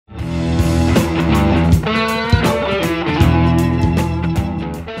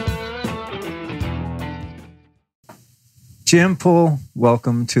Jim Poole,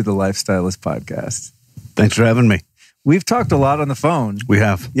 welcome to the Life Stylist Podcast. Thanks for having me. We've talked a lot on the phone. We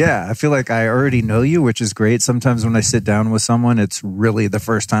have. Yeah, I feel like I already know you, which is great. Sometimes when I sit down with someone, it's really the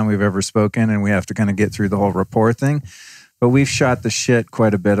first time we've ever spoken and we have to kind of get through the whole rapport thing. But we've shot the shit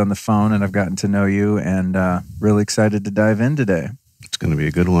quite a bit on the phone and I've gotten to know you and really excited to dive in today. It's going to be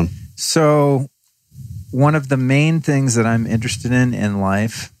a good one. So one of the main things that I'm interested in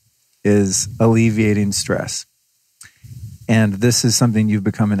life is alleviating stress. And this is something you've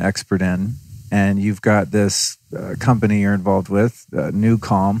become an expert in. And you've got this company you're involved with,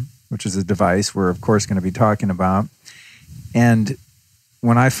 NuCalm, which is a device we're, of course, going to be talking about. And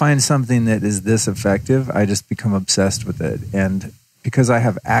when I find something that is this effective, I just become obsessed with it. And because I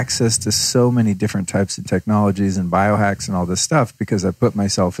have access to so many different types of technologies and biohacks and all this stuff, because I put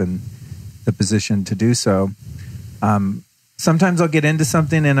myself in the position to do so, sometimes I'll get into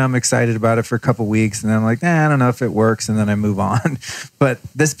something and I'm excited about it for a couple weeks. And then I'm like, I don't know if it works. And then I move on. But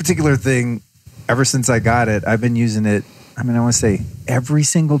this particular thing, ever since I got it, I've been using it, I want to say every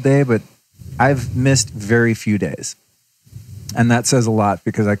single day, but I've missed very few days. And that says a lot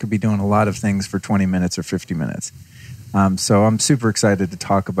because I could be doing a lot of things for 20 minutes or 50 minutes. So I'm super excited to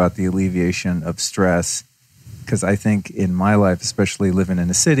talk about the alleviation of stress because I think in my life, especially living in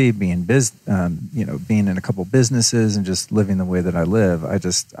a city, being being in a couple businesses and just living the way that I live,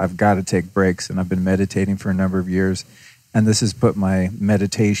 I've got to take breaks. And I've been meditating for a number of years. And this has put my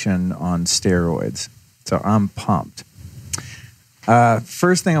meditation on steroids. So I'm pumped.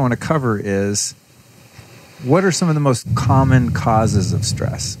 First thing I want to cover is, what are some of the most common causes of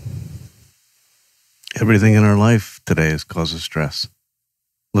stress? Everything in our life today causes stress.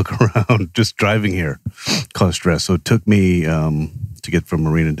 Look around, just driving here causes stress. So it took me to get from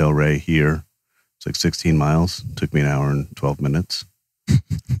Marina Del Rey here, it's like 16 miles. It took me an hour and 12 minutes.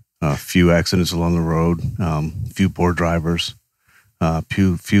 A few accidents along the road, few poor drivers,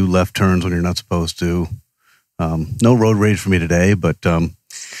 few left turns when you're not supposed to. No road rage for me today, but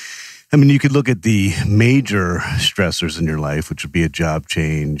you could look at the major stressors in your life, which would be a job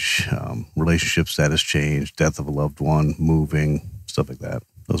change, relationship status change, death of a loved one, moving, stuff like that.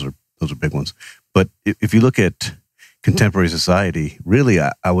 Those are big ones. But if you look at contemporary society, really,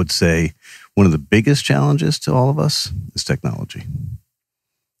 I would say one of the biggest challenges to all of us is technology.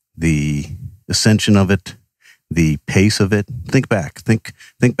 The ascension of it, the pace of it. Think back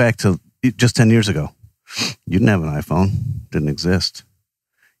to just 10 years ago. You didn't have an iPhone, didn't exist.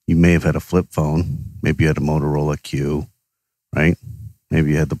 You may have had a flip phone. Maybe you had a Motorola Q, right?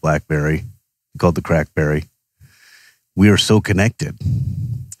 Maybe you had the BlackBerry, called the Crackberry. We are so connected.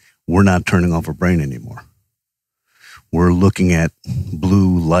 We're not turning off our brain anymore. We're looking at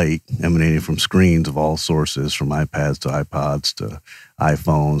blue light emanating from screens of all sources, from iPads to iPods to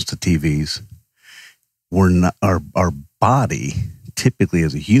iPhones to TVs. Our body, typically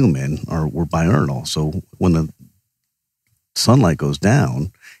as a human, we're diurnal. So when the sunlight goes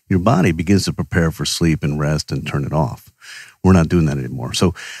down, your body begins to prepare for sleep and rest and turn it off. We're not doing that anymore.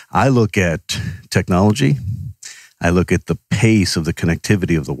 So I look at technology, I look at the pace of the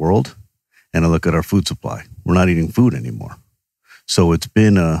connectivity of the world, and I look at our food supply. We're not eating food anymore. So it's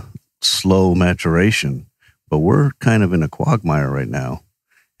been a slow maturation, but we're kind of in a quagmire right now.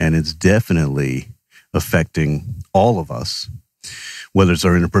 And it's definitely affecting all of us, whether it's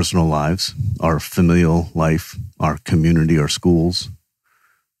our interpersonal lives, our familial life, our community, our schools,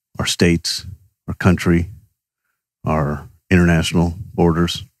 our states, our country, our international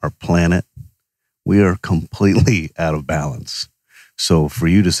borders, our planet. We are completely out of balance. So for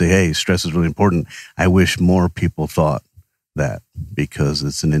you to say, hey, stress is really important, I wish more people thought that, because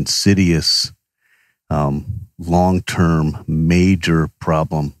it's an insidious, long-term, major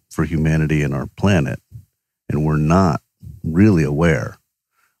problem for humanity and our planet, and we're not really aware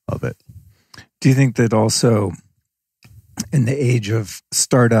of it. Do you think that also in the age of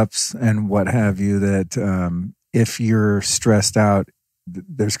startups and what have you, that if you're stressed out,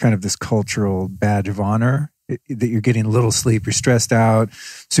 there's kind of this cultural badge of honor that you're getting little sleep, you're stressed out,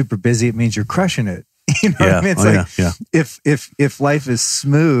 super busy, it means you're crushing it. You know what I mean? It's if life is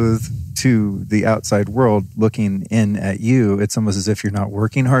smooth to the outside world looking in at you, it's almost as if you're not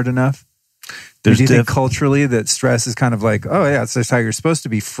working hard enough. Do you think culturally that stress is kind of like, oh yeah, it's just how you're supposed to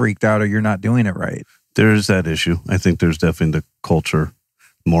be freaked out or you're not doing it right? There's that issue. I think there's definitely the culture,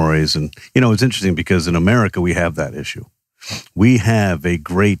 mores. And, it's interesting because in America, we have that issue. We have a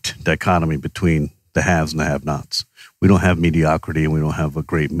great dichotomy between the haves and the have-nots. We don't have mediocrity and we don't have a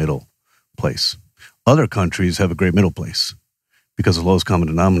great middle place. Other countries have a great middle place because the lowest common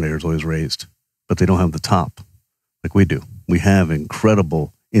denominator is always raised, but they don't have the top like we do. We have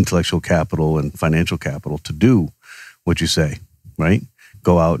incredible intellectual capital and financial capital to do what you say, right?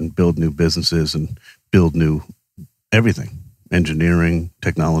 Go out and build new businesses and build new everything, engineering,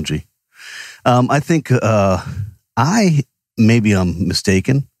 technology. I think maybe I'm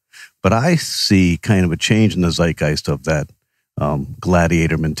mistaken, but I see kind of a change in the zeitgeist of that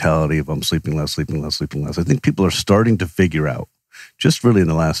gladiator mentality of I'm sleeping less, sleeping less, sleeping less. I think people are starting to figure out, just really in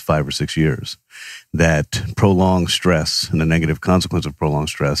the last 5 or 6 years, that prolonged stress and the negative consequence of prolonged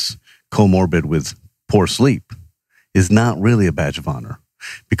stress, comorbid with poor sleep, is not really a badge of honor.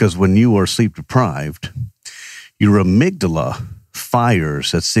 Because when you are sleep deprived, your amygdala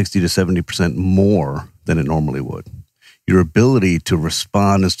fires at 60 to 70% more than it normally would. Your ability to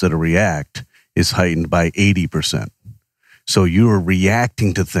respond instead of react is heightened by 80%. So you're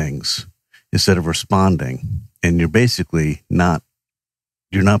reacting to things instead of responding, and you're basically not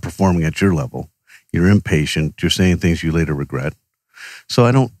performing at your level. You're impatient. You're saying things you later regret. So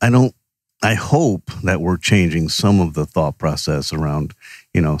I hope that we're changing some of the thought process around,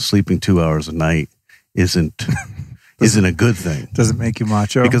 sleeping 2 hours a night isn't a good thing. Doesn't make you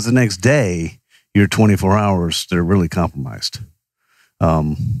macho. Because the next day, your 24 hours, they're really compromised.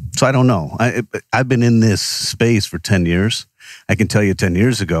 So I don't know. I've been in this space for 10 years. I can tell you 10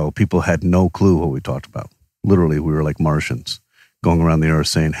 years ago, people had no clue what we talked about. Literally, we were like Martians going around the earth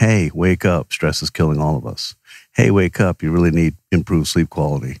saying, hey, wake up. Stress is killing all of us. Hey, wake up. You really need improved sleep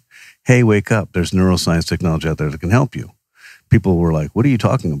quality. Hey, wake up. There's neuroscience technology out there that can help you. People were like, what are you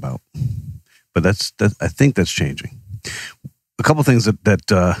talking about? But I think that's changing. A couple things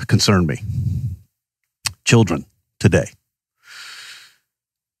that concern me. Children today,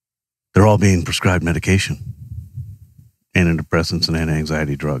 they're all being prescribed medication, antidepressants and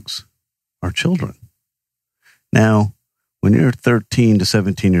anti-anxiety drugs. Our children. Now, when you're 13 to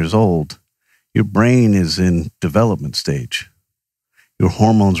 17 years old, your brain is in development stage. Your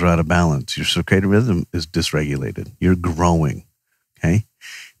hormones are out of balance. Your circadian rhythm is dysregulated. You're growing, okay?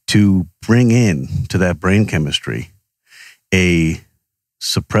 To bring in to that brain chemistry a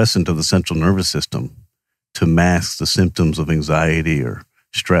suppressant of the central nervous system to mask the symptoms of anxiety or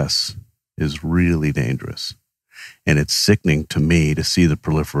stress is really dangerous. And it's sickening to me to see the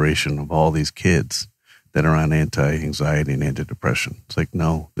proliferation of all these kids that are on anti-anxiety and antidepressant. It's like,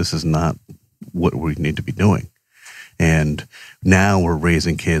 no, this is not what we need to be doing. And now we're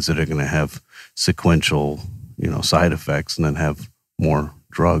raising kids that are going to have sequential, side effects and then have more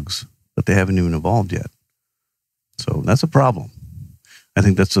drugs, but they haven't even evolved yet. So that's a problem. I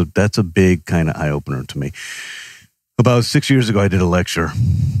think that's a big kind of eye-opener to me. About 6 years ago, I did a lecture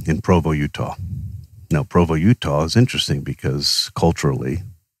in Provo, Utah. Now, Provo, Utah is interesting because culturally,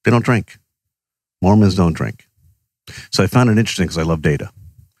 they don't drink. Mormons don't drink. So I found it interesting because I love data.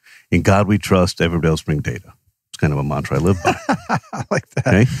 In God we trust, everybody else bring data. It's kind of a mantra I live by. I like that.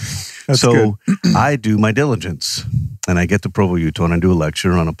 Okay? That's so good. I do my diligence, and I get to Provo, Utah, and I do a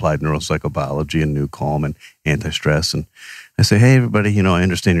lecture on applied neuropsychobiology and NuCalm and anti-stress. And I say, hey, everybody, I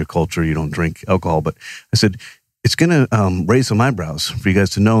understand your culture. You don't drink alcohol. But I said, it's going to raise some eyebrows for you guys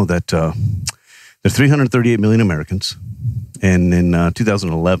to know that there are 338 million Americans. And in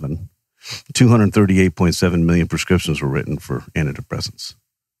 2011, 238.7 million prescriptions were written for antidepressants.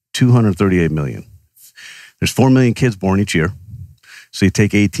 238 million. There's 4 million kids born each year. So you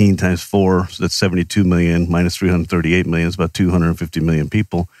take 18 times 4, so that's 72 million minus 338 million, it's about 250 million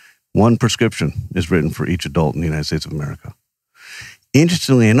people. One prescription is written for each adult in the United States of America.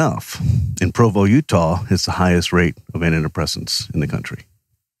 Interestingly enough, in Provo, Utah, it's the highest rate of antidepressants in the country.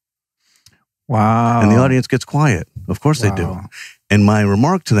 Wow. And the audience gets quiet. Of course they do. Wow. And my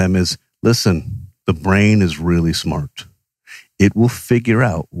remark to them is, listen, the brain is really smart. It will figure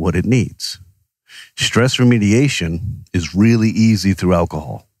out what it needs. Stress remediation is really easy through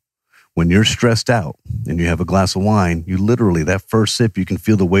alcohol. When you're stressed out and you have a glass of wine, you literally, that first sip, you can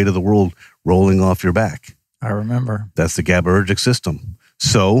feel the weight of the world rolling off your back. I remember. That's the GABAergic system.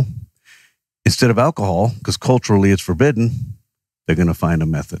 So instead of alcohol, because culturally it's forbidden, they're going to find a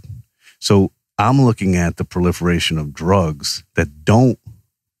method. So I'm looking at the proliferation of drugs that don't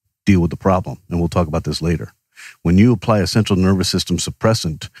deal with the problem. And we'll talk about this later. When you apply a central nervous system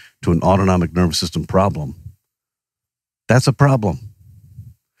suppressant to an autonomic nervous system problem, that's a problem.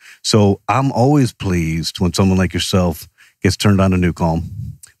 So I'm always pleased when someone like yourself gets turned on to NuCalm.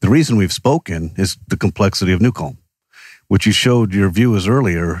 The reason we've spoken is the complexity of NuCalm. What you showed your viewers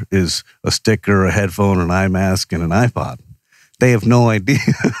earlier is a sticker, a headphone, an eye mask, and an iPod. They have no idea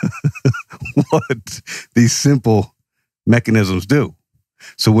what these simple mechanisms do.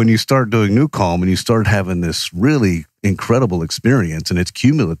 So when you start doing NuCalm and you start having this really incredible experience and it's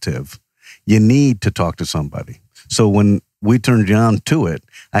cumulative, you need to talk to somebody. So when we turned you on to it,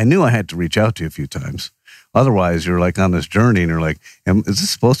 I knew I had to reach out to you a few times. Otherwise, you're like on this journey and you're like, is this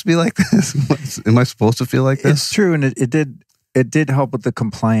supposed to be like this? Am I supposed to feel like this? It's true. And it did help with the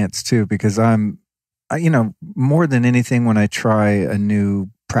compliance too, because more than anything, when I try a new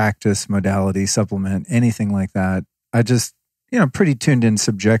practice, modality, supplement, anything like that, I just, pretty tuned in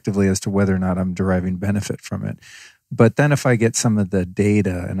subjectively as to whether or not I'm deriving benefit from it. But then if I get some of the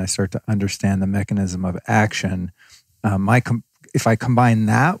data and I start to understand the mechanism of action, if I combine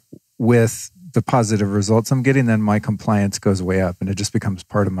that with the positive results I'm getting, then my compliance goes way up and it just becomes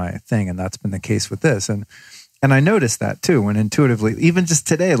part of my thing. And that's been the case with this. And I noticed that too, when intuitively, even just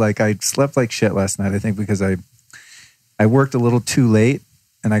today, like I slept like shit last night, I think because I worked a little too late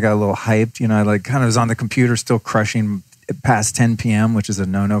and I got a little hyped. I like kind of was on the computer still crushing past 10 p.m., which is a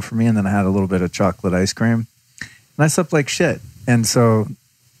no-no for me. And then I had a little bit of chocolate ice cream and I slept like shit. And so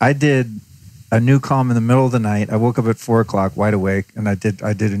I did a NuCalm in the middle of the night. I woke up at 4 o'clock wide awake and I did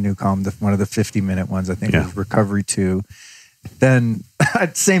a NuCalm, one of the 50-minute ones. I think it was Recovery 2. Then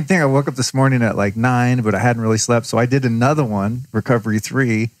same thing. I woke up this morning at like 9, but I hadn't really slept. So I did another one, Recovery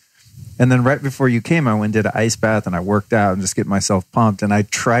 3. And then right before you came, I went and did an ice bath and I worked out and just get myself pumped. And I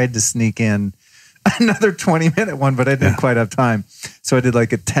tried to sneak in another 20-minute one, but I didn't quite have time. So I did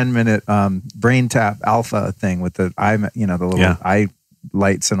like a 10-minute brain tap alpha thing with the eye, the little eye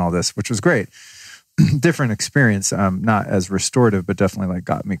lights and all this, which was great. Different experience, not as restorative, but definitely like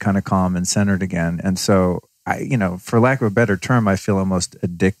got me kind of calm and centered again. And so I, for lack of a better term, I feel almost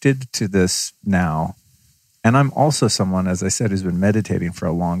addicted to this now. And I'm also someone, as I said, who's been meditating for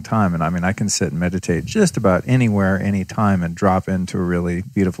a long time. And I mean, I can sit and meditate just about anywhere, anytime, and drop into a really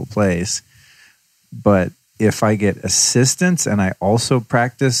beautiful place. But if I get assistance and I also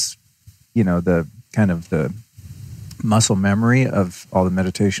practice, the kind of the muscle memory of all the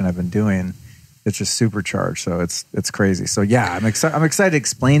meditation I've been doing, it's just supercharged. So it's crazy. So yeah, I'm excited to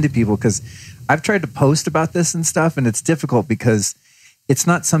explain to people, because I've tried to post about this and stuff, and it's difficult because it's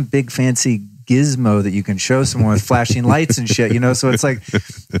not some big fancy gizmo that you can show someone with flashing lights and shit, So it's like,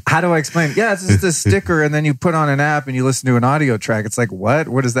 how do I explain? Yeah, it's just a sticker, and then you put on an app and you listen to an audio track. It's like, what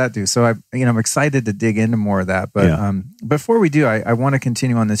does that do? So I'm excited to dig into more of that. But before we do, I want to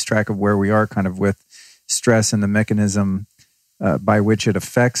continue on this track of where we are kind of with stress and the mechanism by which it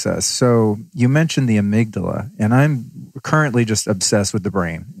affects us. So you mentioned the amygdala, and I'm currently just obsessed with the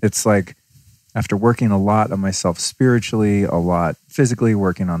brain. It's like, after working a lot on myself spiritually, a lot physically,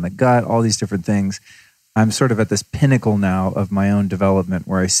 working on the gut, all these different things, I'm sort of at this pinnacle now of my own development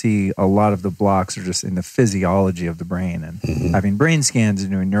where I see a lot of the blocks are just in the physiology of the brain, and having brain scans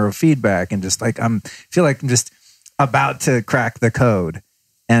and doing neurofeedback, and just like feel like I'm just about to crack the code.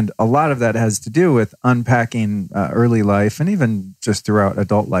 And a lot of that has to do with unpacking early life and even just throughout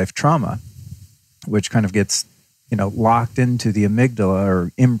adult life trauma, which kind of gets locked into the amygdala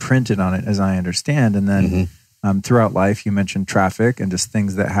or imprinted on it, as I understand. And then throughout life, you mentioned traffic and just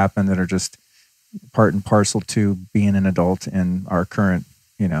things that happen that are just part and parcel to being an adult in our current,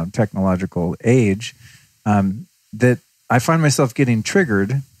 technological age, that I find myself getting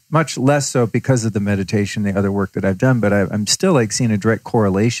triggered, much less so because of the meditation, the other work that I've done, but I'm still like seeing a direct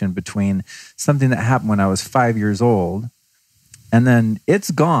correlation between something that happened when I was 5 years old, and then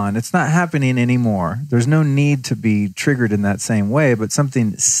it's gone. It's not happening anymore. There's no need to be triggered in that same way, but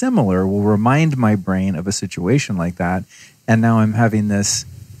something similar will remind my brain of a situation like that. And now I'm having this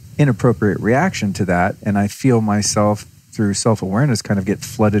inappropriate reaction to that. And I feel myself, through self-awareness, kind of get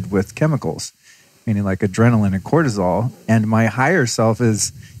flooded with chemicals, meaning like adrenaline and cortisol. And my higher self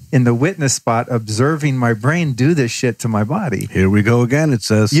is in the witness spot observing my brain do this shit to my body. Here we go again, it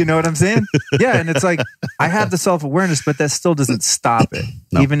says. You know what I'm saying? Yeah, and it's like, I have the self-awareness, but that still doesn't stop it.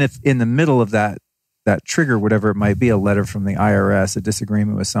 No. Even if in the middle of that trigger, whatever it might be, a letter from the IRS, a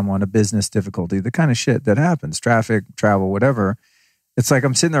disagreement with someone, a business difficulty, the kind of shit that happens, traffic, travel, whatever, it's like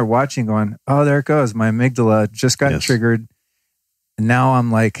I'm sitting there watching going, oh, there it goes. My amygdala just got triggered. And now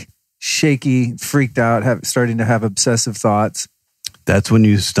I'm like shaky, freaked out, starting to have obsessive thoughts. That's when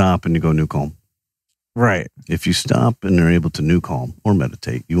you stop and you go NuCalm. Right. If you stop and are able to NuCalm or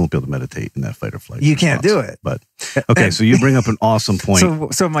meditate, you won't be able to meditate in that fight or flight. You can't do it. But okay, so you bring up an awesome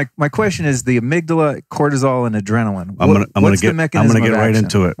point. So my question is the amygdala, cortisol, and adrenaline. I'm gonna get right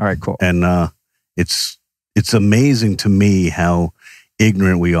into it. All right, cool. And it's amazing to me how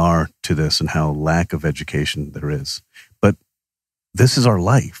ignorant we are to this and how lack of education there is. But this is our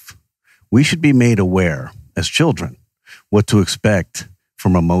life. We should be made aware as children what to expect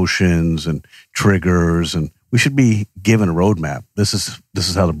from emotions and triggers, and we should be given a roadmap. This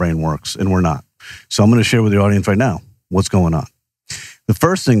is how the brain works, and we're not. So I'm going to share with the audience right now what's going on. The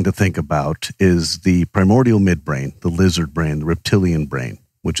first thing to think about is the primordial midbrain, the lizard brain, the reptilian brain.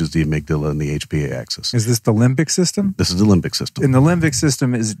 which is the amygdala and the HPA axis. Is this the limbic system? This is the limbic system. And the limbic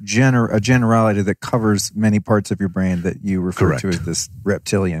system is a generality that covers many parts of your brain that you refer to as this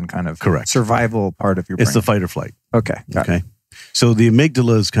reptilian kind of survival part of your brain. It's the fight or flight. Okay. Okay. So the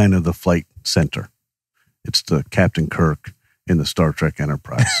amygdala is kind of the flight center. It's the Captain Kirk in the Star Trek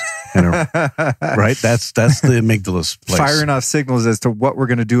Enterprise. Right? That's the amygdala's place. Firing off signals as to what we're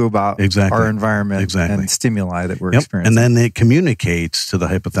going to do about our environment and stimuli that we're experiencing. And then it communicates to the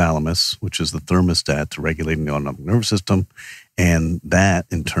hypothalamus, which is the thermostat to regulating the autonomic nervous system. And that,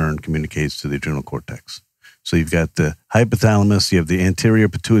 in turn, communicates to the adrenal cortex. So you've got the hypothalamus, you have the anterior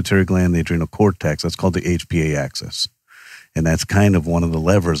pituitary gland, the adrenal cortex. That's called the HPA axis. And that's kind of one of the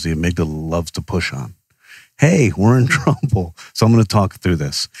levers the amygdala loves to push on. Hey, we're in trouble. So I'm going to talk through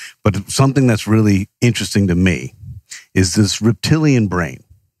this. But something that's really interesting to me is this reptilian brain,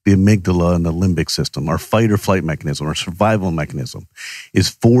 the amygdala and the limbic system, our fight or flight mechanism, our survival mechanism, is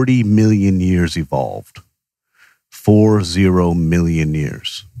 40 million years evolved. 40 million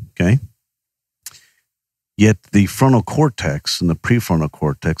years, okay? Yet the frontal cortex and the prefrontal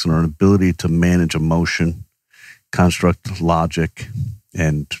cortex and our ability to manage emotion, construct logic,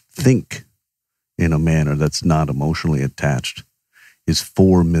 and think in a manner that's not emotionally attached is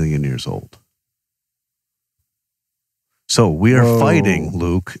 4 million years old. So we are fighting,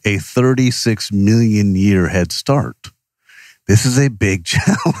 Luke, a 36 million year head start. This is a big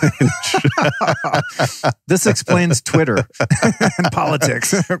challenge. This explains Twitter and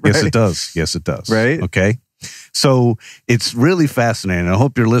politics. Right? Yes, it does. Yes, it does. Right? Okay. So it's really fascinating. I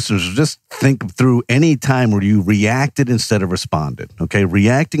hope your listeners just think through any time where you reacted instead of responded. Okay.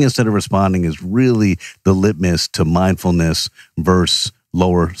 Reacting instead of responding is really the litmus to mindfulness versus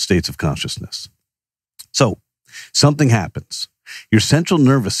lower states of consciousness. So something happens. Your central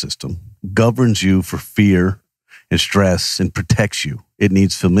nervous system governs you for fear and stress and protects you. It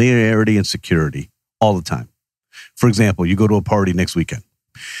needs familiarity and security all the time. For example, you go to a party next weekend.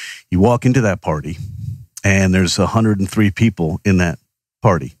 You walk into that party and there's 103 people in that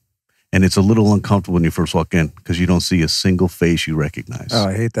party. And it's a little uncomfortable when you first walk in because you don't see a single face you recognize. Oh,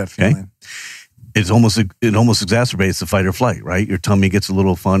 I hate that feeling. Okay? It almost exacerbates the fight or flight, right? Your tummy gets a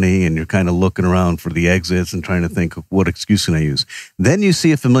little funny and you're kind of looking around for the exits and trying to think, what excuse can I use? Then you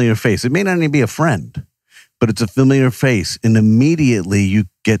see a familiar face. It may not even be a friend, but it's a familiar face. And immediately you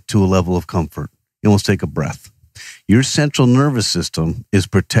get to a level of comfort. You almost take a breath. Your central nervous system is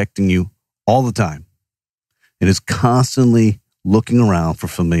protecting you all the time. It is constantly looking around for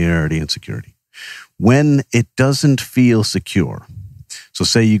familiarity and security. When it doesn't feel secure, so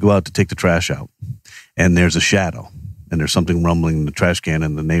say you go out to take the trash out and there's a shadow and there's something rumbling in the trash can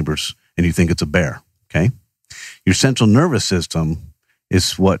and the neighbors and you think it's a bear, okay? Your central nervous system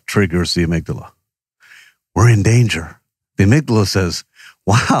is what triggers the amygdala. We're in danger. The amygdala says,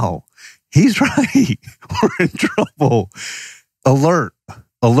 wow, he's right. We're in trouble.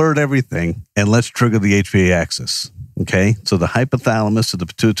 Alert everything, and let's trigger the HPA axis, okay? So the hypothalamus to the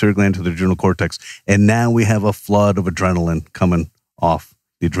pituitary gland to the adrenal cortex, and now we have a flood of adrenaline coming off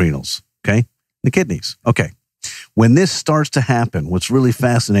the adrenals, okay? The kidneys, okay. When this starts to happen, what's really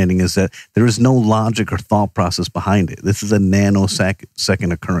fascinating is that there is no logic or thought process behind it. This is a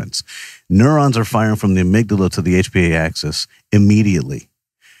nanosecond occurrence. Neurons are firing from the amygdala to the HPA axis immediately.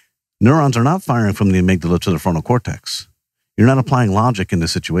 Neurons are not firing from the amygdala to the frontal cortex. You're not applying logic in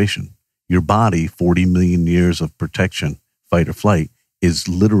this situation. Your body, 40 million years of protection, fight or flight, is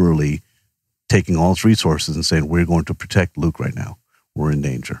literally taking all its resources and saying, we're going to protect Luke right now. We're in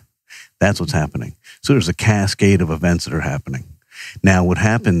danger. That's what's happening. So there's a cascade of events that are happening. Now, what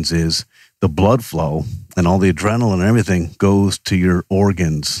happens is the blood flow and all the adrenaline and everything goes to your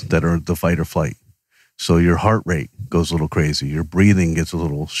organs that are the fight or flight. So your heart rate goes a little crazy. Your breathing gets a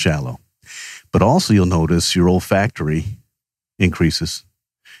little shallow. But also you'll notice your olfactory increases,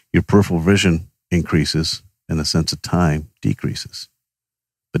 your peripheral vision increases, and the sense of time decreases.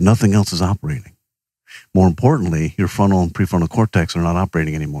 But nothing else is operating. More importantly, your frontal and prefrontal cortex are not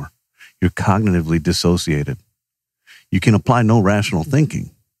operating anymore. You're cognitively dissociated. You can apply no rational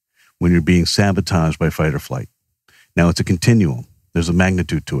thinking when you're being sabotaged by fight or flight. Now, it's a continuum. There's a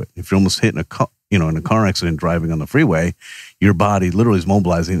magnitude to it. If you're almost hit in a car accident driving on the freeway, your body literally is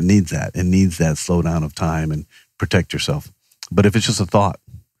mobilizing. It needs that. It needs that slowdown of time and protect yourself. But if it's just a thought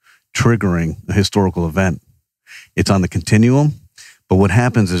triggering a historical event, it's on the continuum. But what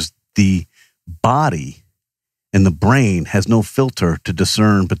happens is the body and the brain has no filter to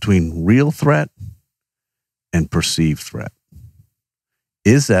discern between real threat and perceived threat.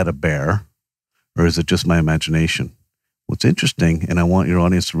 Is that a bear or is it just my imagination? What's interesting, and I want your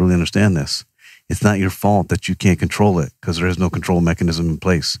audience to really understand this, It's not your fault that you can't control it because there is no control mechanism in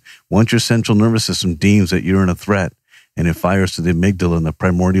place. Once your central nervous system deems that you're in a threat and it fires to the amygdala and the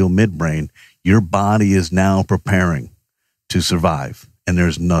primordial midbrain, your body is now preparing to survive. And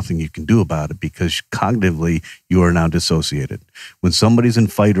there's nothing you can do about it because cognitively you are now dissociated. When somebody's in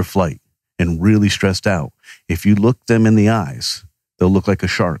fight or flight and really stressed out, if you look them in the eyes, they'll look like a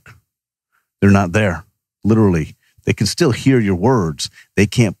shark. They're not there. Literally, they can still hear your words. They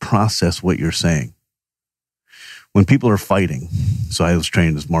can't process what you're saying. When people are fighting, so I was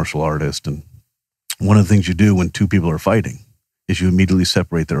trained as a martial artist, and one of the things you do when two people are fighting is you immediately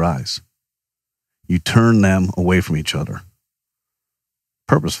separate their eyes. You turn them away from each other.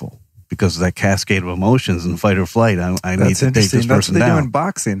 Purposeful, because of that cascade of emotions in fight or flight. I need to take this person down. That's what they do in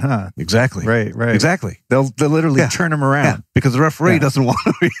boxing, huh? Exactly. Right. Exactly. They'll literally turn them around. Yeah, because the referee doesn't want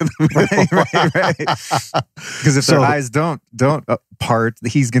to be in the middle. Right. Because if their eyes don't part,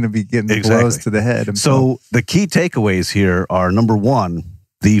 he's going to be getting blows to the head himself. So the key takeaways here are, number one,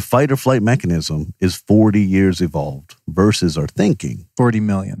 the fight or flight mechanism is 40 years evolved versus our thinking. 40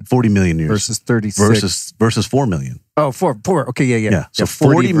 million. 40 million years. Versus 36. Versus 4 million. Oh, four. Okay, yeah. So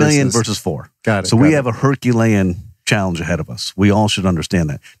 40 million versus 4. Got it. So we have a Herculean challenge ahead of us. We all should understand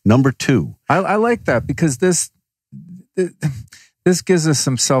that. Number 2. I like that because this gives us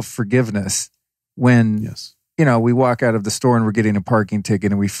some self-forgiveness when, we walk out of the store and we're getting a parking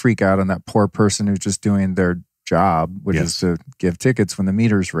ticket and we freak out on that poor person who's just doing their job, which is to give tickets when the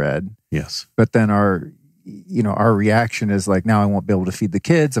meter's red. Yes. But then our reaction is like, now I won't be able to feed the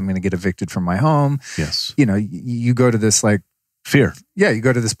kids. I'm going to get evicted from my home. Yes. You go to this like fear. Yeah. You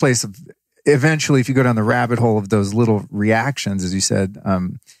go to this place of, eventually, if you go down the rabbit hole of those little reactions, as you said,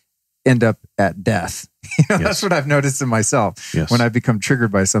 end up at death. That's what I've noticed in myself. Yes. When I become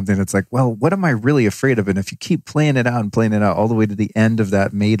triggered by something, it's like, well, what am I really afraid of? And if you keep playing it out all the way to the end of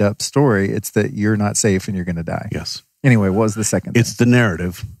that made up story, it's that you're not safe and you're going to die. Yes. Anyway, what was the second thing? It's the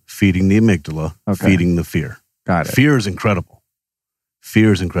narrative feeding the amygdala, feeding the fear. Got it. Fear is incredible.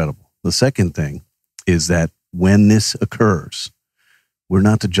 Fear is incredible. The second thing is that when this occurs, we're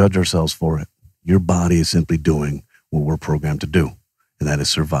not to judge ourselves for it. Your body is simply doing what we're programmed to do, and that is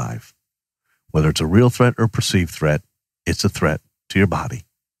survive. Whether it's a real threat or perceived threat, it's a threat to your body.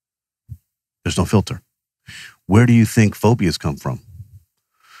 There's no filter. Where do you think phobias come from?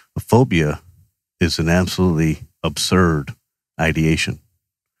 A phobia is an absolutely absurd ideation.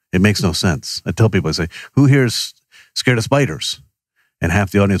 It makes no sense. I tell people, I say, who here is scared of spiders? And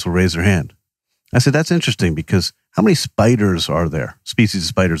half the audience will raise their hand. I said, that's interesting because how many spiders are there, species of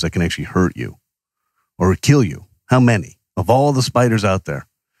spiders that can actually hurt you or kill you? How many? Of all the spiders out there,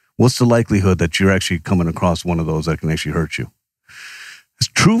 what's the likelihood that you're actually coming across one of those that can actually hurt you? It's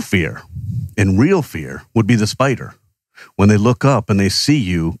true fear and real fear would be the spider. When they look up and they see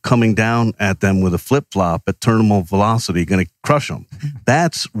you coming down at them with a flip-flop at terminal velocity, going to crush them.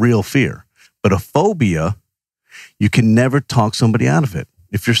 That's real fear. But a phobia, you can never talk somebody out of it.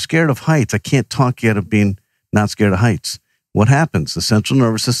 If you're scared of heights, I can't talk you out of being not scared of heights. What happens? The central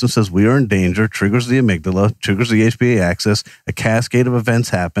nervous system says we are in danger, triggers the amygdala, triggers the HPA axis, a cascade of events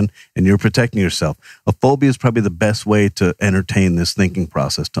happen, and you're protecting yourself. A phobia is probably the best way to entertain this thinking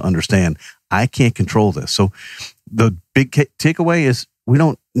process, to understand I can't control this. So the big takeaway is we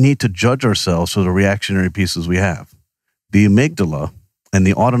don't need to judge ourselves for the reactionary pieces we have. The amygdala and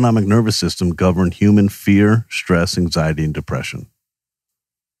the autonomic nervous system govern human fear, stress, anxiety, and depression.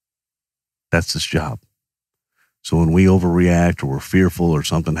 That's its job. So when we overreact or we're fearful or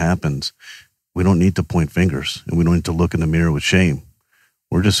something happens, we don't need to point fingers and we don't need to look in the mirror with shame.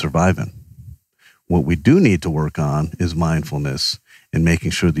 We're just surviving. What we do need to work on is mindfulness and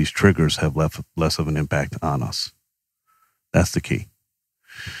making sure these triggers have less of an impact on us. That's the key.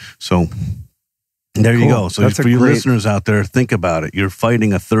 So there you go. So for you listeners out there, think about it. You're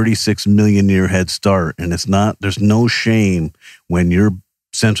fighting a 36 million year head start, and there's no shame when your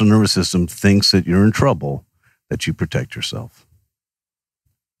central nervous system thinks that you're in trouble, that you protect yourself.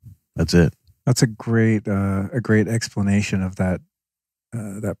 That's it. That's a great explanation of that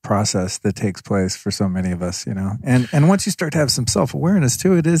process that takes place for so many of us, And once you start to have some self-awareness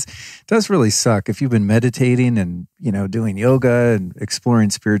too, it does really suck if you've been meditating and, doing yoga and exploring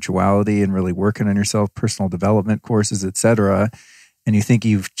spirituality and really working on yourself, personal development courses, etc., and you think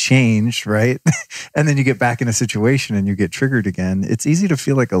you've changed, right? And then you get back in a situation and you get triggered again. It's easy to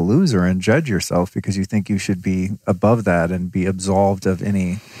feel like a loser and judge yourself because you think you should be above that and be absolved of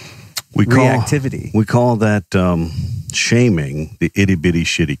any reactivity. We call that shaming the itty-bitty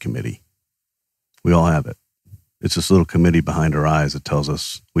shitty committee. We all have it. It's this little committee behind our eyes that tells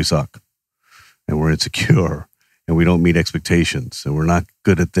us we suck and we're insecure and we don't meet expectations, and we're not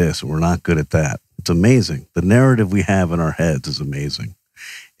good at this, and we're not good at that. It's amazing. The narrative we have in our heads is amazing.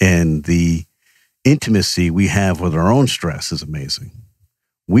 And the intimacy we have with our own stress is amazing.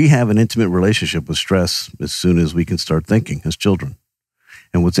 We have an intimate relationship with stress as soon as we can start thinking as children.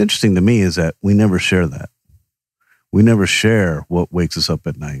 And what's interesting to me is that we never share that. We never share what wakes us up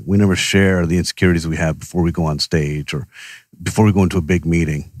at night. We never share the insecurities we have before we go on stage or before we go into a big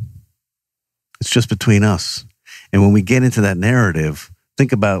meeting. It's just between us. And when we get into that narrative,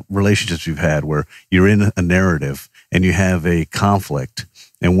 think about relationships you've had where you're in a narrative and you have a conflict.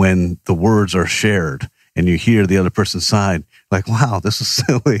 And when the words are shared and you hear the other person's side, like, wow, this is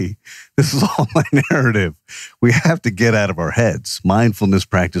silly. This is all my narrative. We have to get out of our heads. Mindfulness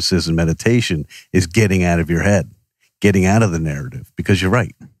practices and meditation is getting out of your head, getting out of the narrative, because you're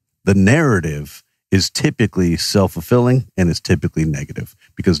right. The narrative is typically self-fulfilling and is typically negative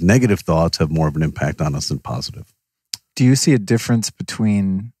because negative thoughts have more of an impact on us than positive. Do you see a difference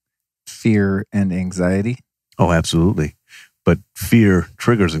between fear and anxiety? Oh, absolutely. But fear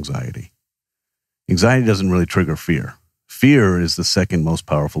triggers anxiety. Anxiety doesn't really trigger fear. Fear is the second most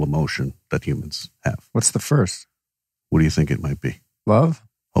powerful emotion that humans have. What's the first? What do you think it might be? Love?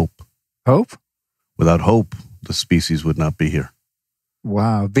 Hope. Hope? Without hope, the species would not be here.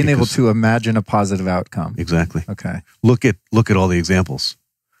 Wow. Being able to imagine a positive outcome. Exactly. Okay. Look at all the examples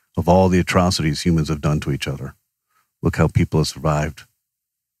of all the atrocities humans have done to each other. Look how people have survived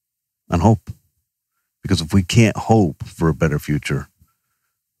on hope. Because if we can't hope for a better future,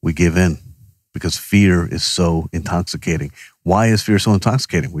 we give in. Because fear is so intoxicating. Why is fear so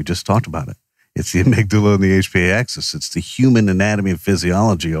intoxicating? We just talked about it. It's the amygdala and the HPA axis. It's the human anatomy and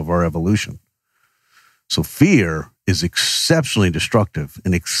physiology of our evolution. So fear is exceptionally destructive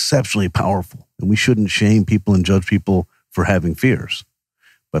and exceptionally powerful. And we shouldn't shame people and judge people for having fears.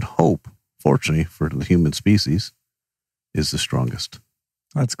 But hope, fortunately for the human species, is the strongest.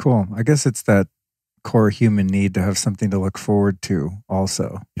 That's cool. I guess it's that core human need to have something to look forward to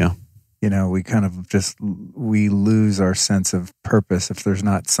also. Yeah. You know, we kind of we lose our sense of purpose if there's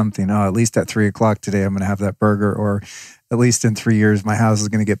not something, at least at 3:00 today, I'm going to have that burger, or at least in 3 years, my house is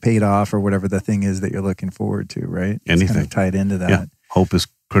going to get paid off, or whatever the thing is that you're looking forward to, right? Anything. It's kind of tied into that. Yeah. Hope is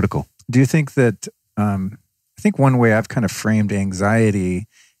critical. Do you think that, I think one way I've kind of framed anxiety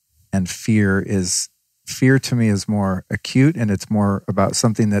and fear to me is more acute, and it's more about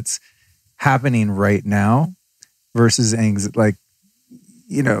something that's happening right now versus like,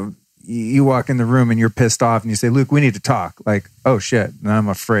 you know, you walk in the room and you're pissed off and you say, Luke, we need to talk. Like, oh shit, and I'm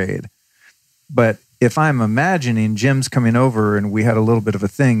afraid. But if I'm imagining Jim's coming over and we had a little bit of a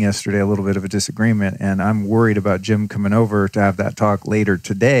thing yesterday, a little bit of a disagreement, and I'm worried about Jim coming over to have that talk later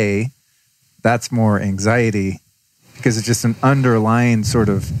today, that's more anxiety because it's just an underlying sort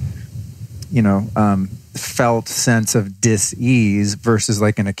of, you know, felt sense of dis-ease versus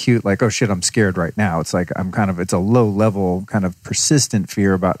like an acute, like, oh shit, I'm scared right now. It's like it's a low level kind of persistent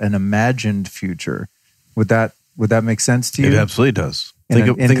fear about an imagined future. Would that make sense to you? It absolutely does.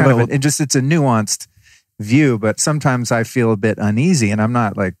 It's a nuanced view, but sometimes I feel a bit uneasy, and I'm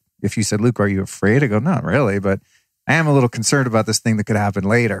not like, if you said, Luke, are you afraid? I go, not really, but I am a little concerned about this thing that could happen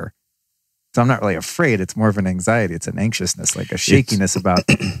later. So I'm not really afraid. It's more of an anxiety. It's an anxiousness, like a shakiness about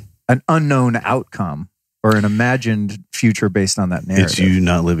an unknown outcome or an imagined future based on that narrative. It's you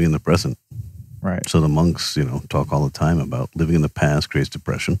not living in the present. Right. So the monks, talk all the time about living in the past creates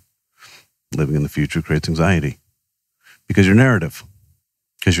depression. Living in the future creates anxiety. Because your narrative,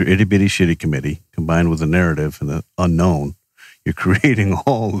 because your itty-bitty shitty committee combined with the narrative and the unknown, you're creating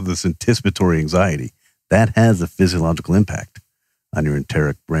all of this anticipatory anxiety. That has a physiological impact on your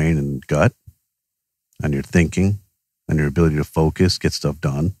enteric brain and gut, on your thinking, on your ability to focus, get stuff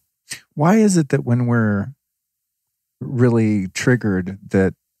done. Why is it that when we're really triggered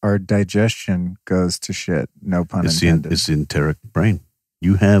that our digestion goes to shit? No pun intended. It's the enteric brain.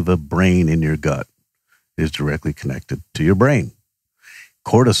 You have a brain in your gut. It is directly connected to your brain.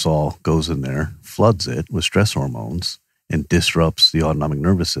 Cortisol goes in there, floods it with stress hormones, and disrupts the autonomic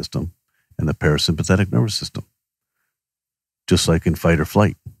nervous system and the parasympathetic nervous system. Just like in fight or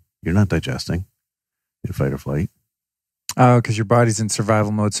flight. You're not digesting in fight or flight. Oh, because your body's in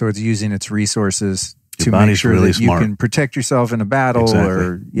survival mode, so it's using its resources your to make sure really that smart. You can protect yourself in a battle. Exactly.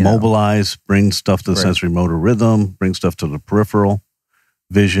 Or mobilize, bring stuff to the Right. sensory motor rhythm, bring stuff to the peripheral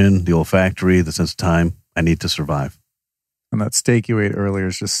vision, the olfactory, the sense of time. I need to survive. And that steak you ate earlier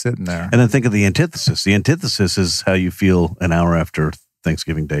is just sitting there. And then think of the antithesis. The antithesis is how you feel an hour after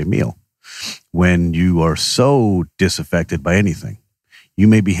Thanksgiving Day meal. When you are so disaffected by anything. You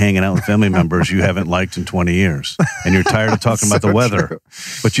may be hanging out with family members you haven't liked in 20 years, and you're tired of talking about the weather,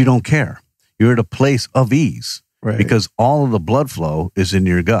 but you don't care. You're at a place of ease. Right. Because all of the blood flow is in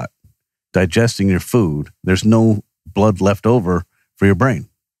your gut, digesting your food. There's no blood left over for your brain.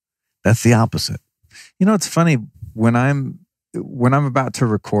 That's the opposite. You know, it's funny when I'm about to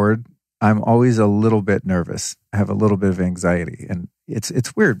record, I'm always a little bit nervous. I have a little bit of anxiety, and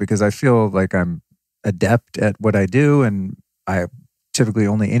it's weird because I feel like I'm adept at what I do, and I typically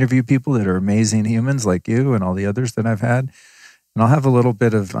only interview people that are amazing humans like you and all the others that I've had. And I'll have a little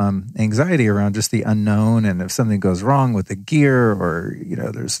bit of anxiety around just the unknown, and if something goes wrong with the gear, or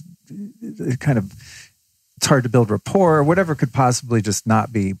there's it's hard to build rapport, or whatever could possibly just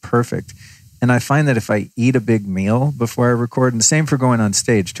not be perfect. And I find that if I eat a big meal before I record, and the same for going on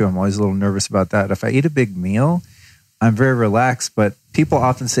stage too, I'm always a little nervous about that. If I eat a big meal, I'm very relaxed, but people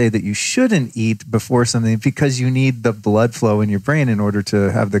often say that you shouldn't eat before something because you need the blood flow in your brain in order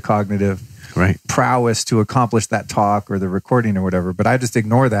to have the cognitive prowess to accomplish that talk or the recording or whatever. But I just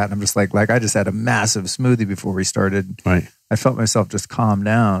ignore that. And I'm just like I just had a massive smoothie before we started. Right. I felt myself just calm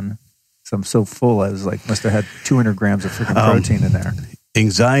down. So I'm so full. I was like, must have had 200 grams of freaking protein in there.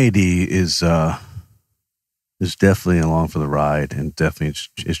 Anxiety is definitely along for the ride, and definitely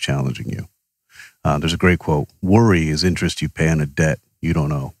is challenging you. There's a great quote: "Worry is interest you pay on a debt you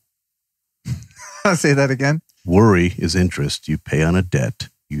don't owe." I'll say that again. Worry is interest you pay on a debt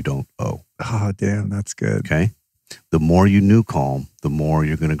you don't owe. Oh, damn, that's good. Okay. The more you NuCalm, the more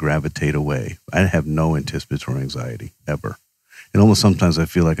you're going to gravitate away. I have no anticipatory anxiety ever. And almost sometimes I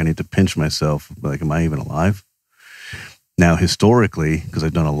feel like I need to pinch myself. Like, am I even alive? Now, historically, because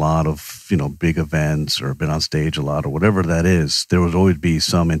I've done a lot of, big events or been on stage a lot or whatever that is, there would always be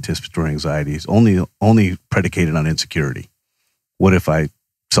some anticipatory anxieties, only predicated on insecurity. What if I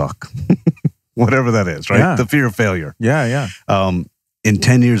suck? Whatever that is, right? Yeah. The fear of failure. Yeah. In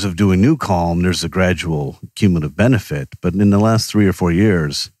 10 years of doing NuCalm, there's a gradual cumulative benefit. But in the last 3 or 4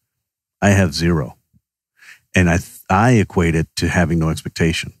 years, I have zero. And I equate it to having no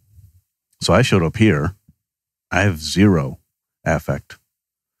expectation. So I showed up here. I have zero affect.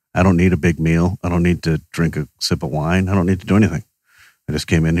 I don't need a big meal. I don't need to drink a sip of wine. I don't need to do anything. I just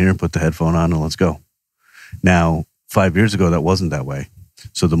came in here and put the headphone on and let's go. Now, 5 years ago, that wasn't that way.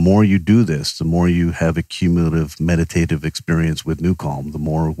 So the more you do this, the more you have a cumulative meditative experience with NuCalm, the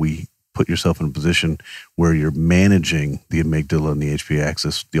more we put yourself in a position where you're managing the amygdala and the HPA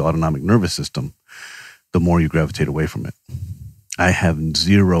axis, the autonomic nervous system, the more you gravitate away from it. I have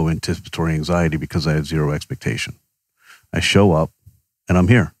zero anticipatory anxiety because I have zero expectation. I show up and I'm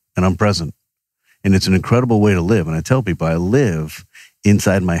here and I'm present. And it's an incredible way to live. And I tell people I live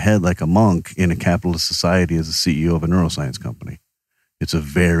inside my head like a monk in a capitalist society as a CEO of a neuroscience company. It's a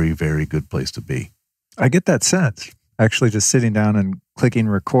very, very good place to be. I get that sense. Actually, just sitting down and clicking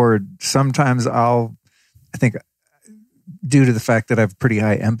record, sometimes I think due to the fact that I have pretty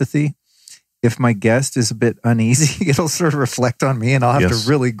high empathy, if my guest is a bit uneasy, it'll sort of reflect on me and I'll have to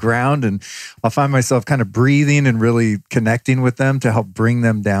really ground, and I'll find myself kind of breathing and really connecting with them to help bring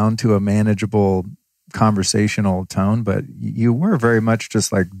them down to a manageable conversational tone. But you were very much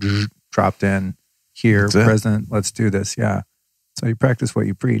just like dropped in here, present, let's do this. Yeah. So you practice what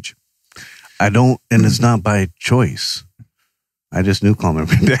you preach. I don't, and it's not by choice. I just NuCalm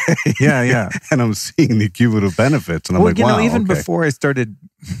every day. Yeah. And I'm seeing the cumulative benefits. And I'm like, wow. Even before I started,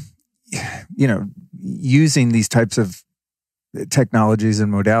 using these types of technologies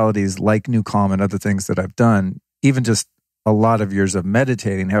and modalities like NuCalm and other things that I've done, even just a lot of years of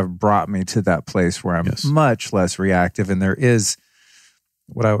meditating have brought me to that place where I'm much less reactive. And there is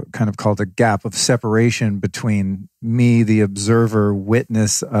what I would kind of call the gap of separation between me, the observer,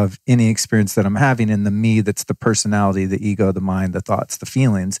 witness of any experience that I'm having, and the me that's the personality, the ego, the mind, the thoughts, the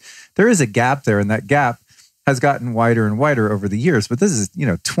feelings. There is a gap there, and that gap has gotten wider and wider over the years. But this is,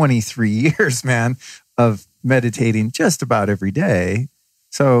 23 years, man, of meditating just about every day.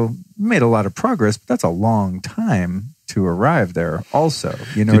 So made a lot of progress, but that's a long time to arrive there also.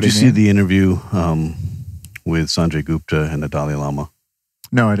 You know what I mean? Did you see the interview with Sanjay Gupta and the Dalai Lama?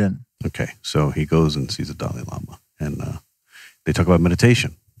 No, I didn't. Okay, so he goes and sees the Dalai Lama, and they talk about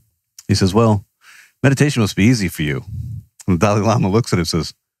meditation. He says, well, meditation must be easy for you. And the Dalai Lama looks at him and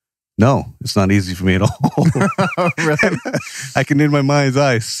says, no, it's not easy for me at all. Oh, really? I can, in my mind's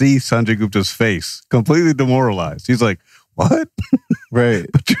eye, see Sanjay Gupta's face, completely demoralized. He's like, what? Right.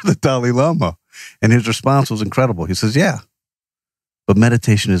 But you're the Dalai Lama. And his response was incredible. He says, yeah, but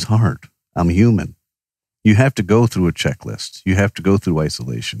meditation is hard. I'm human. You have to go through a checklist. You have to go through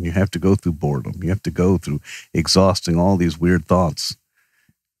isolation. You have to go through boredom. You have to go through exhausting all these weird thoughts.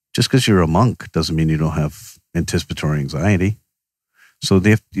 Just because you're a monk doesn't mean you don't have anticipatory anxiety. So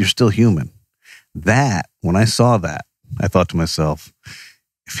you're still human. When I saw that, I thought to myself,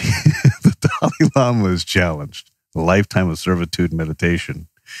 if the Dalai Lama is challenged, a lifetime of servitude and meditation.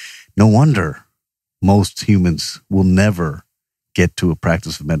 No wonder most humans will never get to a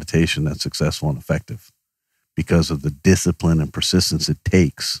practice of meditation that's successful and effective, because of the discipline and persistence it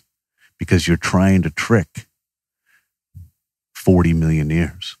takes, because you're trying to trick 40 million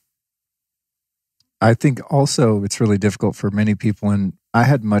years. I think also it's really difficult for many people, and I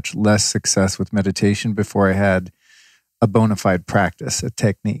had much less success with meditation before I had a bona fide practice, a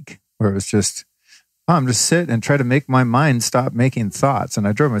technique, where it was just, I'm just sit and try to make my mind stop making thoughts. And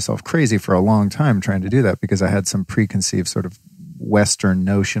I drove myself crazy for a long time trying to do that, because I had some preconceived sort of Western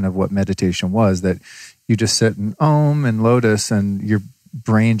notion of what meditation was, that you just sit and Om and Lotus and your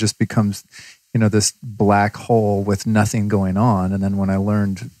brain just becomes, this black hole with nothing going on. And then when I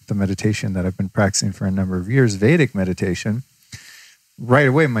learned the meditation that I've been practicing for a number of years, Vedic meditation, right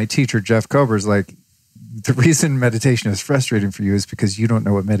away, my teacher, Jeff Kober, is like, the reason meditation is frustrating for you is because you don't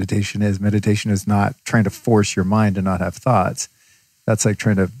know what meditation is. Meditation is not trying to force your mind to not have thoughts. That's like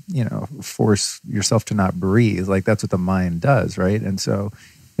trying to, force yourself to not breathe. Like that's what the mind does, right? And so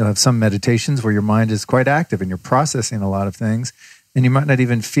you'll have some meditations where your mind is quite active and you're processing a lot of things, and you might not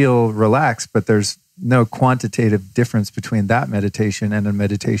even feel relaxed, but there's no quantitative difference between that meditation and a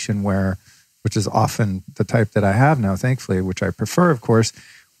meditation which is often the type that I have now, thankfully, which I prefer, of course,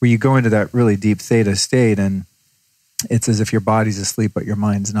 where you go into that really deep theta state and it's as if your body's asleep, but your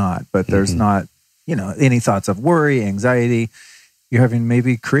mind's not. But there's not, any thoughts of worry, anxiety. You're having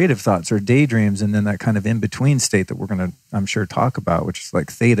maybe creative thoughts or daydreams, and then that kind of in-between state that we're going to, I'm sure, talk about, which is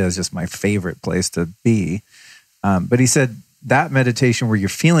like theta is just my favorite place to be. But he said that meditation where you're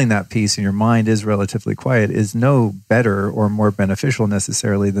feeling that peace and your mind is relatively quiet is no better or more beneficial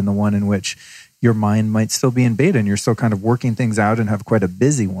necessarily than the one in which your mind might still be in beta and you're still kind of working things out and have quite a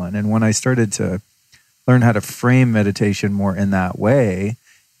busy one. And when I started to learn how to frame meditation more in that way,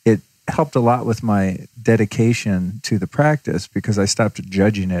 it helped a lot with my dedication to the practice, because I stopped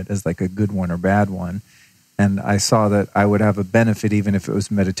judging it as like a good one or bad one. And I saw that I would have a benefit even if it was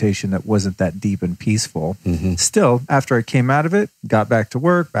meditation that wasn't that deep and peaceful. Still, after I came out of it, got back to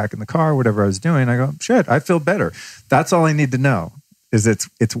work, back in the car, whatever I was doing, I go, shit, I feel better. That's all I need to know, is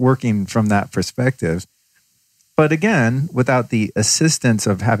it's working from that perspective. But again, without the assistance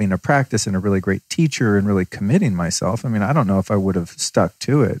of having a practice and a really great teacher and really committing myself, I don't know if I would have stuck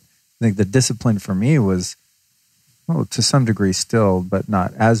to it. I think the discipline for me was, to some degree still, but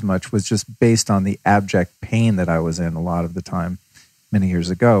not as much, was just based on the abject pain that I was in a lot of the time many years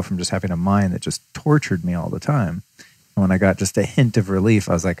ago from just having a mind that just tortured me all the time. And when I got just a hint of relief,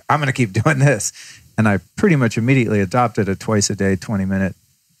 I was like, I'm going to keep doing this. And I pretty much immediately adopted a twice a day, 20-minute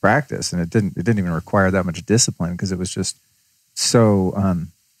practice. And it didn't even require that much discipline, because it was just so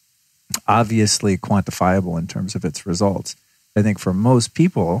obviously quantifiable in terms of its results. I think for most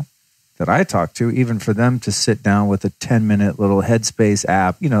people that I talk to, even for them to sit down with a 10-minute little Headspace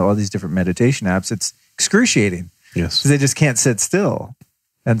app, all these different meditation apps, it's excruciating. Yes. Because they just can't sit still.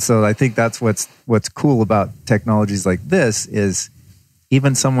 And so I think that's what's cool about technologies like this, is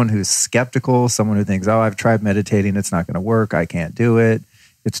even someone who's skeptical, someone who thinks, I've tried meditating, it's not going to work, I can't do it,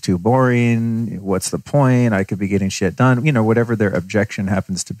 it's too boring, what's the point, I could be getting shit done, whatever their objection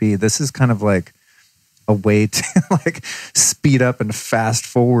happens to be. This is kind of like a way to like speed up and fast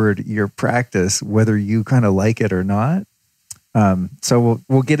forward your practice, whether you kind of like it or not. So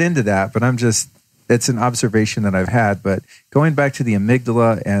we'll get into that, but it's an observation that I've had. But going back to the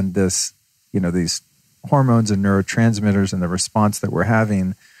amygdala and this, these hormones and neurotransmitters and the response that we're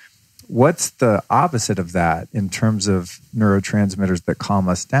having, what's the opposite of that in terms of neurotransmitters that calm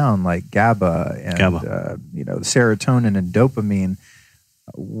us down, like GABA and serotonin and dopamine?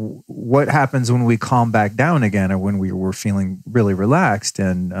 What happens when we calm back down again, or when we were feeling really relaxed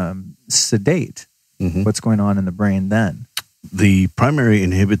and sedate? What's going on in the brain then? The primary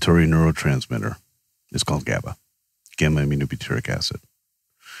inhibitory neurotransmitter is called GABA, gamma-aminobutyric acid.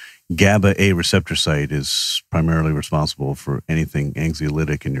 GABA-A receptor site is primarily responsible for anything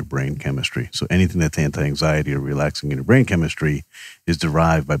anxiolytic in your brain chemistry. So anything that's anti-anxiety or relaxing in your brain chemistry is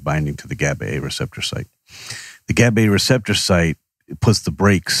derived by binding to the GABA-A receptor site. The GABA-A receptor site puts the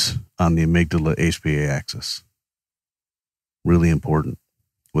brakes on the amygdala HPA axis. Really important.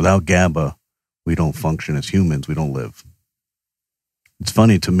 Without GABA, we don't function as humans. We don't live. It's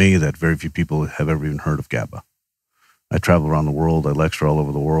funny to me that very few people have ever even heard of GABA. I travel around the world. I lecture all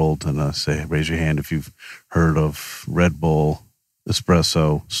over the world, and I say, raise your hand if you've heard of Red Bull,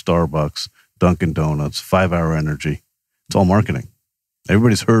 espresso, Starbucks, Dunkin' Donuts, 5 Hour Energy. It's all marketing.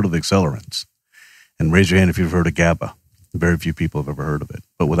 Everybody's heard of the accelerants. And raise your hand if you've heard of GABA. Very few people have ever heard of it.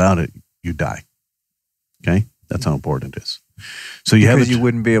 But without it, you die. Okay? That's how important it is. So you because you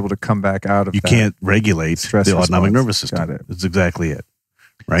wouldn't be able to come back out of you that. can't regulate Stress the autonomic response. nervous system. Got it. That's exactly it.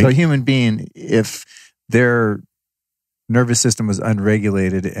 Right? So a human being, if their nervous system was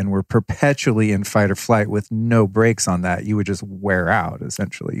unregulated and were perpetually in fight or flight with no brakes on that, you would just wear out,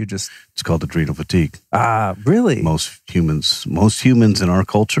 essentially. It's called adrenal fatigue. Really? Most humans in our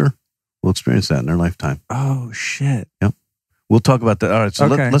culture will experience that in their lifetime. Oh, shit. Yep. We'll talk about that. All right, so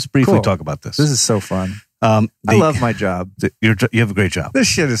let's briefly talk about this. This is so fun. I love my job. You have a great job. This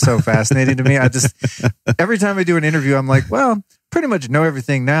shit is so fascinating to me. Every time I do an interview, I'm like, well, pretty much know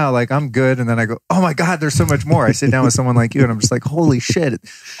everything now. Like, I'm good. And then I go, oh my God, there's so much more. I sit down with someone like you and I'm just like, holy shit,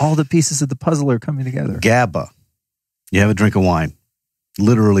 all the pieces of the puzzle are coming together. GABA. You have a drink of wine.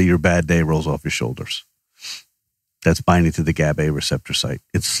 Literally, your bad day rolls off your shoulders. That's binding to the GABA receptor site.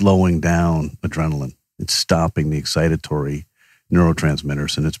 It's slowing down adrenaline. It's stopping the excitatory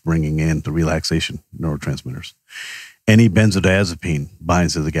neurotransmitters, and it's bringing in the relaxation neurotransmitters. Any benzodiazepine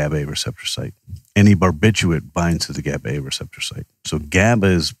binds to the GABA receptor site. Any barbiturate binds to the GABA receptor site. So GABA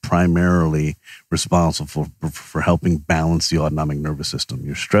is primarily responsible for helping balance the autonomic nervous system.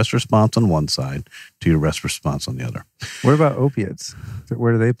 Your stress response on one side to your rest response on the other. What about opiates?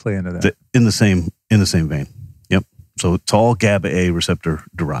 Where do they play into that? In the same vein. Yep. So it's all GABA receptor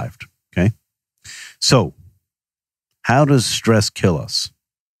derived. Okay. So how does stress kill us?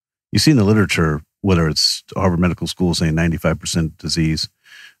 You see in the literature, whether it's Harvard Medical School saying 95% disease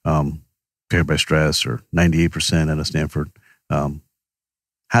carried by stress or 98% out of Stanford.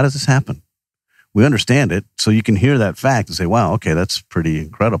 How does this happen? We understand it, so you can hear that fact and say, wow, okay, that's pretty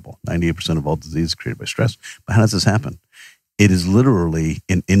incredible. 98% of all disease is created by stress. But how does this happen? It is literally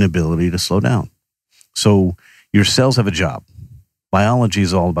an inability to slow down. So your cells have a job. Biology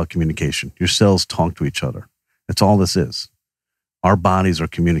is all about communication. Your cells talk to each other. That's all this is. Our bodies are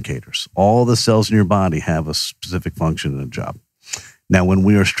communicators. All the cells in your body have a specific function and a job. Now, when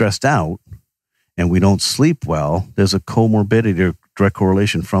we are stressed out and we don't sleep well, there's a comorbidity or direct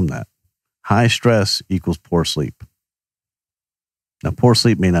correlation from that. High stress equals poor sleep. Now, poor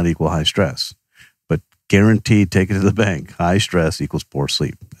sleep may not equal high stress, but guaranteed, take it to the bank, high stress equals poor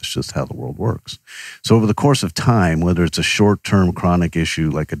sleep. That's just how the world works. So over the course of time, whether it's a short-term chronic issue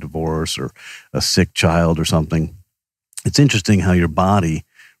like a divorce or a sick child or something, it's interesting how your body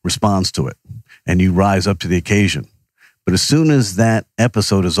responds to it and you rise up to the occasion. But as soon as that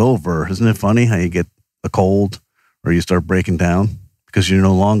episode is over, isn't it funny how you get a cold or you start breaking down? Because you're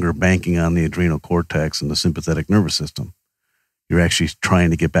no longer banking on the adrenal cortex and the sympathetic nervous system. You're actually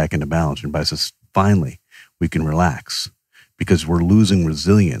trying to get back into balance. Your body says, finally, we can relax because we're losing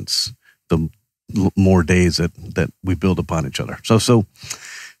resilience the more days that we build upon each other. So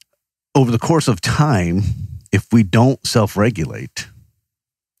over the course of time, if we don't self-regulate,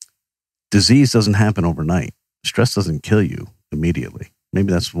 disease doesn't happen overnight. Stress doesn't kill you immediately.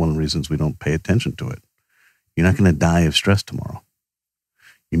 Maybe that's one of the reasons we don't pay attention to it. You're not going to die of stress tomorrow.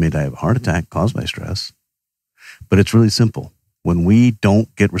 You may die of a heart attack caused by stress, but it's really simple. When we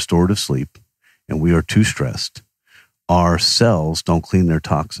don't get restorative sleep and we are too stressed, our cells don't clean their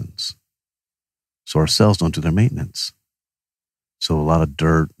toxins. So our cells don't do their maintenance. So a lot of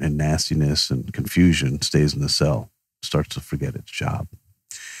dirt and nastiness and confusion stays in the cell, starts to forget its job.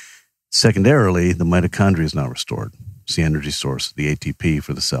 Secondarily, the mitochondria is not restored. It's the energy source, the ATP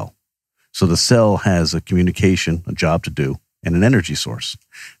for the cell. So the cell has a communication, a job to do, and an energy source.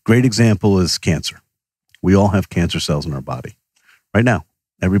 Great example is cancer. We all have cancer cells in our body. Right now,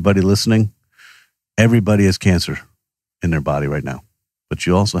 everybody listening, everybody has cancer in their body right now. But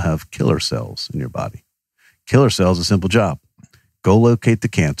you also have killer cells in your body. Killer cells, a simple job. Go locate the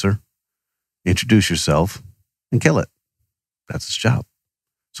cancer, introduce yourself, and kill it. That's its job.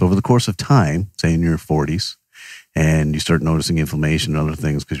 So over the course of time, say in your 40s, and you start noticing inflammation and other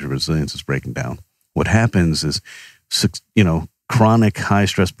things because your resilience is breaking down, what happens is, chronic high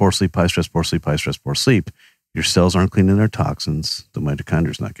stress, poor sleep, high stress, poor sleep, high stress, poor sleep. Your cells aren't cleaning their toxins. The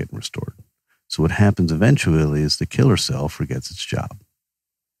mitochondria is not getting restored. So what happens eventually is the killer cell forgets its job.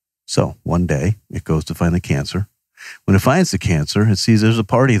 So one day it goes to find the cancer. When it finds the cancer, it sees there's a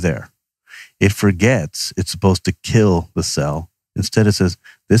party there. It forgets it's supposed to kill the cell. Instead, it says,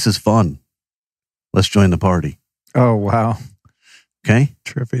 this is fun. Let's join the party. Oh, wow. Okay?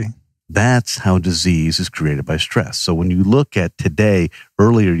 Trippy. That's how disease is created by stress. So when you look at today,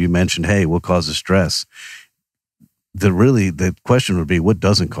 earlier you mentioned, hey, what causes stress? The question would be, what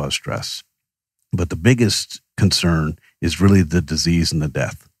doesn't cause stress? But the biggest concern is really the disease and the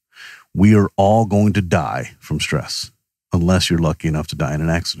death. We are all going to die from stress, unless you're lucky enough to die in an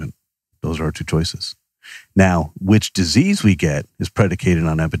accident. Those are our two choices. Now, which disease we get is predicated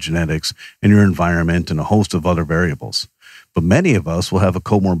on epigenetics and your environment and a host of other variables. But many of us will have a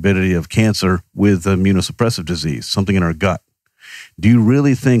comorbidity of cancer with immunosuppressive disease, something in our gut. Do you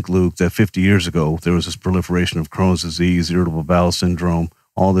really think, Luke, that 50 years ago, there was this proliferation of Crohn's disease, irritable bowel syndrome,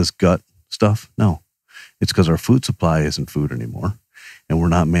 all this gut stuff? No. It's because our food supply isn't food anymore, and we're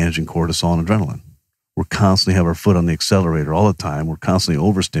not managing cortisol and adrenaline. We're constantly have our foot on the accelerator all the time. We're constantly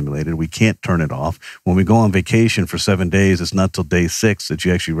overstimulated. We can't turn it off. When we go on vacation for 7 days, it's not till day 6 that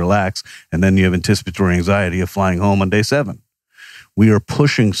you actually relax, and then you have anticipatory anxiety of flying home on day 7. We are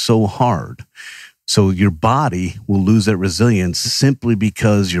pushing so hard. So your body will lose that resilience simply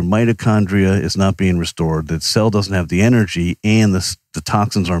because your mitochondria is not being restored. The cell doesn't have the energy, and the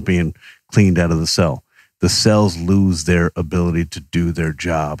toxins aren't being cleaned out of the cell. The cells lose their ability to do their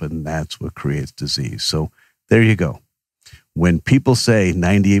job, and that's what creates disease. So there you go. When people say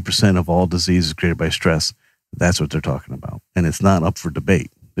 98% of all disease is created by stress, that's what they're talking about. And it's not up for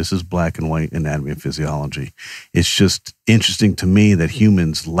debate. This is black and white anatomy and physiology. It's just interesting to me that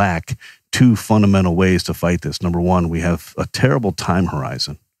humans lack 2 fundamental ways to fight this. Number one, we have a terrible time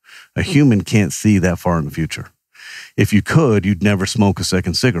horizon. A human can't see that far in the future. If you could, you'd never smoke a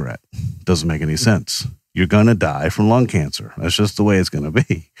second cigarette. Doesn't make any sense. You're going to die from lung cancer. That's just the way it's going to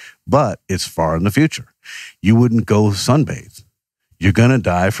be. But it's far in the future. You wouldn't go sunbathe. You're going to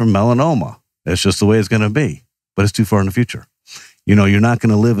die from melanoma. That's just the way it's going to be. But it's too far in the future. You know, you're not going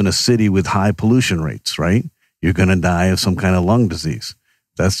to live in a city with high pollution rates, right? You're going to die of some kind of lung disease.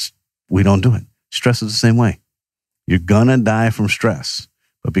 We don't do it. Stress is the same way. You're going to die from stress.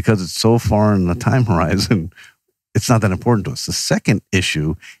 But because it's so far in the time horizon, it's not that important to us. The second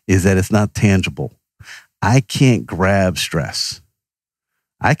issue is that it's not tangible. I can't grab stress.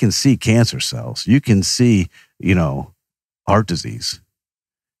 I can see cancer cells. You can see, heart disease.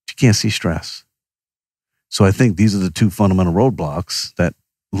 But you can't see stress. So I think these are the 2 fundamental roadblocks that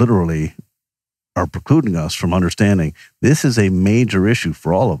literally are precluding us from understanding this is a major issue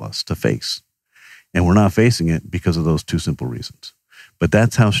for all of us to face. And we're not facing it because of those 2 simple reasons. But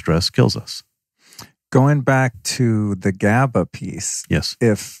that's how stress kills us. Going back to the GABA piece. Yes.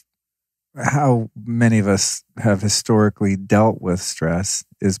 How many of us have historically dealt with stress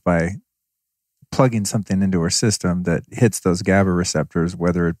is by plugging something into our system that hits those GABA receptors,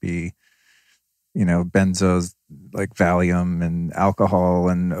 whether it be, benzos like Valium and alcohol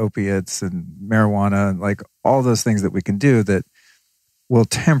and opiates and marijuana, like all those things that we can do that will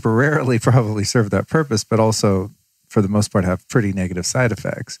temporarily probably serve that purpose, but also for the most part have pretty negative side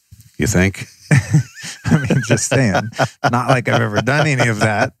effects. You think? I mean, just saying, not like I've ever done any of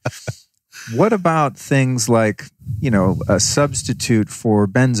that. What about things like, a substitute for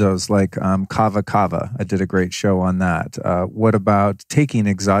benzos like kava kava? I did a great show on that. What about taking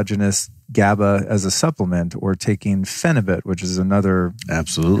exogenous GABA as a supplement, or taking phenibut, which is another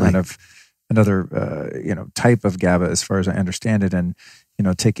absolutely type of GABA as far as I understand it, and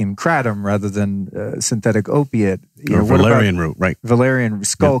taking kratom rather than synthetic opiate, or valerian root, right? Valerian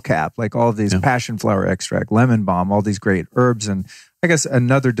skullcap, like all of these passion flower extract, lemon balm, all these great herbs. And I guess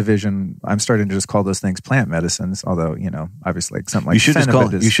another division, I'm starting to just call those things plant medicines, although, obviously something like you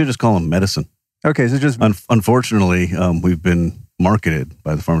should just call them medicine. Okay, so just unfortunately, we've been marketed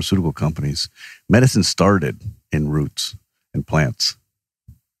by the pharmaceutical companies. Medicine started in roots and plants,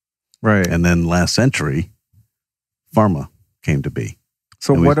 right? And then last century, pharma came to be.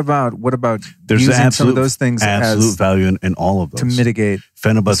 So what about there's using absolute, some of those things absolute value in all of those to mitigate?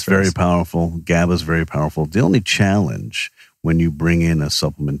 Phenibut's very powerful. GABA's very powerful. The only challenge when you bring in a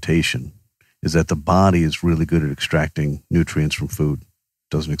supplementation is that the body is really good at extracting nutrients from food. It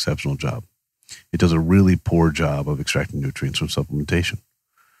does an exceptional job. It does a really poor job of extracting nutrients from supplementation.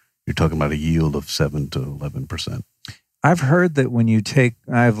 You're talking about a yield of 7 to 11%. I've heard that when you I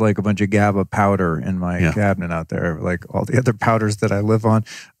have like a bunch of GABA powder in my cabinet out there, like all the other powders that I live on,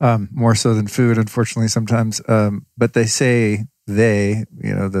 more so than food, unfortunately, sometimes. But they say the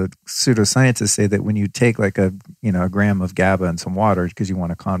pseudoscientists say that when you take like a gram of GABA and some water because you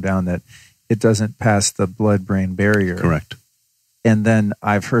want to calm down, that it doesn't pass the blood-brain barrier. Correct. And then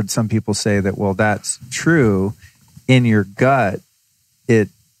I've heard some people say that, well, that's true. In your gut, it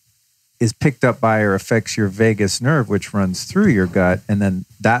is picked up by or affects your vagus nerve, which runs through your gut. And then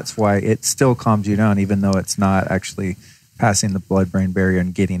that's why it still calms you down, even though it's not actually passing the blood-brain barrier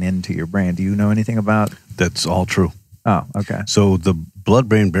and getting into your brain. Do you know anything about? That's all true. Oh, okay. So the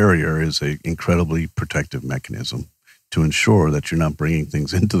blood-brain barrier is an incredibly protective mechanism to ensure that you're not bringing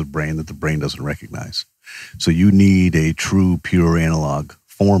things into the brain that the brain doesn't recognize. So you need a true, pure analog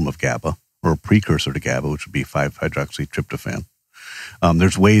form of GABA, or a precursor to GABA, which would be 5-hydroxytryptophan.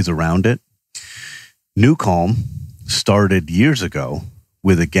 There's ways around it. NuCalm started years ago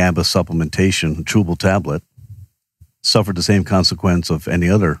with a GABA supplementation, chewable tablet, suffered the same consequence of any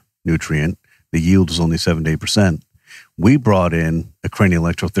other nutrient. The yield was only 7 to 8%. We brought in a cranial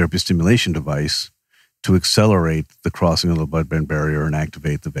electrotherapy stimulation device to accelerate the crossing of the blood-brain barrier and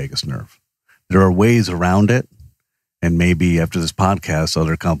activate the vagus nerve. There are ways around it, and maybe after this podcast,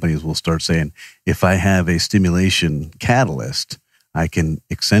 other companies will start saying, if I have a stimulation catalyst, I can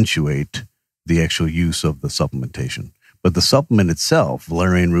accentuate the actual use of the supplementation. But the supplement itself,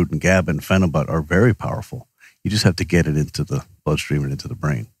 valerian root and GABA and phenibut, are very powerful. You just have to get it into the bloodstream and into the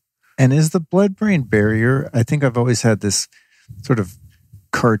brain. And is the blood-brain barrier, I think I've always had this sort of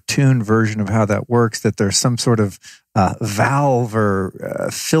cartoon version of how that works, that there's some sort of valve or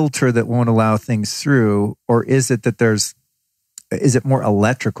filter that won't allow things through, or is it that is it more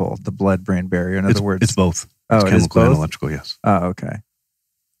electrical, the blood-brain barrier? In other words, it's both. It's chemical it is both? and electrical, yes. Oh, okay.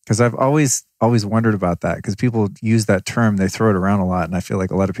 Because I've always wondered about that, because people use that term, they throw it around a lot, and I feel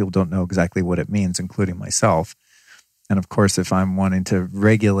like a lot of people don't know exactly what it means, including myself. And of course, if I'm wanting to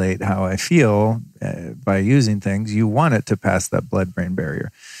regulate how I feel by using things, you want it to pass that blood-brain barrier.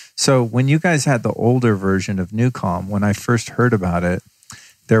 So when you guys had the older version of NuCalm, when I first heard about it,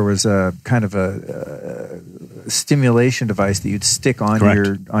 there was a kind of a stimulation device that you'd stick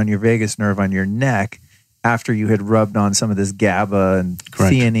on your vagus nerve on your neck after you had rubbed on some of this GABA and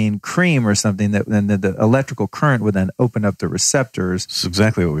theanine cream or something, that then the electrical current would then open up the receptors. That's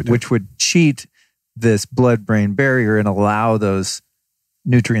exactly what we did. Which would cheat this blood-brain barrier and allow those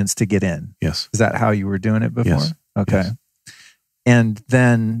nutrients to get in. Yes. Is that how you were doing it before? Yes. Okay. Yes. And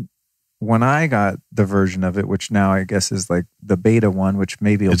then when I got the version of it, which now I guess is like the beta one, which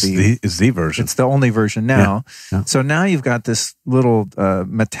maybe it's the version. It's the only version now. Yeah. So now you've got this little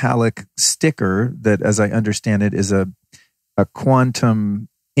metallic sticker that, as I understand it, is a quantum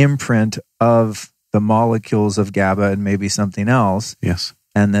imprint of the molecules of GABA and maybe something else. Yes.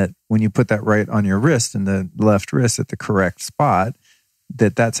 And that when you put that right on your wrist, in the left wrist at the correct spot,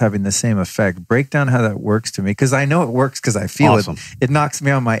 that's having the same effect. Break down how that works to me, because I know it works because I feel it. It knocks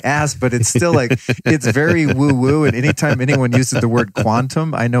me on my ass, but it's still like, it's very woo-woo. And anytime anyone uses the word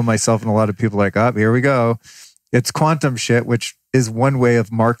quantum, I know myself and a lot of people are like, oh, here we go. It's quantum shit, which is one way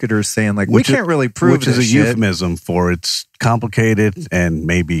of marketers saying like, we can't really prove this shit. Which is a euphemism for it's complicated and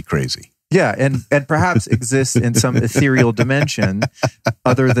maybe crazy. Yeah, and perhaps exists in some ethereal dimension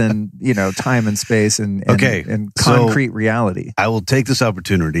other than, time and space and concrete reality. I will take this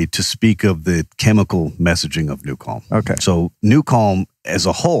opportunity to speak of the chemical messaging of NuCalm. Okay. So NuCalm as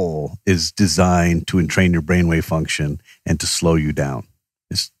a whole is designed to entrain your brainwave function and to slow you down.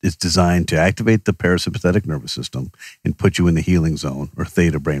 It's designed to activate the parasympathetic nervous system and put you in the healing zone, or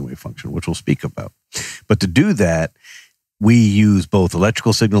theta brainwave function, which we'll speak about. But to do that, we use both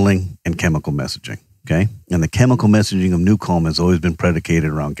electrical signaling and chemical messaging, okay? And the chemical messaging of NuCalm has always been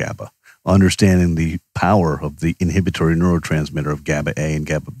predicated around GABA, understanding the power of the inhibitory neurotransmitter of GABA A and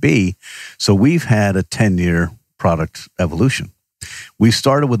GABA B. So we've had a 10-year product evolution. We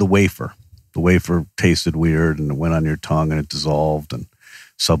started with a wafer. The wafer tasted weird and it went on your tongue and it dissolved and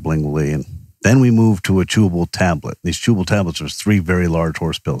sublingually, and then we moved to a chewable tablet. These chewable tablets are 3 very large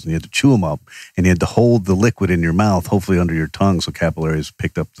horse pills, and you had to chew them up, and you had to hold the liquid in your mouth, hopefully under your tongue, so capillaries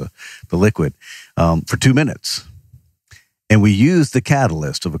picked up the liquid, for 2 minutes. And we used the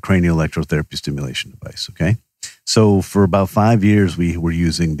catalyst of a cranial electrotherapy stimulation device, okay? So for about 5 years, we were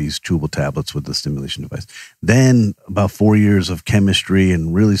using these chewable tablets with the stimulation device. Then about 4 years of chemistry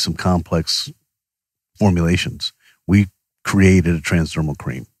and really some complex formulations, we created a transdermal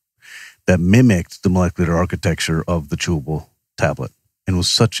cream that mimicked the molecular architecture of the chewable tablet and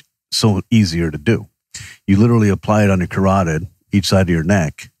was so easier to do. You literally apply it on your carotid, each side of your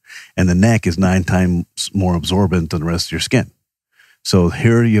neck, and the neck is 9 times more absorbent than the rest of your skin. So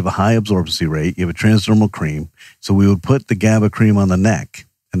here you have a high absorbency rate, you have a transdermal cream. So we would put the GABA cream on the neck.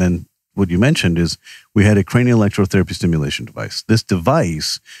 And then what you mentioned is we had a cranial electrotherapy stimulation device. This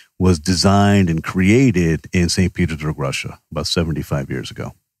device was designed and created in St. Petersburg, Russia, about 75 years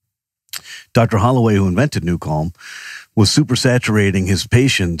ago. Dr. Holloway, who invented NuCalm, was supersaturating his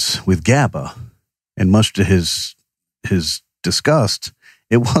patients with GABA, and much to his disgust,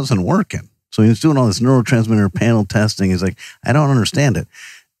 it wasn't working. So he was doing all this neurotransmitter panel testing. He's like, I don't understand it.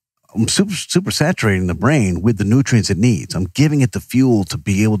 I'm supersaturating the brain with the nutrients it needs. I'm giving it the fuel to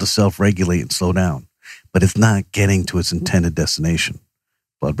be able to self-regulate and slow down, but it's not getting to its intended destination,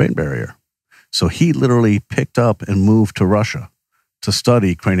 blood-brain barrier. So he literally picked up and moved to Russia to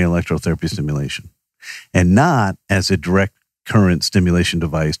study cranial electrotherapy stimulation, and not as a direct current stimulation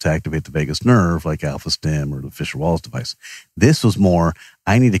device to activate the vagus nerve like Alpha Stim or the Fisher-Wallace device. This was more,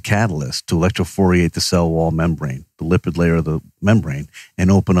 I need a catalyst to electrophoriate the cell wall membrane, the lipid layer of the membrane,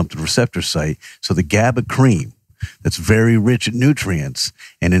 and open up the receptor site so the GABA cream that's very rich in nutrients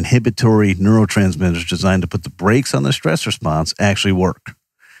and inhibitory neurotransmitters designed to put the brakes on the stress response actually work.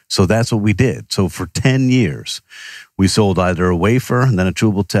 So that's what we did. So for 10 years, we sold either a wafer, then a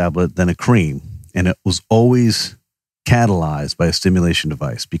chewable tablet, then a cream. And it was always catalyzed by a stimulation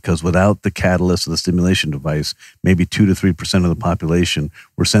device, because without the catalyst of the stimulation device, maybe 2 to 3% of the population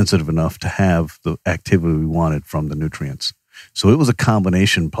were sensitive enough to have the activity we wanted from the nutrients. So it was a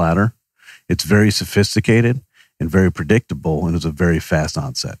combination platter. It's very sophisticated and very predictable, and it's a very fast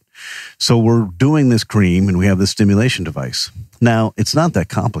onset. So we're doing this cream, and we have this stimulation device. Now, it's not that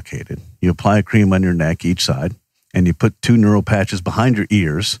complicated. You apply a cream on your neck, each side, and you put 2 neural patches behind your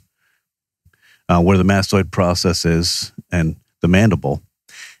ears, where the mastoid process is and the mandible,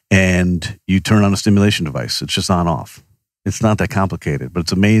 and you turn on a stimulation device. It's just on off. It's not that complicated, but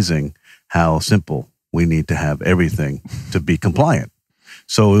it's amazing how simple we need to have everything to be compliant.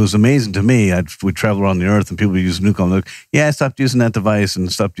 So it was amazing to me. We'd travel around the earth and people would use NuCalm. Like, yeah, I stopped using that device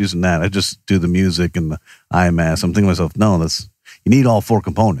and stopped using that. I just do the music and the eye mask. I'm thinking to myself, no, you need all 4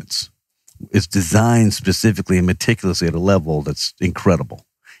 components. It's designed specifically and meticulously at a level that's incredible.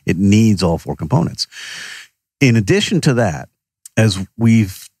 It needs all 4 components. In addition to that, as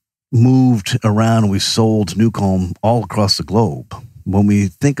we've moved around and we've sold NuCalm all across the globe, when we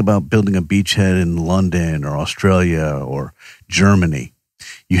think about building a beachhead in London or Australia or Germany,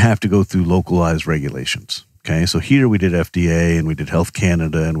 you have to go through localized regulations. Okay, so here we did FDA and we did Health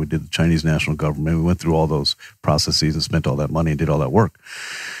Canada and we did the Chinese national government. We went through all those processes and spent all that money and did all that work.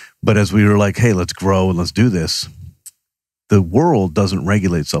 But as we were like, hey, let's grow and let's do this, the world doesn't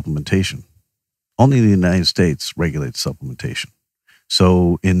regulate supplementation. Only the United States regulates supplementation.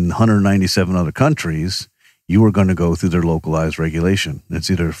 So in 197 other countries, you are going to go through their localized regulation.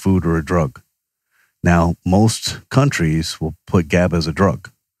 It's either a food or a drug. Now, most countries will put GABA as a drug,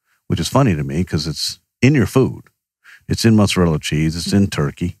 which is funny to me because it's in your food. It's in mozzarella cheese. It's in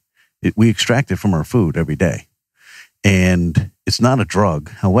turkey. We extract it from our food every day. And it's not a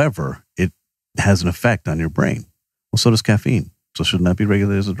drug. However, it has an effect on your brain. Well, so does caffeine. So shouldn't that be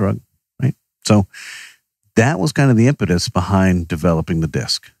regulated as a drug, right? So that was kind of the impetus behind developing the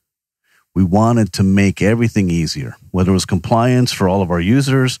disc. We wanted to make everything easier, whether it was compliance for all of our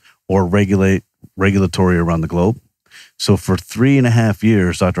users or regulatory around the globe. So for 3.5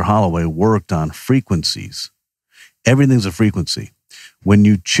 years, Dr. Holloway worked on frequencies. Everything's a frequency. When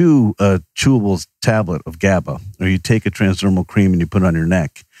you chew a chewable tablet of GABA, or you take a transdermal cream and you put it on your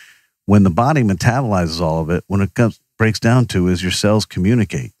neck, when the body metabolizes all of it, when it breaks down to is your cells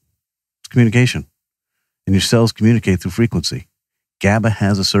communicate. It's communication. And your cells communicate through frequency. GABA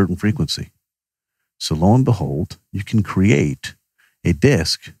has a certain frequency. So lo and behold, you can create a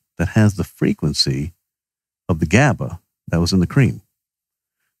disc that has the frequency of the GABA that was in the cream.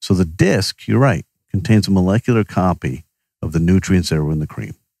 So the disc, you're right, contains a molecular copy of the nutrients that were in the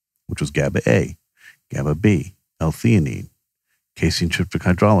cream, which was GABA A, GABA B, L-theanine, casein tryptic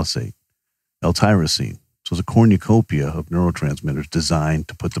hydrolysate, L-tyrosine. So it's a cornucopia of neurotransmitters designed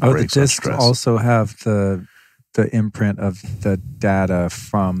to put the brakes on stress. The discs also have the imprint of the data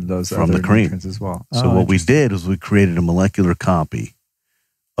from those other the cream nutrients as well. So what we did was we created a molecular copy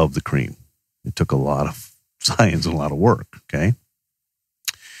of the cream. It took a lot of science and a lot of work, okay?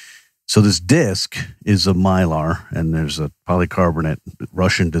 So this disc is a mylar, and there's a polycarbonate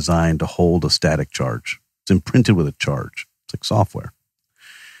Russian design to hold a static charge. It's imprinted with a charge. It's like software.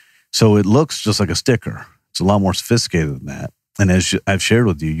 So it looks just like a sticker. It's a lot more sophisticated than that. And as I've shared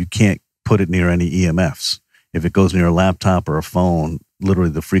with you, you can't put it near any EMFs. If it goes near a laptop or a phone, literally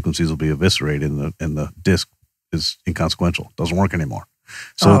the frequencies will be eviscerated and the disc is inconsequential. It doesn't work anymore.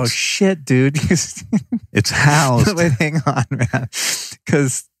 So shit, dude. It's housed. Wait, hang on, man.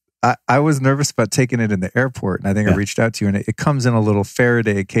 Because I was nervous about taking it in the airport, and I think I reached out to you, and it comes in a little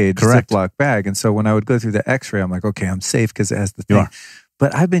Faraday cage Ziploc bag. And so when I would go through the x-ray, I'm like, okay, I'm safe because it has the thing.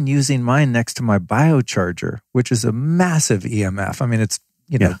 But I've been using mine next to my biocharger, which is a massive EMF. I mean, it's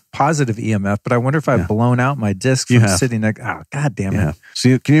positive EMF, but I wonder if I've blown out my disc from sitting next. Oh, God damn it.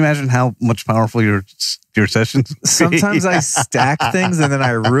 So can you imagine how much powerful your sessions? Sometimes I stack things and then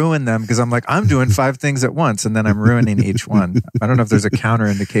I ruin them because I'm like, I'm doing 5 things at once and then I'm ruining each one. I don't know if there's a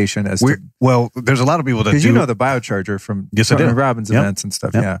counterindication as to. Well, there's a lot of people that do. Because you know the biocharger from Tony Robbins events and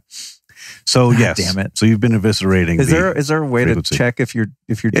stuff. Yeah. So God damn it. So you've been eviscerating. Is there a way to check if your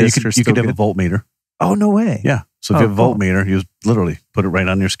discs are still you could have good? a voltmeter. Oh, no way. Yeah. So if you have a voltmeter, you literally put it right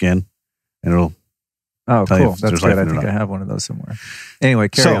on your skin and it'll Oh, cool. That's good. I think I have one of those somewhere. Anyway,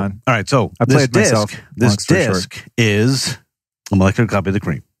 carry on. All right. So I played myself. This disc is a molecular copy of the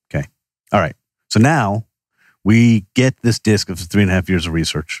cream. Okay. All right. So now we get this disc of 3.5 years of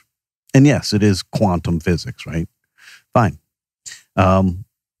research. And yes, it is quantum physics, right? Fine.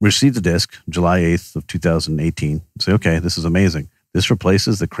 Received the disc July 8th of 2018. Say, okay, this is amazing. This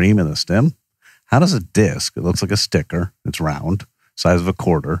replaces the cream and the stem. How does a disc, it looks like a sticker, it's round, size of a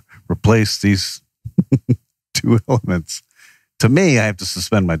quarter, replace these two elements? To me, I have to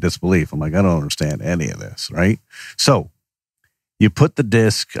suspend my disbelief. I'm like, I don't understand any of this, right? So you put the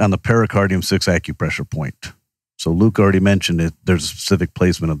disc on the pericardium 6 acupressure point. So Luke already mentioned it. There's a specific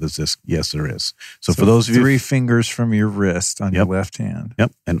placement of this disc. Yes, there is. So for those of you... 3 fingers from your wrist on your left hand.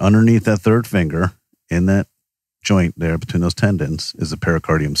 Yep. And underneath that third finger, in that joint there between those tendons, is the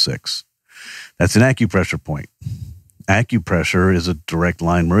pericardium 6. That's an acupressure point. Acupressure is a direct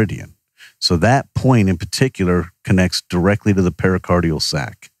line meridian. So that point in particular connects directly to the pericardial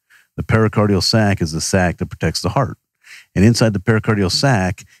sac. The pericardial sac is the sac that protects the heart. And inside the pericardial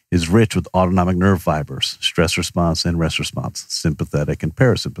sac is rich with autonomic nerve fibers, stress response and rest response, sympathetic and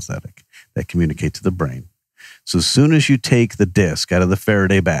parasympathetic, that communicate to the brain. So as soon as you take the disc out of the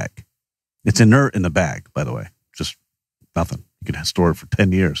Faraday bag, it's inert in the bag, by the way, just nothing. You can store it for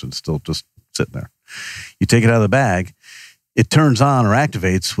 10 years and it's still just sitting there. You take it out of the bag, it turns on or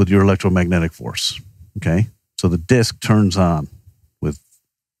activates with your electromagnetic force. Okay? So the disc turns on with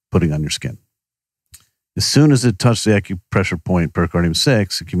putting on your skin. As soon as it touches the acupressure point, pericardium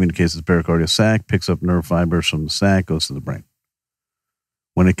 6, it communicates to the pericardial sac, picks up nerve fibers from the sac, goes to the brain.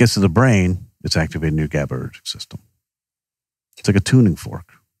 When it gets to the brain, it's activating your GABAergic system. It's like a tuning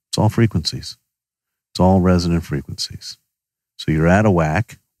fork. It's all frequencies. It's all resonant frequencies. So you're out of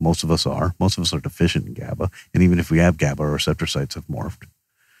whack. Most of us are. Most of us are deficient in GABA. And even if we have GABA, our receptor sites have morphed.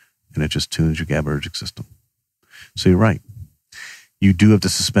 And it just tunes your GABAergic system. So you're right. You do have to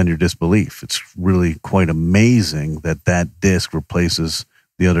suspend your disbelief. It's really quite amazing that that disc replaces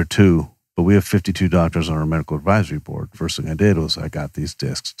the other two. But we have 52 doctors on our medical advisory board. First thing I did was I got these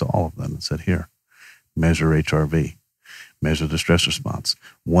discs to all of them and said, here, measure HRV, measure the stress response.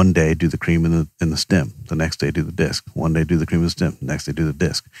 One day, do the cream in the stem. The next day, do the disc. One day, do the cream in the stem. The next day, do the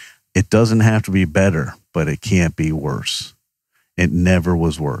disc. It doesn't have to be better, but it can't be worse. It never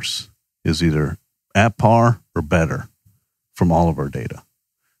was worse. It was either at par or better from all of our data.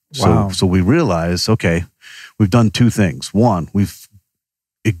 Wow. So we realized, okay, we've done two things. One, we've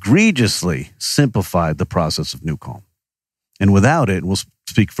egregiously simplified the process of NuCalm. And without it, we'll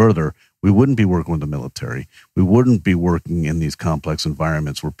speak further, we wouldn't be working with the military. We wouldn't be working in these complex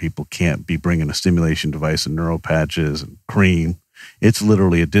environments where people can't be bringing a stimulation device and neuro patches and cream. It's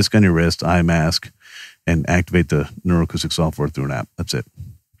literally a disc on your wrist, eye mask, and activate the neuroacoustic software through an app. That's it.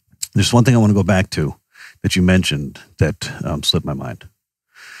 There's one thing I want to go back to that you mentioned that slipped my mind.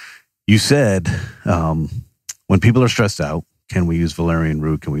 You said when people are stressed out, can we use valerian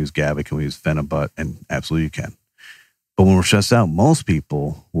root? Can we use GABA? Can we use phenibut? And absolutely you can. But when we're stressed out, most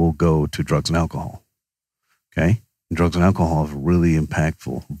people will go to drugs and alcohol. Okay? And drugs and alcohol have a really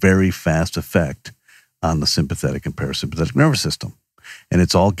impactful, very fast effect on the sympathetic and parasympathetic nervous system. And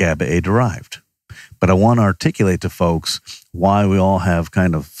it's all GABA-A derived. But I want to articulate to folks why we all have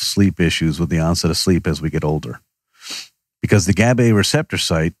kind of sleep issues with the onset of sleep as we get older. Because the GABA-A receptor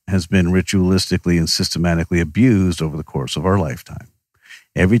site has been ritualistically and systematically abused over the course of our lifetime.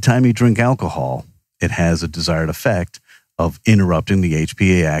 Every time you drink alcohol, it has a desired effect of interrupting the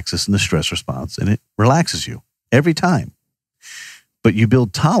HPA axis and the stress response, and it relaxes you every time. But you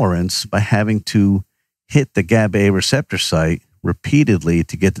build tolerance by having to hit the GABA-A receptor site repeatedly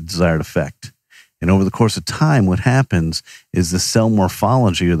to get the desired effect. And over the course of time, what happens is the cell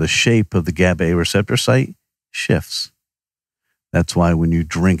morphology or the shape of the GABA-A receptor site shifts. That's why when you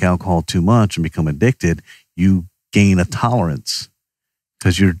drink alcohol too much and become addicted, you gain a tolerance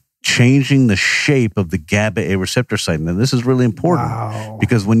because you're changing the shape of the GABA-A receptor site. And this is really important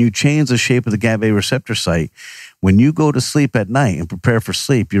because when you change the shape of the GABA-A receptor site, when you go to sleep at night and prepare for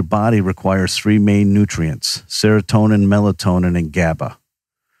sleep, your body requires 3 main nutrients, serotonin, melatonin, and GABA.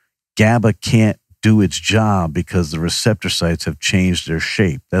 GABA can't do its job because the receptor sites have changed their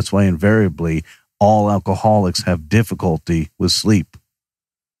shape. That's why invariably all alcoholics have difficulty with sleep.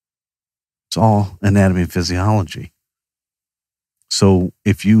 It's all anatomy and physiology. So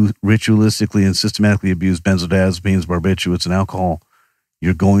if you ritualistically and systematically abuse benzodiazepines, barbiturates, and alcohol,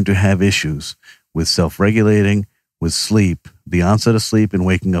 you're going to have issues with self-regulating, with sleep, the onset of sleep, and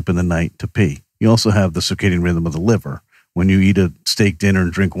waking up in the night to pee. You also have the circadian rhythm of the liver. When you eat a steak dinner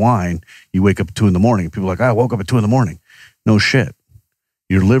and drink wine, you wake up at 2 a.m. People are like, I woke up at 2 a.m. No shit.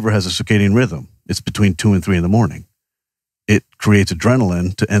 Your liver has a circadian rhythm. It's between 2 and 3 a.m. It creates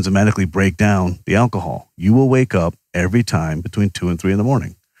adrenaline to enzymatically break down the alcohol. You will wake up every time between 2 and 3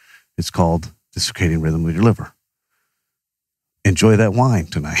 a.m. It's called the circadian rhythm of your liver. Enjoy that wine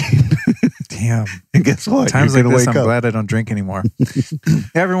tonight. Damn. And guess what? Times You're like gonna this, wake I'm up. glad I don't drink anymore.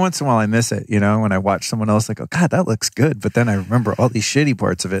 Every once in a while I miss it, when I watch someone else, I go, God, that looks good. But then I remember all these shitty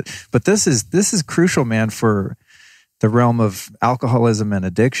parts of it. But this is crucial, man, for the realm of alcoholism and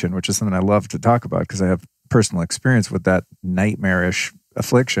addiction, which is something I love to talk about because I have personal experience with that nightmarish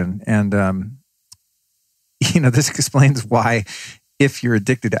affliction. And, this explains why if you're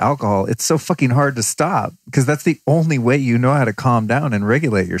addicted to alcohol, it's so fucking hard to stop because that's the only way you know how to calm down and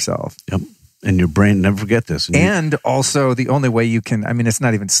regulate yourself. Yep. And your brain, never forget this. And also the only way you can, it's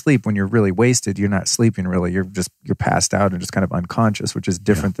not even sleep. When you're really wasted, you're not sleeping really. You're passed out and just kind of unconscious, which is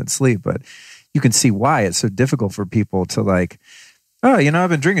different than sleep. But you can see why it's so difficult for people to like, oh, I've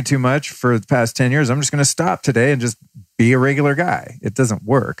been drinking too much for the past 10 years. I'm just going to stop today and just be a regular guy. It doesn't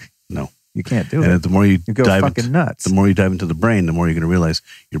work. No. You can't do it. And the more you go dive fucking nuts. The more you dive into the brain, the more you're going to realize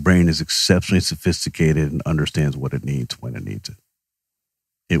your brain is exceptionally sophisticated and understands what it needs when it needs it.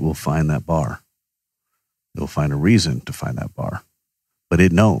 It will find that bar. It will find a reason to find that bar. But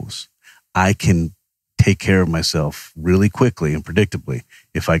it knows I can take care of myself really quickly and predictably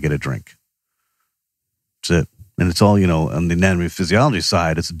if I get a drink. That's it. And it's all, on the anatomy and physiology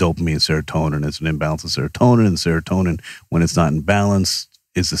side, it's dopamine and serotonin. It's an imbalance of serotonin. And serotonin, when it's not in balance,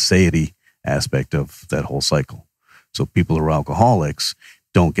 is the satiety aspect of that whole cycle. So people who are alcoholics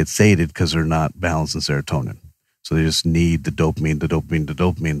don't get sated because they're not balanced in serotonin. So they just need the dopamine. The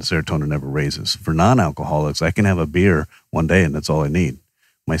serotonin never raises. For non-alcoholics, I can have a beer one day and that's all I need.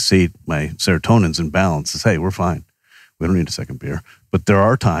 My serotonin's in balance. It's, hey, we're fine. We don't need a second beer. But there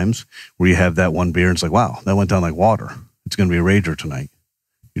are times where you have that one beer and it's like, wow, that went down like water. It's going to be a rager tonight.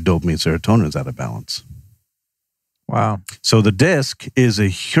 Your dopamine serotonin is out of balance. Wow. So the disc is a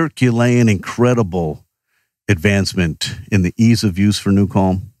Herculean, incredible advancement in the ease of use for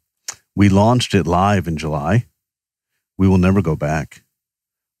NuCalm. We launched it live in July. We will never go back.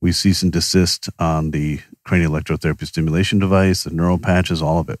 We cease and desist on the cranial electrotherapy stimulation device, the neural patches,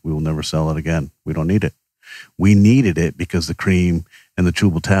 all of it. We will never sell it again. We don't need it. We needed it because the cream and the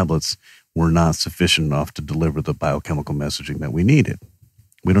chewable tablets were not sufficient enough to deliver the biochemical messaging that we needed.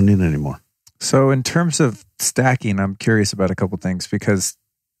 We don't need it anymore. So in terms of stacking, I'm curious about a couple things because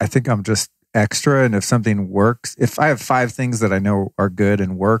I think I'm just extra. And if something works, if I have 5 things that I know are good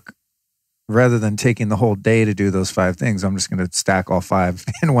and work, rather than taking the whole day to do those 5 things, I'm just going to stack all 5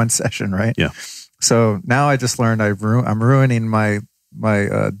 in one session, right? Yeah. So now I just learned I'm ruining my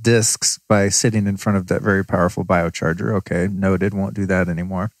discs by sitting in front of that very powerful biocharger. Okay, noted. Won't do that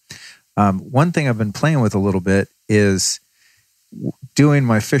anymore. One thing I've been playing with a little bit is doing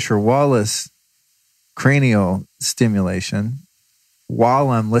my Fisher-Wallace cranial stimulation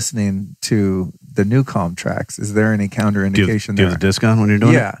while I'm listening to the NuCalm tracks. Is there any counterindication there? Do you have the disc on when you're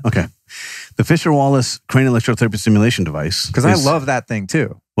doing it? Yeah. Okay. The Fisher-Wallace cranial electrotherapy stimulation device. Because I love that thing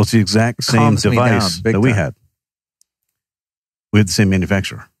too. Well, it's the exact same device that we had. We had the same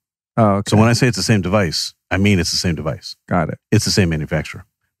manufacturer. Oh, okay. So when I say it's the same device, I mean it's the same device. Got it. It's the same manufacturer.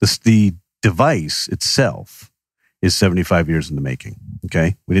 The device itself is 75 years in the making.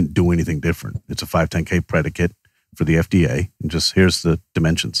 Okay? We didn't do anything different. It's a 510K predicate for the FDA. And just here's the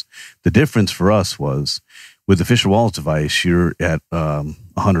dimensions. The difference for us was with the Fisher-Wallace device, you're at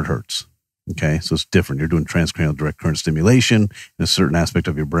 100 hertz. Okay? So it's different. You're doing transcranial direct current stimulation in a certain aspect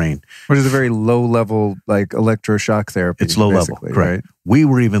of your brain. Which is a very low level, like electroshock therapy. It's low level, correct. Right? We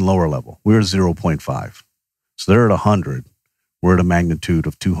were even lower level. We were 0.5. So they're at 100. We're at a magnitude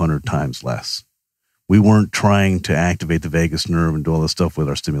of 200 times less. We weren't trying to activate the vagus nerve and do all this stuff with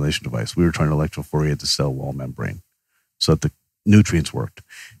our stimulation device. We were trying to electrophorate the cell wall membrane so that the nutrients worked.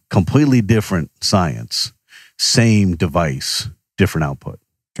 Completely different science. Same device, different output.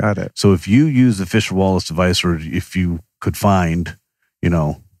 Got it. So if you use the Fisher-Wallace device, or if you could find,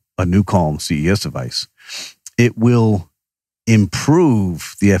 a NuCalm CES device, it will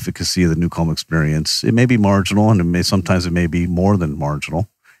improve the efficacy of the NuCalm experience. It may be marginal, and sometimes it may be more than marginal,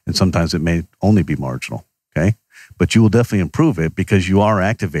 and sometimes it may only be marginal. Okay, but you will definitely improve it because you are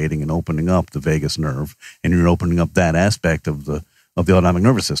activating and opening up the vagus nerve, and you're opening up that aspect of the autonomic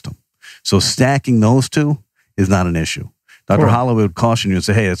nervous system. So stacking those two is not an issue. Dr. Holloway would caution you and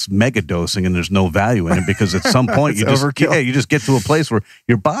say, hey, it's mega dosing and there's no value in it because at some point you just get to a place where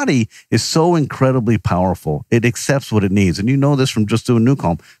your body is so incredibly powerful. It accepts what it needs. And you know this from just doing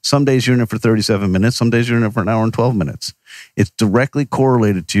NuCalm. Some days you're in it for 37 minutes. Some days you're in it for an hour and 12 minutes. It's directly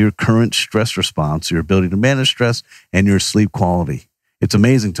correlated to your current stress response, your ability to manage stress, and your sleep quality. It's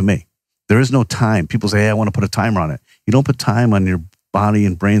amazing to me. There is no time. People say, hey, I want to put a timer on it. You don't put time on your body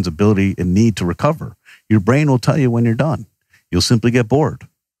and brain's ability and need to recover. Your brain will tell you when you're done. You'll simply get bored.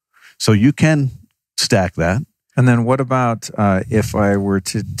 So you can stack that. And then what about if I were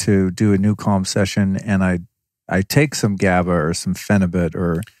to do a NuCalm session and I take some GABA or some phenibut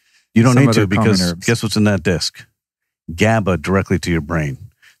or you don't some need to, other because common herbs? guess what's in that disc? GABA directly to your brain.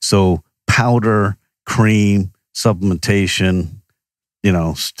 So powder, cream, supplementation,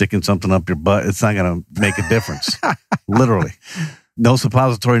 sticking something up your butt, it's not going to make a difference. Literally. No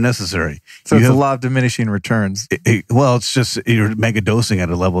suppository necessary. So it's a law of diminishing returns. Well, it's just you're mega dosing at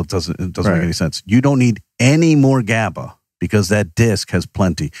a level it doesn't Right. make any sense. You don't need any more GABA because that disc has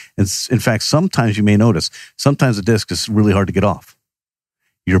plenty. And in fact, sometimes you may notice, sometimes the disc is really hard to get off.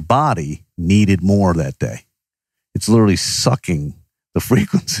 Your body needed more that day. It's literally sucking the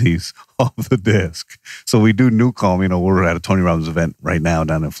frequencies of the disc. So we do NuCalm. We're at a Tony Robbins event right now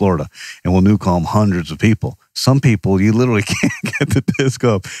down in Florida, and we'll NuCalm hundreds of people. Some people, you literally can't get the disc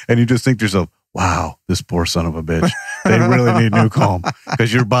up, and you just think to yourself, wow, this poor son of a bitch. They really need NuCalm,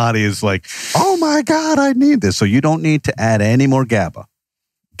 because your body is like, oh my God, I need this. So you don't need to add any more GABA.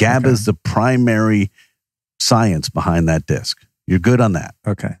 GABA is the primary science behind that disc. You're good on that.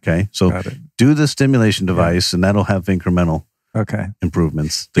 Okay. So do the stimulation device, and that'll have incremental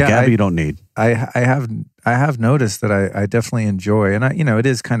improvements. The GABA you don't need. I have noticed that I definitely enjoy, and it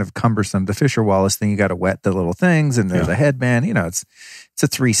is kind of cumbersome. The Fisher-Wallace thing, you got to wet the little things, and there's a headband. It's a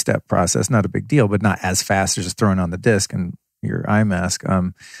 3-step process, not a big deal, but not as fast as just throwing on the disc and your eye mask.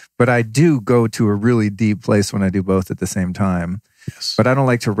 But I do go to a really deep place when I do both at the same time. Yes. But I don't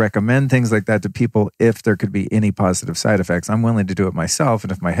like to recommend things like that to people if there could be any positive side effects. I'm willing to do it myself,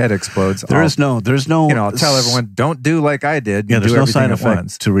 and if my head explodes, there's no. I'll tell everyone, don't do like I did. Yeah, there's no side effect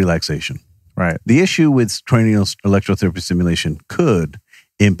once. to relaxation. Right. The issue with cranial electrotherapy stimulation could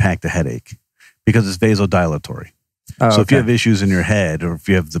impact a headache because it's vasodilatory. So if you have issues in your head, or if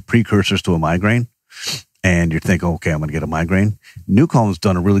you have the precursors to a migraine, and you're thinking, okay, I'm going to get a migraine, NuCalm's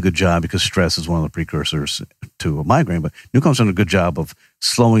done a really good job, because stress is one of the precursors to a migraine, but NuCalm's done a good job of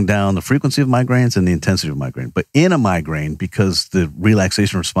slowing down the frequency of migraines and the intensity of migraine. But in a migraine, because the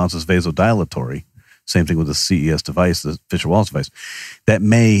relaxation response is vasodilatory, same thing with the CES device, the Fisher-Wallace device, that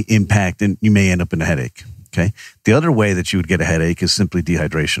may impact, and you may end up in a headache. Okay. The other way that you would get a headache is simply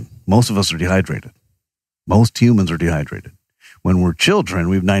dehydration. Most of us are dehydrated. Most humans are dehydrated. When we're children,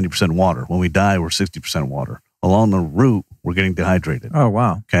 we have 90% water. When we die, we're 60% water. Along the route, we're getting dehydrated. Oh,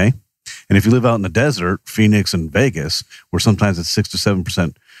 wow. Okay. And if you live out in the desert, Phoenix and Vegas, where sometimes it's 6 to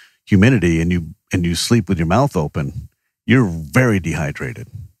 7% humidity, and you sleep with your mouth open, you're very dehydrated.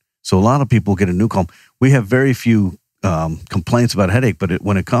 So a lot of people get a NuCalm. We have very few complaints about headache, but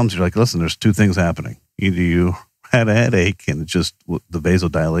when it comes, you're like, listen, there's two things happening. Either you had a headache and it's just the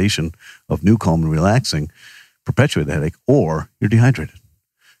vasodilation of NuCalm and relaxing perpetuate the headache, or you're dehydrated.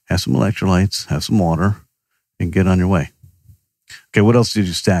 Have some electrolytes, have some water, and get on your way. Okay, what else did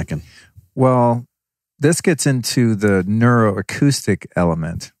you stack in? Well, this gets into the neuroacoustic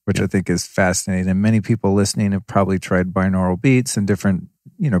element, which I think is fascinating. And many people listening have probably tried binaural beats and different,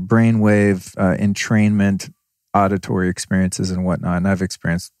 brainwave entrainment, auditory experiences and whatnot. And I've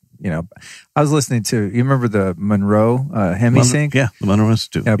experienced, I was listening to, you remember the Monroe Hemisync? Yeah, the Monroe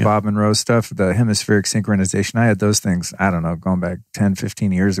Institute. Yeah, Bob Monroe stuff, the hemispheric synchronization. I had those things, I don't know, going back 10,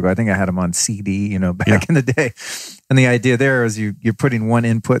 15 years ago. I think I had them on CD, back in the day. And the idea there is you're putting one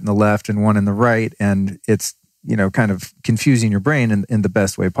input in the left and one in the right, and it's, kind of confusing your brain in the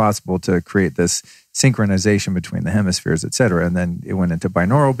best way possible to create this synchronization between the hemispheres, et cetera. And then it went into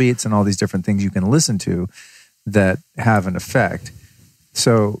binaural beats and all these different things you can listen to that have an effect.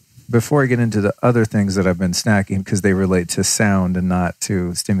 So before I get into the other things that I've been snacking, because they relate to sound and not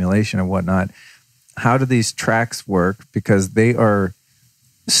to stimulation and whatnot, how do these tracks work? Because they are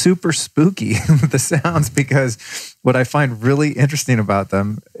super spooky, the sounds, because what I find really interesting about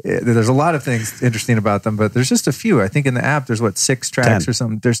them, there's a lot of things interesting about them, but there's just a few. I think in the app, there's 6 tracks 10. or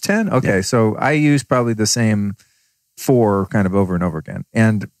something. There's 10? Okay, yeah. So I use probably the same 4 kind of over and over again.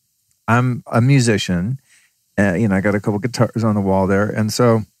 And I'm a musician. I got a couple guitars on the wall there. And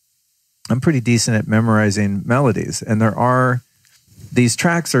so I'm pretty decent at memorizing melodies. And these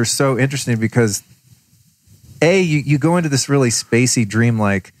tracks are so interesting because you go into this really spacey,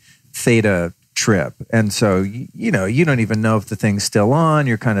 dreamlike theta trip. And so, you don't even know if the thing's still on.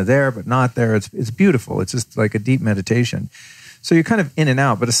 You're kind of there, but not there. It's beautiful. It's just like a deep meditation. So you're kind of in and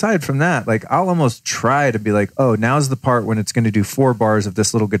out. But aside from that, I'll almost try to be like, oh, now's the part when it's going to do 4 bars of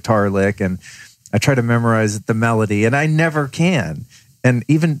this little guitar lick. And I try to memorize the melody, and I never can. And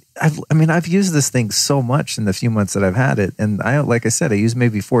even, I've used this thing so much in the few months that I've had it. And like I said, I use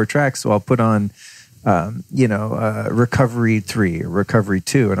maybe 4 tracks. So I'll put on Recovery 3 or Recovery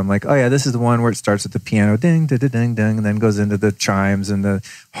 2. And I'm like, oh yeah, this is the one where it starts with the piano, ding, ding, ding, ding, and then goes into the chimes and the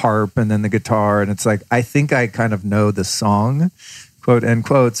harp and then the guitar. And it's like, I think I kind of know the song, quote, end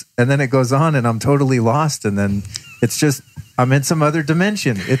quotes. And then it goes on and I'm totally lost. And then it's just, I'm in some other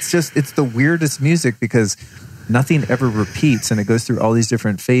dimension. It's the weirdest music because nothing ever repeats and it goes through all these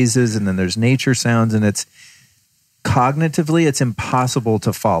different phases. And then there's nature sounds and it's cognitively, it's impossible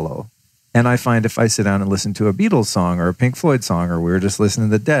to follow. And I find if I sit down and listen to a Beatles song or a Pink Floyd song, or we were just listening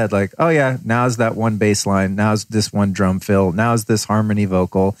to The Dead, like, oh yeah, now's that one bass line, now's this one drum fill, now's this harmony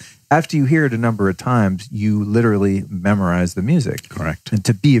vocal. After you hear it a number of times, you literally memorize the music. Correct. And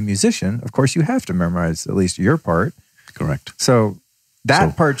to be a musician, of course, you have to memorize at least your part. Correct. So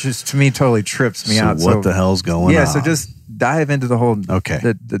that part just, to me, totally trips me out. So what the hell's going on? Yeah, so just dive into the whole, the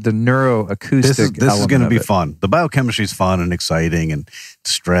neuroacoustic This is going to be it. fun. The biochemistry is fun and exciting, and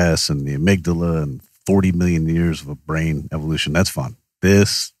stress and the amygdala and 40 million years of a brain evolution. That's fun.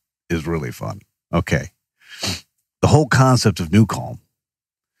 This is really fun. Okay. The whole concept of NuCalm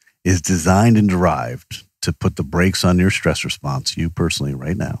is designed and derived to put the brakes on your stress response, you personally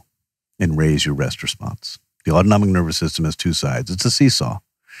right now, and raise your rest response. The autonomic nervous system has two sides. It's a seesaw.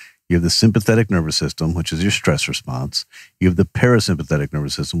 You have the sympathetic nervous system, which is your stress response. You have the parasympathetic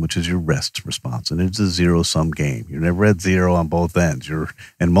nervous system, which is your rest response. And it's a zero-sum game. You're never at zero on both ends.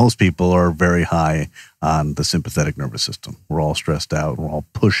 And most people are very high on the sympathetic nervous system. We're all stressed out. We're all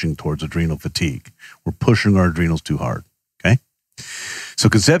pushing towards adrenal fatigue. We're pushing our adrenals too hard. Okay? So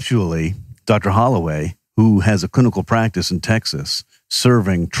conceptually, Dr. Holloway, who has a clinical practice in Texas,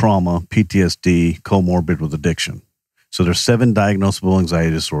 serving trauma, PTSD, comorbid with addiction. So there's 7 diagnosable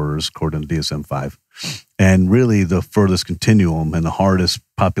anxiety disorders according to DSM-5. And really the furthest continuum and the hardest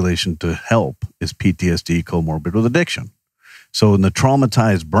population to help is PTSD comorbid with addiction. So in the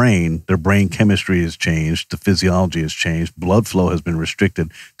traumatized brain, their brain chemistry has changed, the physiology has changed, blood flow has been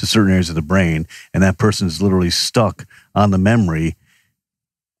restricted to certain areas of the brain, and that person is literally stuck on the memory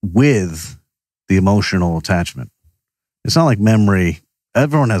with the emotional attachment. It's not like memory,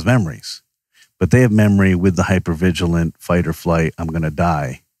 everyone has memories. But they have memory with the hypervigilant fight or flight, I'm going to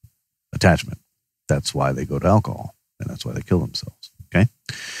die attachment. That's why they go to alcohol, and that's why they kill themselves. Okay?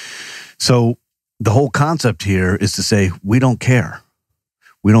 So the whole concept here is to say, we don't care.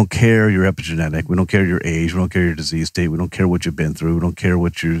 We don't care your epigenetic. We don't care your age. We don't care your disease state. We don't care what you've been through. We don't care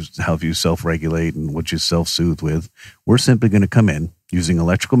how you self-regulate and what you self-soothe with. We're simply going to come in using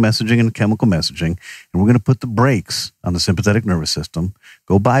electrical messaging and chemical messaging, and we're going to put the brakes on the sympathetic nervous system,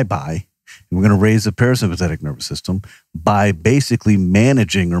 go bye-bye, and we're going to raise the parasympathetic nervous system by basically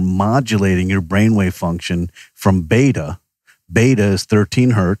managing or modulating your brainwave function from beta. Beta is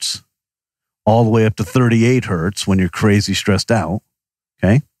 13 hertz, all the way up to 38 hertz when you're crazy stressed out.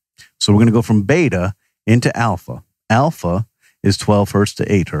 Okay? So we're going to go from beta into alpha. Alpha is 12 hertz to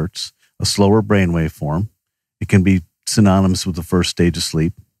 8 hertz, a slower brainwave form. It can be synonymous with the first stage of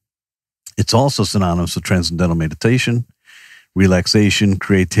sleep. It's also synonymous with transcendental meditation, relaxation,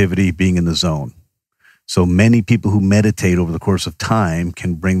 creativity, being in the zone. So many people who meditate over the course of time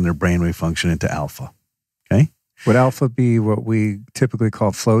can bring their brainwave function into alpha. Okay? Would alpha be what we typically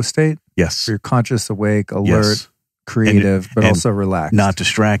call flow state? Yes. You're conscious, awake, alert, yes. creative, but also relaxed. Not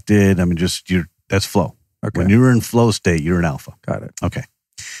distracted. I mean, that's flow. Okay. When you're in flow state, you're in alpha. Got it. Okay.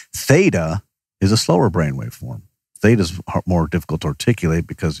 Theta is a slower brainwave form. Theta is more difficult to articulate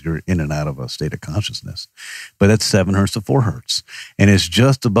because you're in and out of a state of consciousness. But that's 7 hertz to 4 hertz. And it's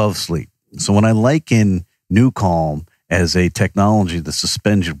just above sleep. So when I liken NuCalm as a technology that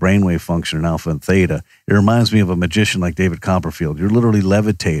suspends your brainwave function in alpha and theta, it reminds me of a magician like David Copperfield. You're literally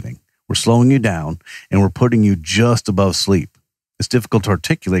levitating. We're slowing you down, and we're putting you just above sleep. It's difficult to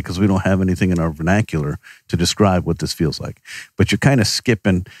articulate because we don't have anything in our vernacular to describe what this feels like. But you're kind of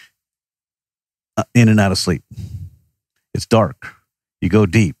skipping in and out of sleep. It's dark. You go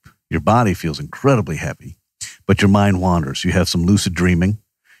deep. Your body feels incredibly heavy, but your mind wanders. You have some lucid dreaming.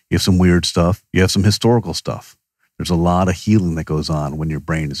 You have some weird stuff. You have some historical stuff. There's a lot of healing that goes on when your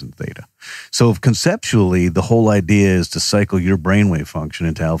brain is in theta. So conceptually, the whole idea is to cycle your brainwave function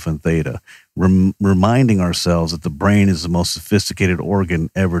into alpha and theta, reminding ourselves that the brain is the most sophisticated organ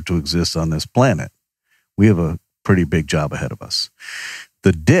ever to exist on this planet. We have a pretty big job ahead of us.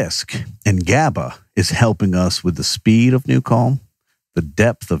 The disc and GABA is helping us with the speed of NuCalm, the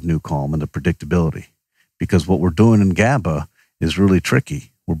depth of NuCalm, and the predictability. Because what we're doing in GABA is really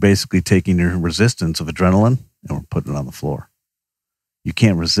tricky. We're basically taking your resistance of adrenaline and we're putting it on the floor. You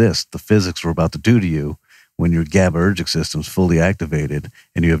can't resist the physics we're about to do to you when your GABAergic system's fully activated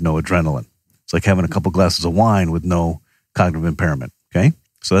and you have no adrenaline. It's like having a couple glasses of wine with no cognitive impairment, okay?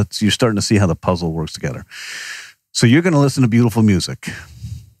 So you're starting to see how the puzzle works together. So you're going to listen to beautiful music.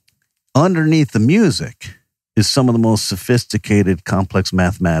 Underneath the music is some of the most sophisticated, complex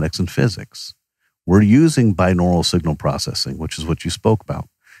mathematics and physics. We're using binaural signal processing, which is what you spoke about,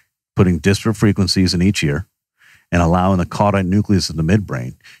 putting disparate frequencies in each ear and allowing the caudate nucleus of the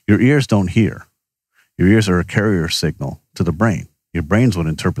midbrain. Your ears don't hear. Your ears are a carrier signal to the brain. Your brain's what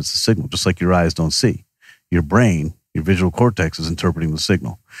interprets the signal, just like your eyes don't see. Your brain, your visual cortex, is interpreting the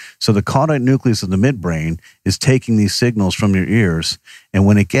signal. So the caudate nucleus of the midbrain is taking these signals from your ears, and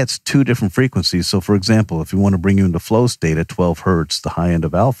when it gets two different frequencies, so for example, if we want to bring you into flow state at 12 hertz, the high end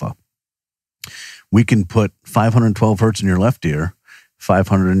of alpha, we can put 512 hertz in your left ear,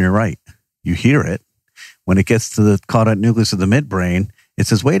 500 in your right. You hear it. When it gets to the caudate nucleus of the midbrain, it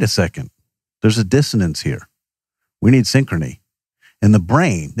says, wait a second, there's a dissonance here. We need synchrony. And the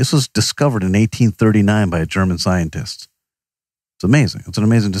brain, this was discovered in 1839 by a German scientist. It's amazing. It's an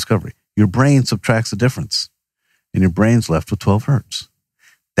amazing discovery. Your brain subtracts the difference, and your brain's left with 12 hertz.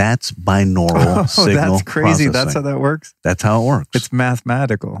 That's binaural signal that's crazy. processing. That's how that works? That's how it works. It's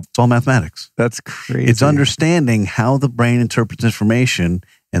mathematical. It's all mathematics. That's crazy. It's understanding how the brain interprets information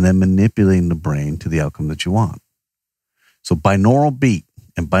and then manipulating the brain to the outcome that you want. So binaural beat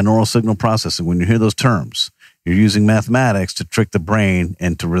and binaural signal processing, when you hear those terms, you're using mathematics to trick the brain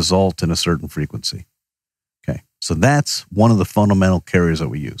and to result in a certain frequency. Okay, so that's one of the fundamental carriers that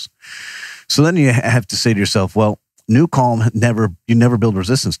we use. So then you have to say to yourself, well, NuCalm, you never build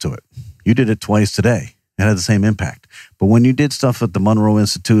resistance to it. You did it twice today. It had the same impact. But when you did stuff at the Monroe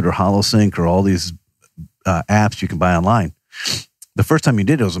Institute or HoloSync or all these apps you can buy online, the first time you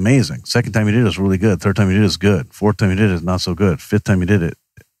did it was amazing. Second time you did it was really good. Third time you did it was good. Fourth time you did it is not so good. Fifth time you did it,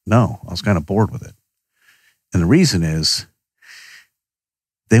 no, I was kind of bored with it. And the reason is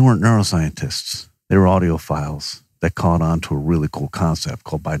they weren't neuroscientists. They were audiophiles that caught on to a really cool concept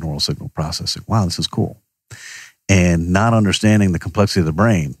called binaural signal processing. Wow, this is cool. And not understanding the complexity of the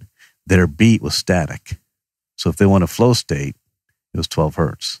brain, their beat was static. So if they want a flow state, it was 12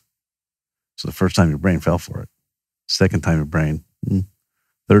 hertz. So the first time your brain fell for it. Second time your brain,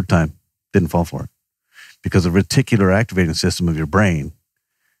 third time, didn't fall for it. Because the reticular activating system of your brain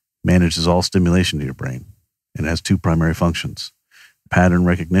manages all stimulation to your brain. It has two primary functions: pattern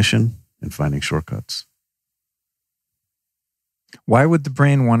recognition and finding shortcuts. Why would the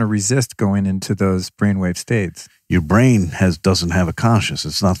brain want to resist going into those brainwave states? Your brain doesn't have a conscious.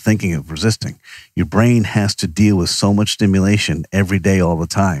 It's not thinking of resisting. Your brain has to deal with so much stimulation every day, all the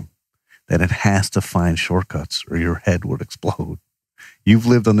time, that it has to find shortcuts or your head would explode. You've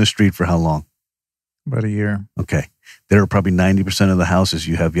lived on this street for how long? About a year. Okay. There are probably 90% of the houses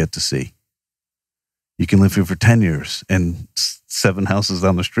you have yet to see. You can live here for 10 years and 7 houses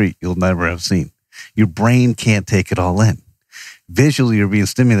down the street you'll never have seen. Your brain can't take it all in. Visually, you're being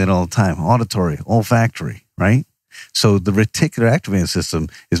stimulated all the time. Auditory, olfactory, right? So the reticular activating system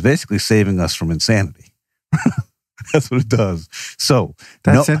is basically saving us from insanity. That's what it does. So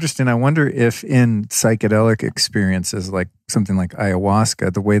that's interesting. I wonder if in psychedelic experiences, like something like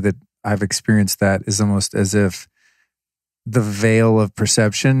ayahuasca, the way that I've experienced that is almost as if the veil of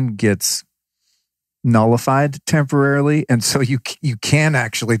perception gets nullified temporarily. And so you can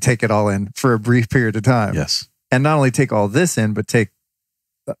actually take it all in for a brief period of time. Yes. And not only take all this in, but take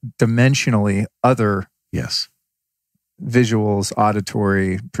dimensionally other visuals,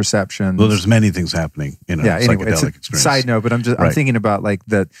 auditory perceptions. Well, there's many things happening in a psychedelic experience. Side note, but I'm thinking about like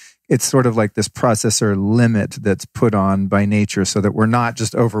that. It's sort of like this processor limit that's put on by nature so that we're not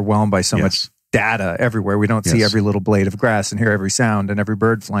just overwhelmed by so much data everywhere. We don't see every little blade of grass and hear every sound and every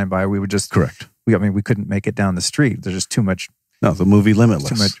bird flying by. We would just we couldn't make it down the street. There's just too much. No, the movie Limitless.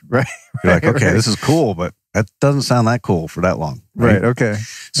 Too much, right? You're like, okay, this is cool, but that doesn't sound that cool for that long. Right. Okay.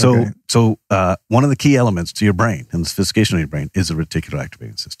 So one of the key elements to your brain and the sophistication of your brain is the reticular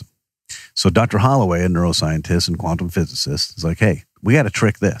activating system. So Dr. Holloway, a neuroscientist and quantum physicist, is like, hey, we got to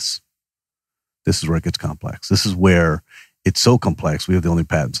trick this. This is where it gets complex. This is where it's so complex, we have the only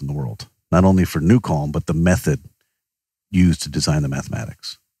patents in the world, not only for NuCalm, but the method used to design the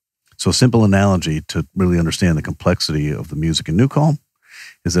mathematics. So a simple analogy to really understand the complexity of the music in NuCalm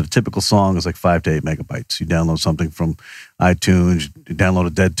is that a typical song is like 5 to 8 megabytes. You download something from iTunes, you download a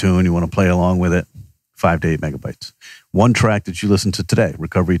dead tune, you want to play along with it, 5 to 8 megabytes. One track that you listen to today,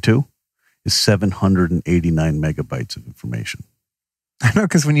 Recovery 2, is 789 megabytes of information. I know,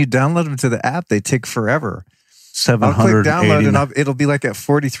 because when you download them to the app, they take forever. 789. I'll click download and it'll be like at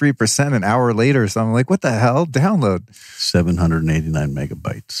 43% an hour later. So I'm like, what the hell? Download. 789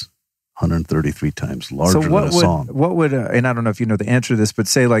 megabytes. 133 times larger than a song. What would, and I don't know if you know the answer to this, but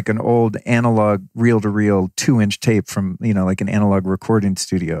say like an old analog reel-to-reel 2-inch tape from, like an analog recording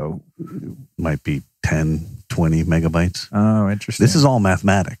studio. Might be 10, 20 megabytes. Oh, interesting. This is all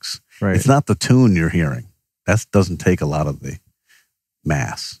mathematics. Right. It's not the tune you're hearing. That doesn't take a lot of the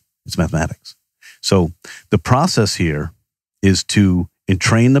mass. It's mathematics. So the process here is to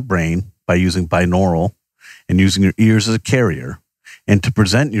entrain the brain by using binaural and using your ears as a carrier, and to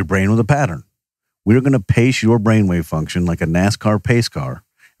present your brain with a pattern. We're going to pace your brainwave function like a NASCAR pace car,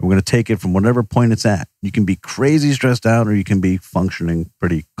 and we're going to take it from whatever point it's at. You can be crazy stressed out, or you can be functioning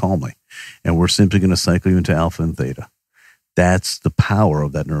pretty calmly. And we're simply going to cycle you into alpha and theta. That's the power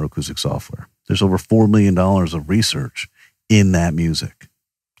of that neuroacoustic software. There's over $4 million of research in that music.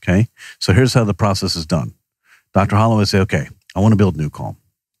 Okay? So here's how the process is done. Dr. Holloway say, okay, I want to build NuCalm.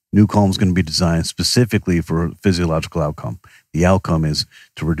 NuCalm is going to be designed specifically for a physiological outcome. The outcome is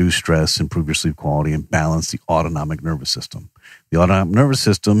to reduce stress, improve your sleep quality, and balance the autonomic nervous system. The autonomic nervous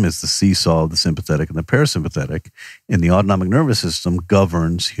system is the seesaw of the sympathetic and the parasympathetic, and the autonomic nervous system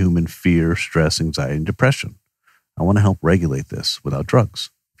governs human fear, stress, anxiety, and depression. I want to help regulate this without drugs.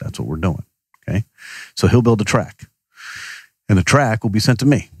 That's what we're doing, okay? So he'll build a track, and the track will be sent to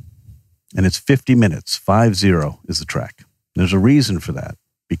me, and it's 50 minutes. 50 is the track. There's a reason for that,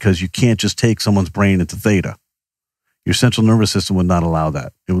 because you can't just take someone's brain into theta. Your central nervous system would not allow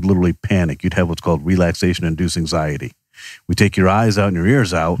that. It would literally panic. You'd have what's called relaxation-induced anxiety. We take your eyes out and your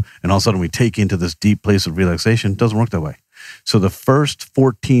ears out, and all of a sudden we take you into this deep place of relaxation. It doesn't work that way. So the first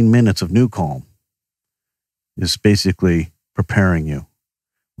 14 minutes of NuCalm is basically preparing you.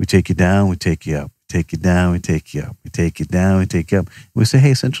 We take you down, we take you up. We take you down, we take you up. We take you down, we take you up. We say,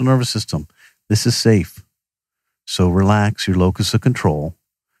 hey, central nervous system, this is safe. So relax your locus of control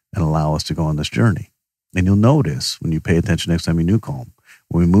and allow us to go on this journey. And you'll notice when you pay attention next time you NuCalm,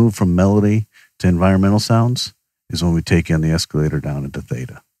 when we move from melody to environmental sounds is when we take you on the escalator down into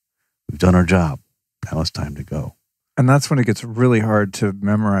theta. We've done our job. Now it's time to go. And that's when it gets really hard to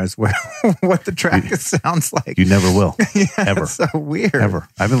memorize what the track sounds like. You never will. Yeah, ever. It's so weird. Ever.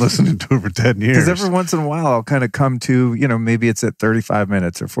 I've been listening to it for 10 years. Because every once in a while I'll kind of come to, maybe it's at 35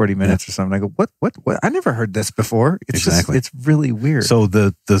 minutes or 40 minutes or something. I go, what? I never heard this before. It's exactly. It's really weird. So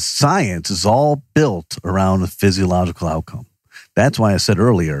the science is all built around a physiological outcome. That's why I said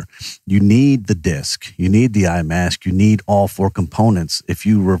earlier, you need the disc, you need the eye mask, you need all 4 components. If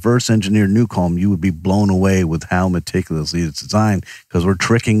you reverse engineer NuCalm, you would be blown away with how meticulously it's designed, because we're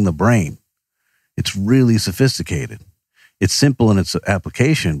tricking the brain. It's really sophisticated. It's simple in its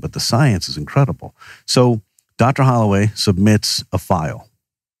application, but the science is incredible. So Dr. Holloway submits a file,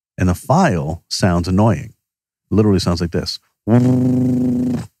 and the file sounds annoying. It literally sounds like this.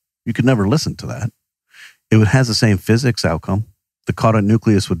 You could never listen to that. It has the same physics outcome. The caudate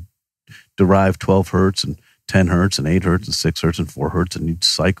nucleus would derive 12 hertz and 10 hertz and 8 hertz and 6 hertz and 4 hertz, and you'd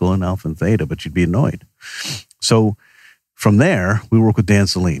cycle in alpha and theta, but you'd be annoyed. So from there, we work with Dan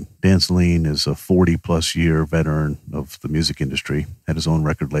Celine. Dan Celine is a 40-plus year veteran of the music industry, had his own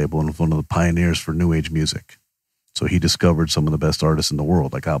record label, and was one of the pioneers for New Age music. So he discovered some of the best artists in the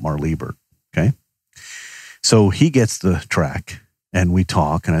world, like Otmar Liebert, okay? So he gets the track, and we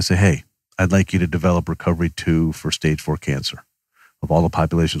talk, and I say, hey, I'd like you to develop Recovery 2 for stage 4 cancer. Of all the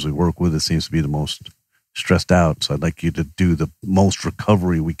populations we work with, it seems to be the most stressed out. So I'd like you to do the most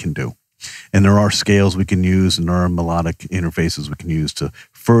recovery we can do. And there are scales we can use, and there are melodic interfaces we can use to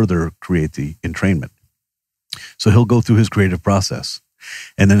further create the entrainment. So he'll go through his creative process.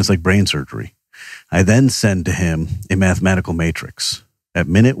 And then it's like brain surgery. I then send to him a mathematical matrix. At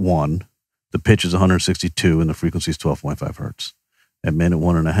minute 1, the pitch is 162 and the frequency is 12.5 hertz. At minute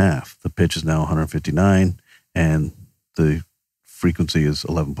 1.5, the pitch is now 159 and the frequency is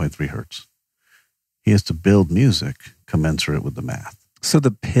 11.3 hertz. He has to build music commensurate with the math. So the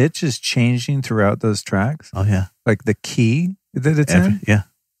pitch is changing throughout those tracks? Oh, yeah. Like the key that it's in? Yeah.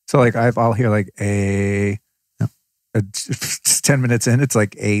 So like I'll hear like A, 10 minutes in, it's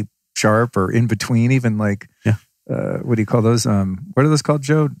like A sharp or in between, even like, what do you call those? What are those called,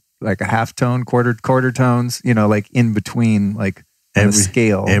 Joe? Like a half tone, quarter tones, like in between, like on the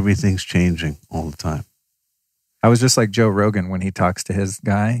scale. Everything's changing all the time. I was just like Joe Rogan when he talks to his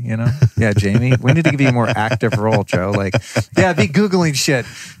guy, Yeah, Jamie, we need to give you a more active role, Joe. Like, yeah, be Googling shit.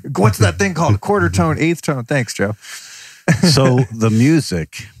 What's that thing called? Quarter tone, eighth tone. Thanks, Joe. So the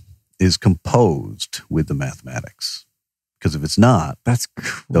music is composed with the mathematics. Because if it's not, that's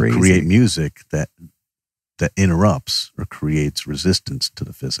crazy. They'll create music that interrupts or creates resistance to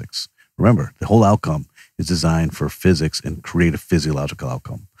the physics. Remember, the whole outcome is designed for physics and create a physiological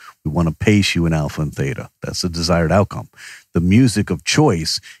outcome. We want to pace you in alpha and theta. That's the desired outcome. The music of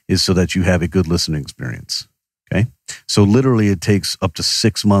choice is so that you have a good listening experience. Okay. So literally it takes up to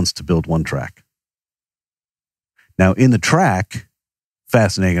 6 months to build one track. Now in the track,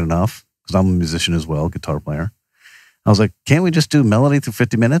 fascinating enough, because I'm a musician as well, guitar player, I was like, can't we just do melody through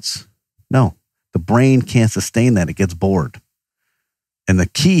 50 minutes? No, the brain can't sustain that. It gets bored. And the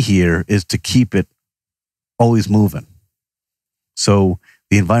key here is to keep it always moving. So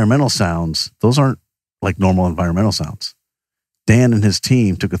the environmental sounds, those aren't like normal environmental sounds. Dan and his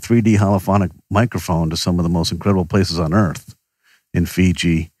team took a 3D holophonic microphone to some of the most incredible places on earth, in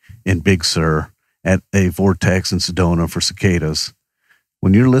Fiji, in Big Sur, at a vortex in Sedona for cicadas.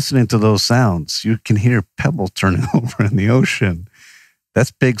 When you're listening to those sounds, you can hear pebbles turning over in the ocean.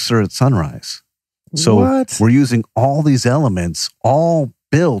 That's Big Sur at sunrise. So we're using all these elements, all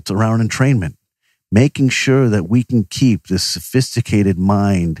built around entrainment, making sure that we can keep this sophisticated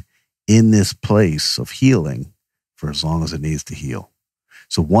mind in this place of healing for as long as it needs to heal.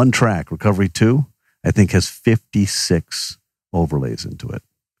 So one track, Recovery 2, I think has 56 overlays into it.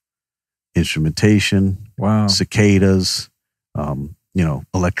 Instrumentation, cicadas,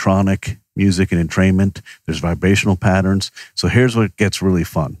 electronic music and entrainment. There's vibrational patterns. So here's what gets really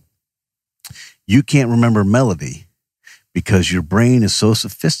fun. You can't remember melody because your brain is so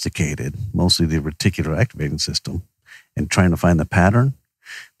sophisticated, mostly the reticular activating system, and trying to find the pattern,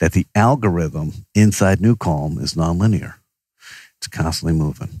 that the algorithm inside NuCalm is nonlinear. It's constantly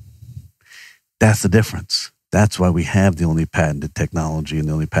moving. That's the difference. That's why we have the only patented technology and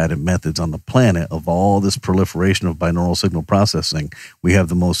the only patented methods on the planet of all this proliferation of binaural signal processing. We have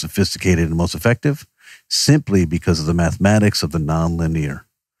the most sophisticated and most effective simply because of the mathematics of the nonlinear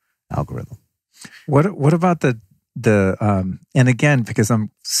algorithm. What about the and again, because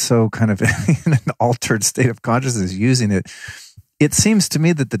I'm so kind of in an altered state of consciousness using it, it seems to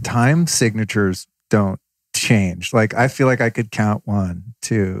me that the time signatures don't change. Like I feel like I could count 1,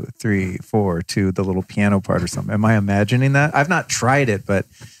 2, 3, 4 to the little piano part or something. Am I imagining that? I've not tried it, but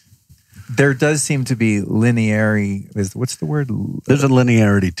there does seem to be linearity. What's the word? There's a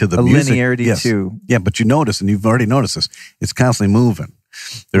linearity to the music. Linearity yes. too. Yeah, but you notice, and you've already noticed this, it's constantly moving.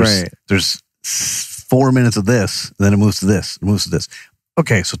 There's 4 minutes of this, and then it moves to this, it moves to this.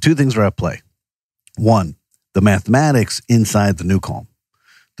 Okay, so 2 things are at play. 1, the mathematics inside the NuCalm,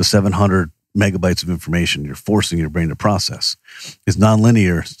 the 700 megabytes of information you're forcing your brain to process, is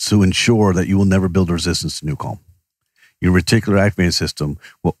nonlinear to ensure that you will never build resistance to NuCalm. Your reticular activating system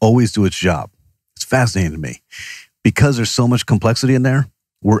will always do its job. It's fascinating to me. Because there's so much complexity in there,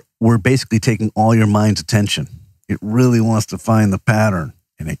 we're basically taking all your mind's attention. It really wants to find the pattern,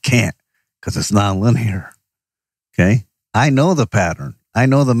 and it can't because it's nonlinear. Okay? I know the pattern. I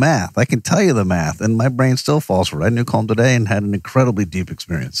know the math. I can tell you the math, and my brain still falls for it. I knew NuCalm today and had an incredibly deep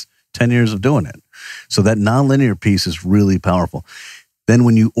experience. 10 years of doing it. So that nonlinear piece is really powerful. Then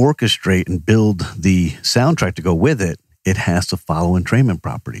when you orchestrate and build the soundtrack to go with it, it has to follow entrainment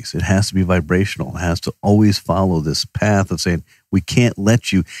properties. It has to be vibrational. It has to always follow this path of saying, we can't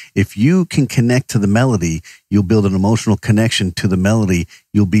let you, if you can connect to the melody, you'll build an emotional connection to the melody.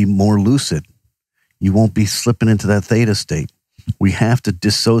 You'll be more lucid. You won't be slipping into that theta state. We have to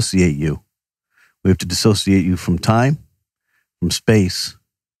dissociate you. We have to dissociate you from time, from space.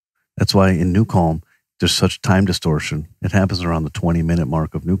 That's why in NuCalm, there's such time distortion. It happens around the 20-minute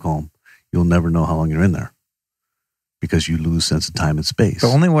mark of NuCalm. You'll never know how long you're in there because you lose sense of time and space. The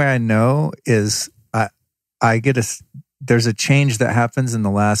only way I know is there's a change that happens in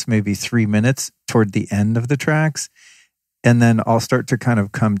the last maybe 3 minutes toward the end of the tracks. And then I'll start to kind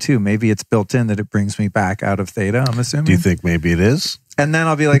of come to. Maybe it's built in that it brings me back out of theta, I'm assuming. Do you think maybe it is? And then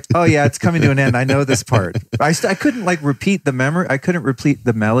I'll be like, oh yeah, it's coming to an end. I know this part. I couldn't like repeat the memory. I couldn't repeat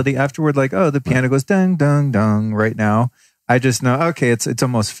the melody afterward. Like, oh, the piano goes dung, dung, dung right now. I just know, okay, it's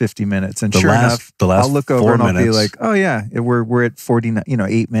almost 50 minutes. And sure enough, I'll look over and I'll be like, oh yeah, we're at 49,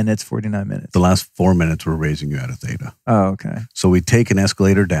 8 minutes, 49 minutes. The last 4 minutes, we're raising you out of theta. Oh, okay. So we take an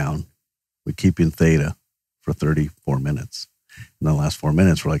escalator down. We keep you in theta for 34 minutes. In the last 4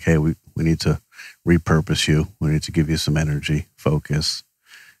 minutes, we're like, hey, we need to repurpose you. We need to give you some energy, focus,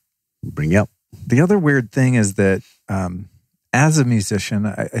 bring you up. The other weird thing is that as a musician,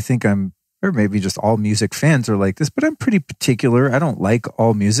 I think or maybe just all music fans are like this, but I'm pretty particular. I don't like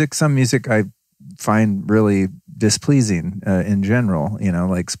all music. Some music I find really displeasing in general,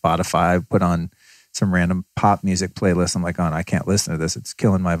 like Spotify put on some random pop music playlist. I'm like, oh, I can't listen to this. It's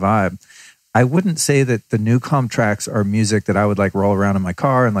killing my vibe. I wouldn't say that the NuCalm tracks are music that I would like roll around in my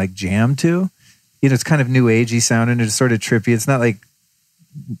car and like jam to. It's kind of new agey sounding. It's sort of trippy. It's not like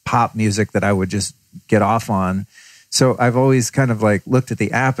pop music that I would just get off on. So I've always kind of like looked at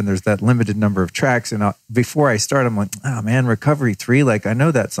the app and there's that limited number of tracks. And before I start, I'm like, oh man, Recovery 3, like I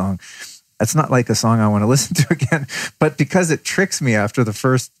know that song. That's not like a song I want to listen to again. But because it tricks me after the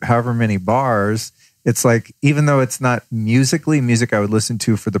first however many bars, it's like, even though it's not music I would listen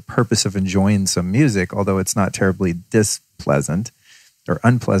to for the purpose of enjoying some music, although it's not terribly displeasant or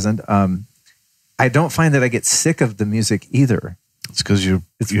unpleasant, I don't find that I get sick of the music either. It's because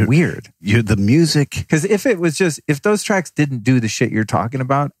it's weird. You're the music. Because if those tracks didn't do the shit you're talking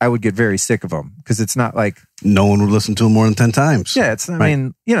about, I would get very sick of them. Because it's not like no one would listen to them more than 10 times. Yeah, I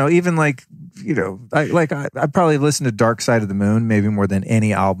mean, even like, I probably listened to Dark Side of the Moon maybe more than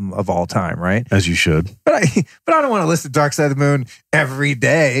any album of all time, right? As you should. But I don't want to listen to Dark Side of the Moon every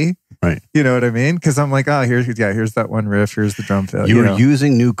day. Right. You know what I mean? Because I'm like, oh, here's that one riff, here's the drum fill. You're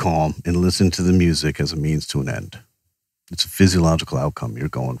using NuCalm and listen to the music as a means to an end. It's a physiological outcome you're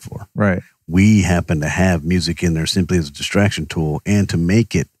going for. Right. We happen to have music in there simply as a distraction tool and to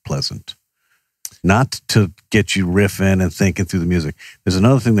make it pleasant, not to get you riffing and thinking through the music. There's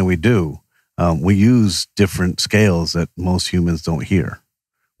another thing that we do. We use different scales that most humans don't hear,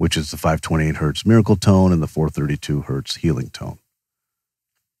 which is the 528 hertz miracle tone and the 432 hertz healing tone.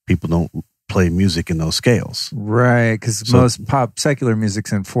 People don't play music in those scales. Right, because most pop secular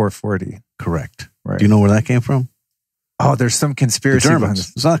music's in 440. Correct. Right. Do you know where that came from? Oh, there's some conspiracy behind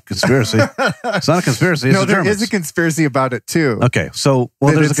this. It's not a conspiracy. It's not a conspiracy. It's no, there is a conspiracy about it too. Okay, so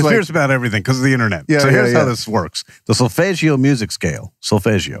there's a conspiracy about everything because of the internet. Yeah, so here's how this works. The solfeggio music scale,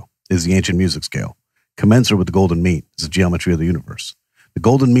 solfeggio, is the ancient music scale. Commensurate with the golden mean is the geometry of the universe. The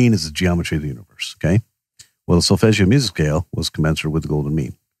golden mean is the geometry of the universe, okay? Well, the solfeggio music scale was commensurate with the golden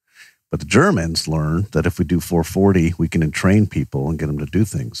mean. But the Germans learned that if we do 440, we can entrain people and get them to do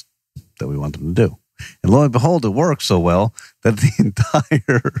things that we want them to do. And lo and behold, it worked so well that the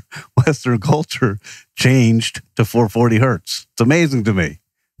entire Western culture changed to 440 hertz. It's amazing to me.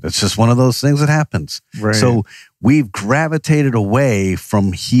 It's just one of those things that happens. Right. So we've gravitated away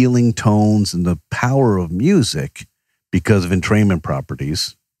from healing tones and the power of music because of entrainment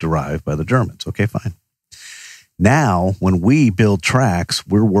properties derived by the Germans. Okay, fine. Now, when we build tracks,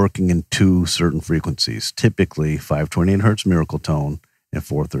 we're working in two certain frequencies, typically 528 hertz miracle tone and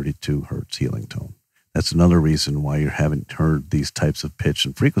 432 hertz healing tone. That's another reason why you haven't heard these types of pitch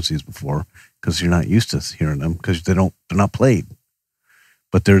and frequencies before, because you're not used to hearing them because they're not played.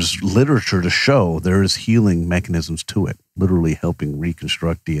 But there's literature to show there is healing mechanisms to it, literally helping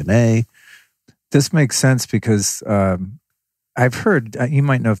reconstruct DNA. This makes sense because I've heard, you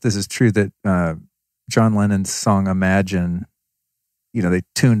might know if this is true, that John Lennon's song Imagine, they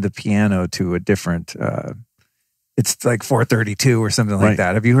tuned the piano to a different, it's like 432 or something like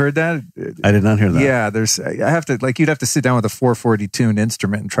that. Have you heard that? I did not hear that. Yeah, you'd have to sit down with a 440 tuned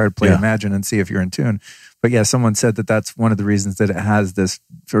instrument and try to play Imagine and see if you're in tune. But yeah, someone said that that's one of the reasons that it has this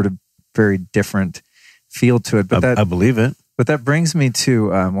sort of very different feel to it. But I believe it. But that brings me to,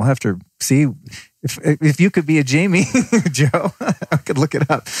 we'll have to see if you could be a Jamie, Joe, I could look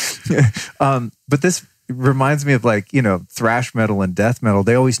it up. But this reminds me of thrash metal and death metal.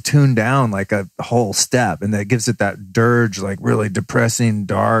 They always tune down like a whole step, and that gives it that dirge, like really depressing,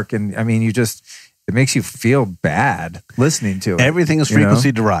 dark. And I mean, it makes you feel bad listening to it. Everything is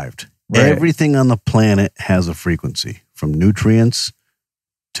frequency derived. Right. Everything on the planet has a frequency, from nutrients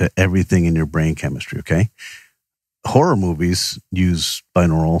to everything in your brain chemistry, okay? Horror movies use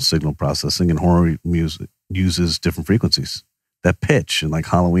binaural signal processing, and horror music uses different frequencies. That pitch and like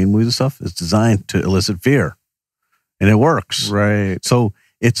Halloween movies and stuff is designed to elicit fear, and it works. Right. So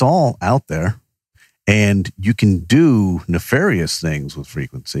it's all out there, and you can do nefarious things with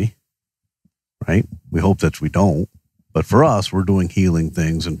frequency, right? We hope that we don't. But for us, we're doing healing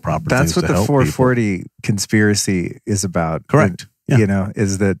things and proper things to help people. That's what the 440 conspiracy is about. Correct.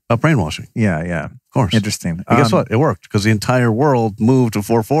 Is that... About brainwashing. Yeah. Of course. Interesting. And guess what? It worked because the entire world moved to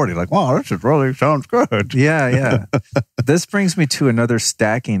 440. Like, wow, this really sounds good. Yeah. This brings me to another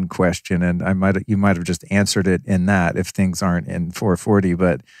stacking question, and you might have just answered it in that if things aren't in 440.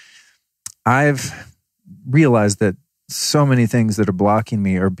 But I've realized that so many things that are blocking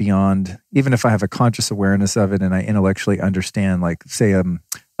me are beyond, even if I have a conscious awareness of it and I intellectually understand, like say a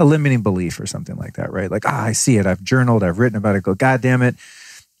limiting belief or something like that, right? Like, I see it. I've journaled, I've written about it. Go, God damn it.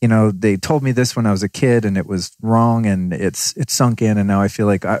 They told me this when I was a kid and it was wrong and it's sunk in. And now I feel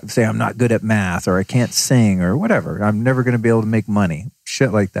like I'm not good at math or I can't sing or whatever. I'm never going to be able to make money.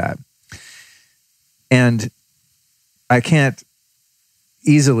 Shit like that. And I can't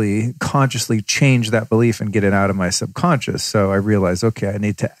easily consciously change that belief and get it out of my subconscious. So I realized, okay, I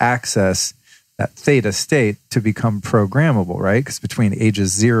need to access that theta state to become programmable, right? Because between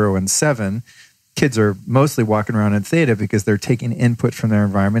ages 0 and 7, kids are mostly walking around in theta because they're taking input from their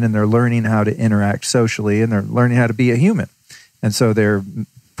environment and they're learning how to interact socially and they're learning how to be a human. And so they're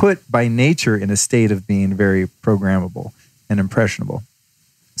put by nature in a state of being very programmable and impressionable.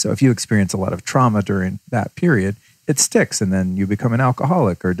 So if you experience a lot of trauma during that period, it sticks, and then you become an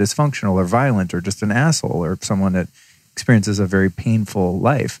alcoholic or dysfunctional or violent or just an asshole or someone that experiences a very painful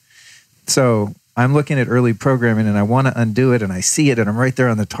life. So I'm looking at early programming and I want to undo it, and I see it and I'm right there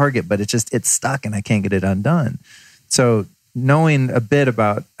on the target, but it's stuck and I can't get it undone. So knowing a bit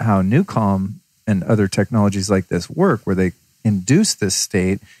about how NuCalm and other technologies like this work, where they induce this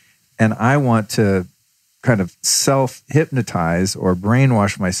state, and I want to kind of self-hypnotize or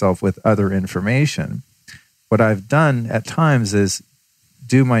brainwash myself with other information. What I've done at times is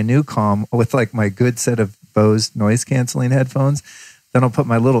do my NuCalm with like my good set of Bose noise-canceling headphones. Then I'll put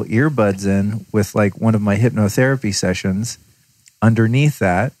my little earbuds in with like one of my hypnotherapy sessions underneath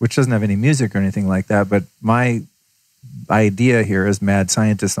that, which doesn't have any music or anything like that. But my idea here as mad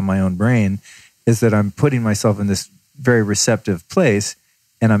scientist on my own brain is that I'm putting myself in this very receptive place,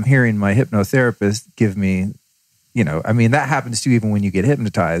 and I'm hearing my hypnotherapist give me, that happens to you even when you get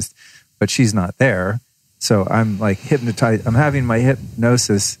hypnotized, but she's not there. So I'm like hypnotized. I'm having my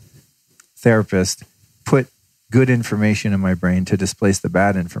hypnosis therapist put good information in my brain to displace the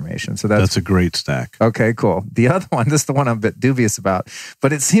bad information. So that's a great stack. Okay, cool. The other one, this is the one I'm a bit dubious about,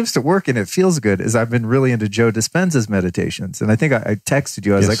 but it seems to work and it feels good, is I've been really into Joe Dispenza's meditations. And I think I texted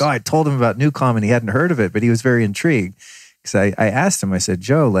you. I was like, I told him about NuCalm and he hadn't heard of it, but he was very intrigued. Because I asked him, I said,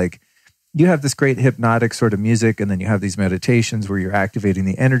 Joe, like, you have this great hypnotic sort of music, and then you have these meditations where you're activating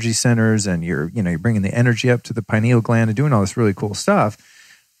the energy centers and you're bringing the energy up to the pineal gland and doing all this really cool stuff.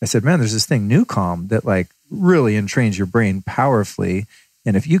 I said, man, there's this thing, NuCalm, that like really entrains your brain powerfully.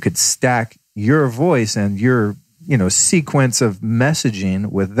 And if you could stack your voice and your, sequence of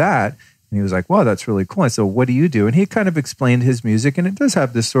messaging with that, and he was like, wow, that's really cool. I said, what do you do? And he kind of explained his music, and it does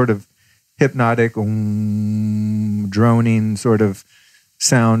have this sort of hypnotic, droning sort of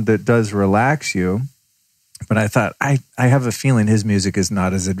sound that does relax you. But I thought, I have a feeling his music is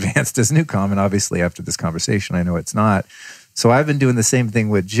not as advanced as NuCalm. And obviously after this conversation, I know it's not. So I've been doing the same thing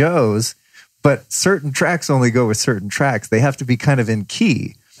with Joe's, but certain tracks only go with certain tracks. They have to be kind of in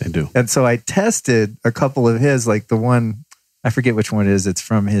key. They do. And so I tested a couple of his, like the one, I forget which one it is. It's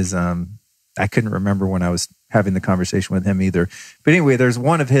from his, I couldn't remember when I was having the conversation with him either. But anyway, there's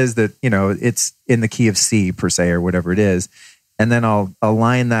one of his that, it's in the key of C per se or whatever it is. And then I'll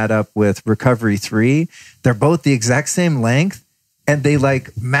align that up with Recovery 3. They're both the exact same length and they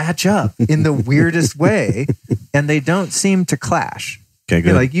like match up in the weirdest way, and they don't seem to clash. Okay,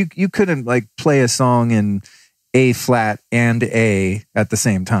 good. Like you couldn't like play a song in A flat and A at the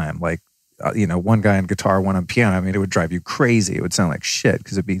same time. Like, one guy on guitar, one on piano. I mean, it would drive you crazy. It would sound like shit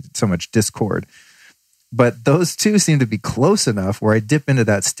because it'd be so much discord. But those two seem to be close enough where I dip into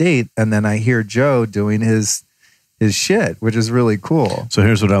that state and then I hear Joe doing his shit, which is really cool. So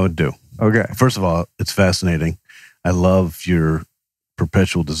here's what I would do. Okay. First of all, it's fascinating. I love your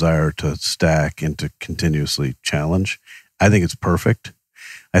perpetual desire to stack and to continuously challenge. I think it's perfect.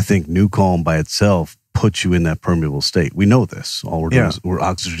 I think NuCalm by itself puts you in that permeable state. We know this. All we're doing is we're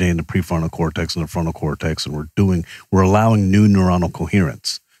oxygenating the prefrontal cortex and the frontal cortex, and we're allowing new neuronal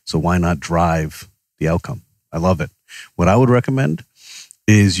coherence. So why not drive the outcome? I love it. What I would recommend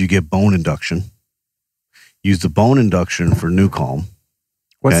is you get bone induction. Use the bone induction for NuCalm.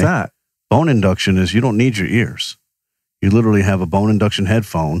 What's that? Bone induction is you don't need your ears. You literally have a bone induction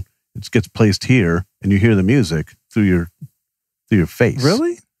headphone. It gets placed here, and you hear the music through your face.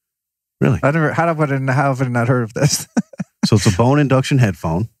 Really? Really? How have I not heard of this? So it's a bone induction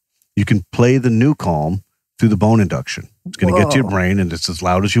headphone. You can play the NuCalm through the bone induction. It's going to get to your brain, and it's as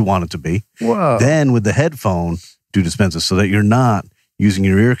loud as you want it to be. Whoa. Then with the headphone, do Dispenza so that you're not using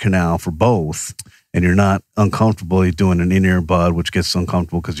your ear canal for both, and you're not uncomfortably doing an in-ear bud, which gets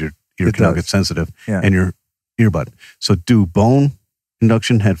uncomfortable because your ear canal gets sensitive, and your earbud. So do bone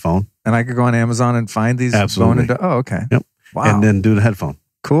induction headphone. And I could go on Amazon and find these bone induction. Oh, okay. Yep. Wow. And then do the headphone.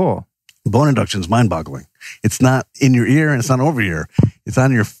 Cool. Bone induction is mind-boggling. It's not in your ear and it's not over your ear. It's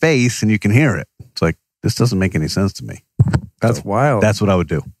on your face and you can hear it. It's like, this doesn't make any sense to me. That's wild. That's what I would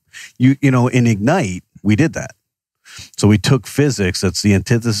do. In Ignite, we did that. So we took physics, that's the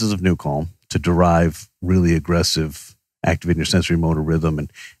antithesis of NuCalm, to derive really aggressive, activating your sensory motor rhythm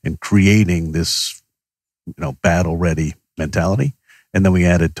and creating this, battle-ready mentality. And then we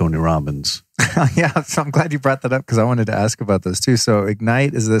added Tony Robbins. Yeah, so I'm glad you brought that up because I wanted to ask about those too. So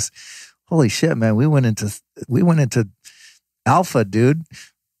Ignite is this, holy shit, man, we went into alpha, dude.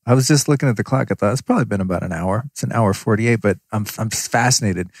 I was just looking at the clock. I thought it's probably been about an hour. It's an hour 48, but I'm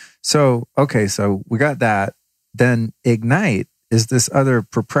fascinated. So, okay, so we got that. Then Ignite is this other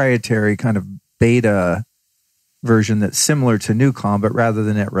proprietary kind of beta version that's similar to NuCalm, but rather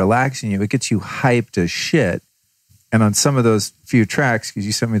than it relaxing you, it gets you hyped as shit. And on some of those few tracks, because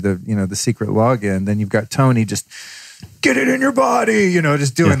you sent me the secret login, then you've got Tony just get it in your body,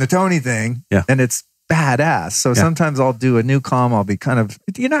 just doing the Tony thing. Yeah. And it's badass. So sometimes I'll do a NuCalm. I'll be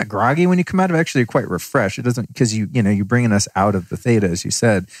you're not groggy when you come out of it. Actually, you're quite refreshed. It doesn't, because you're bringing us out of the theta, as you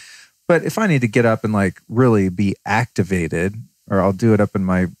said. But if I need to get up and really be activated, or I'll do it up in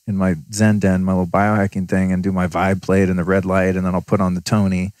my Zen den, my little biohacking thing, and do my vibe plate and the red light, and then I'll put on the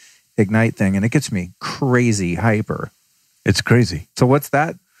Tony Ignite thing, and it gets me crazy hyper. It's crazy. So what's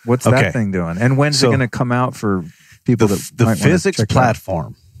that thing doing? And when's it going to come out for people the physics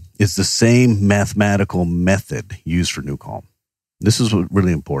platform is the same mathematical method used for NuCalm. This is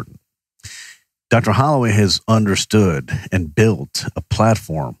really important. Dr. Holloway has understood and built a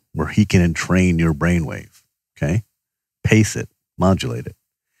platform where he can entrain your brainwave, okay? Pace it, modulate it.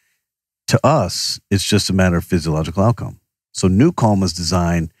 To us, it's just a matter of physiological outcome. So NuCalm is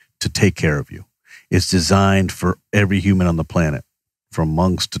designed to take care of you. It's designed for every human on the planet, from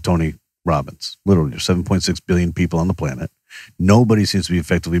monks to Tony Robbins. Literally, there's 7.6 billion people on the planet. Nobody seems to be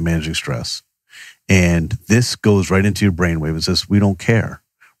effectively managing stress. And this goes right into your brainwave and says, we don't care.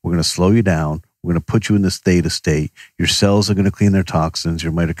 We're going to slow you down. We're going to put you in this theta state. Your cells are going to clean their toxins.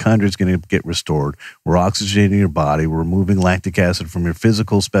 Your mitochondria is going to get restored. We're oxygenating your body. We're removing lactic acid from your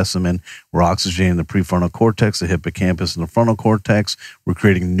physical specimen. We're oxygenating the prefrontal cortex, the hippocampus, and the frontal cortex. We're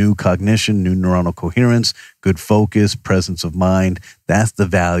creating new cognition, new neuronal coherence, good focus, presence of mind. That's the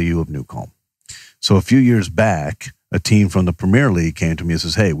value of NuCalm. So a few years back, a team from the Premier League came to me and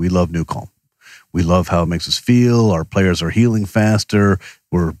says, hey, we love NuCalm. We love how it makes us feel. Our players are healing faster.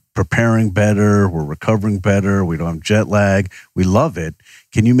 We're preparing better. We're recovering better. We don't have jet lag. We love it.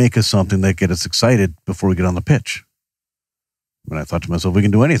 Can you make us something that gets us excited before we get on the pitch? And I thought to myself, we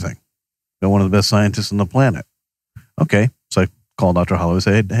can do anything. We're one of the best scientists on the planet. Okay. So I called Dr. Holloway and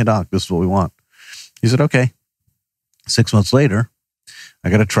said, hey, doc, this is what we want. He said, okay. 6 months later, I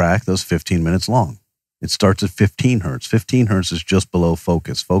got a track that was 15 minutes long. It starts at 15 hertz. 15 hertz is just below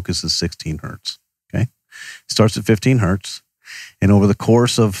focus. Focus is 16 hertz. Okay. It starts at 15 hertz. And over the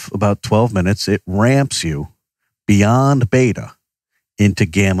course of about 12 minutes, it ramps you beyond beta into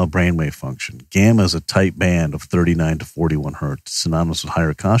gamma brainwave function. Gamma is a tight band of 39 to 41 hertz, synonymous with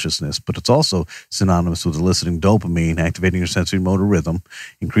higher consciousness, but it's also synonymous with eliciting dopamine, activating your sensory motor rhythm,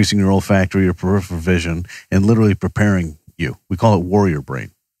 increasing your olfactory or peripheral vision, and literally preparing you. We call it warrior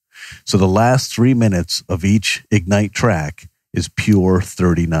brain. So the last 3 minutes of each Ignite track is pure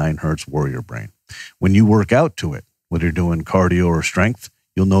 39 hertz warrior brain. When you work out to it, whether you're doing cardio or strength,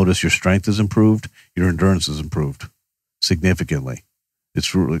 you'll notice your strength is improved, your endurance is improved significantly.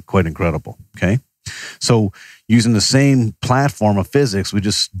 It's really quite incredible, okay? So using the same platform of physics, we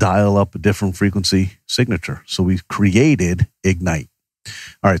just dial up a different frequency signature. So we created Ignite.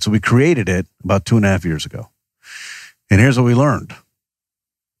 All right, so we created it about 2.5 years ago. And here's what we learned.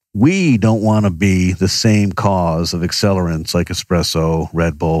 We don't want to be the same cause of accelerants like espresso,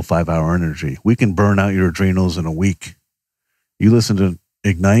 Red Bull, 5-hour energy. We can burn out your adrenals in a week. You listen to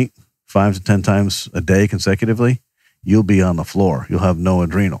Ignite 5 to 10 times a day consecutively, you'll be on the floor. You'll have no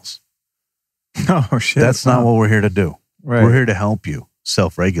adrenals. Oh, shit. That's not what we're here to do. Right. We're here to help you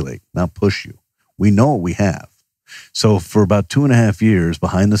self-regulate, not push you. We know what we have. So for about 2.5 years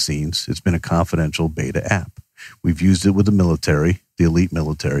behind the scenes, it's been a confidential beta app. We've used it with the military, the elite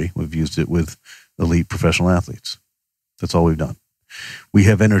military. We've used it with elite professional athletes. That's all we've done. We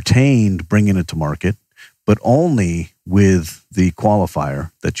have entertained bringing it to market, but only with the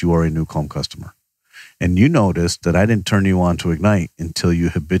qualifier that you are a NuCalm customer. And you noticed that I didn't turn you on to Ignite until you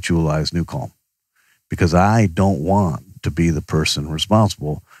habitualize NuCalm, because I don't want to be the person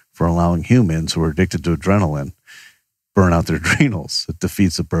responsible for allowing humans who are addicted to adrenaline burn out their adrenals. It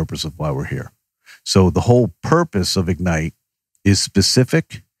defeats the purpose of why we're here. So the whole purpose of Ignite is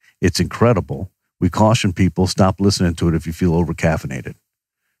specific. It's incredible. We caution people, stop listening to it if you feel over-caffeinated.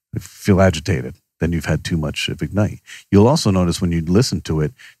 If you feel agitated, then you've had too much of Ignite. You'll also notice when you listen to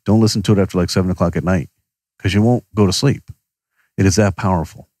it, don't listen to it after like 7 o'clock at night, because you won't go to sleep. It is that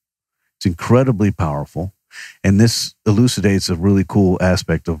powerful. It's incredibly powerful. And this elucidates a really cool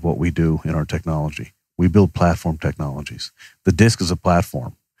aspect of what we do in our technology. We build platform technologies. The disc is a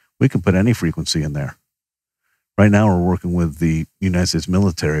platform. We can put any frequency in there. Right now, we're working with the United States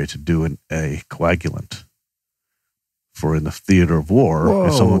military to do a coagulant for in the theater of war. Whoa.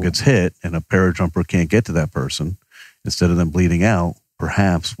 If someone gets hit and a parajumper can't get to that person, instead of them bleeding out,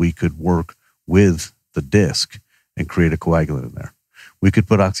 perhaps we could work with the disc and create a coagulant in there. We could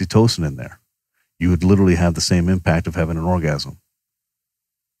put oxytocin in there. You would literally have the same impact of having an orgasm.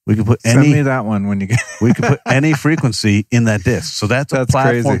 We could put Send me that one when you get. we could put any frequency in that disc. So that's a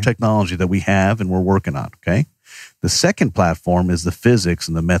platform crazy technology that we have and we're working on. Okay. The second platform is the physics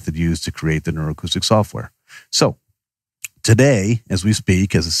and the method used to create the neuroacoustic software. So today, as we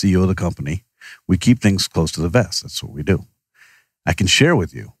speak, as the CEO of the company, we keep things close to the vest. That's what we do. I can share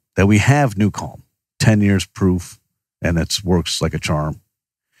with you that we have NuCalm, 10 years proof, and it works like a charm.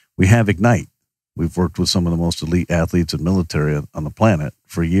 We have Ignite. We've worked with some of the most elite athletes and military on the planet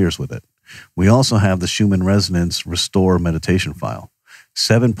for years with it. We also have the Schumann Resonance Restore meditation file.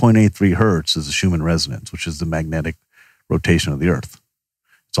 7.83 hertz is the Schumann Resonance, which is the magnetic rotation of the earth.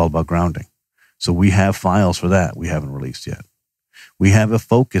 It's all about grounding. So we have files for that we haven't released yet. We have a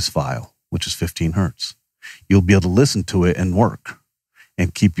focus file, which is 15 hertz. You'll be able to listen to it and work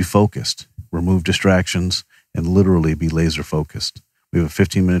and keep you focused, remove distractions, and literally be laser focused. We have a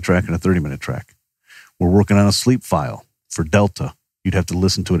 15-minute track and a 30-minute track. We're working on a sleep file for Delta. You'd have to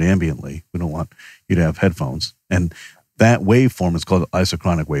listen to it ambiently. We don't want you to have headphones. And that waveform is called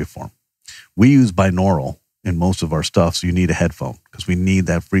isochronic waveform. We use binaural in most of our stuff, so you need a headphone because we need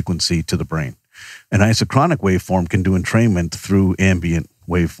that frequency to the brain. An isochronic waveform can do entrainment through ambient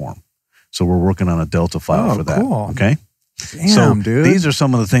waveform. So we're working on a Delta file for that. Cool. Okay? Damn, dude. These are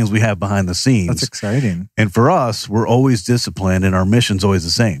some of the things we have behind the scenes. That's exciting. And for us, we're always disciplined and our mission's always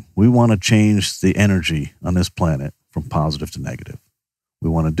the same. We want to change the energy on this planet from positive to negative. We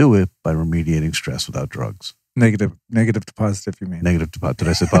want to do it by remediating stress without drugs. Negative to positive, you mean? Negative to positive. Did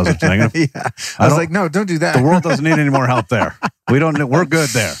I say positive to negative? Yeah. I was like, no, don't do that. The world doesn't need any more help there. We're good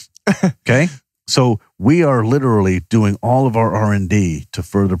there. Okay? So we are literally doing all of our R&D to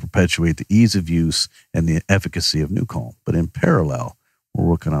further perpetuate the ease of use and the efficacy of NuCalm. But in parallel, we're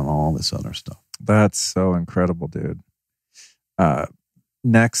working on all this other stuff. That's so incredible, dude.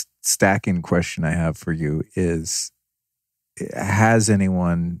 Next stacking question I have for you is, has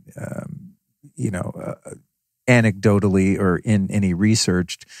anyone, anecdotally or in any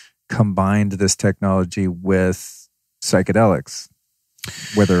research combined this technology with psychedelics?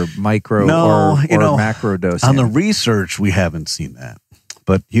 Whether micro or macro dosing. On the research, we haven't seen that.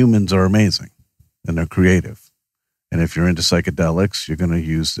 But humans are amazing and they're creative. And if you're into psychedelics, you're going to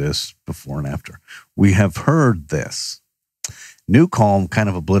use this before and after. We have heard this. NuCalm kind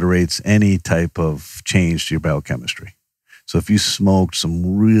of obliterates any type of change to your biochemistry. So if you smoked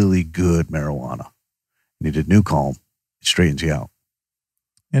some really good marijuana and you did NuCalm, it straightens you out.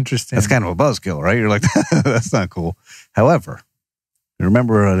 Interesting. That's kind of a buzzkill, right? You're like, that's not cool. However,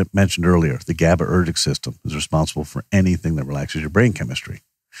 remember I mentioned earlier, the GABAergic system is responsible for anything that relaxes your brain chemistry.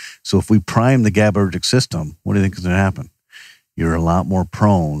 So if we prime the GABAergic system, what do you think is going to happen? You're a lot more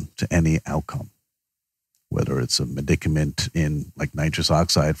prone to any outcome, whether it's a medicament in like nitrous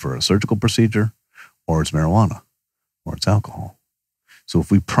oxide for a surgical procedure, or it's marijuana, or it's alcohol. So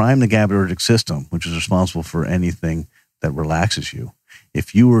if we prime the GABAergic system, which is responsible for anything that relaxes you,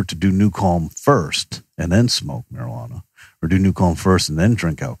 if you were to do NuCalm first and then smoke marijuana, or do NuCalm first and then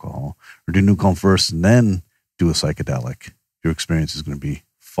drink alcohol, or do NuCalm first and then do a psychedelic, your experience is going to be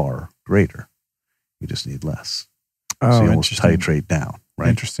far greater. You just need less. So you almost titrate down, right?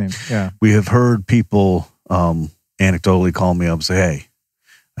 Interesting, yeah. We We have heard people anecdotally call me up and say, hey,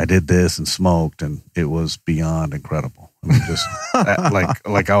 I did this and smoked and it was beyond incredible. I mean, just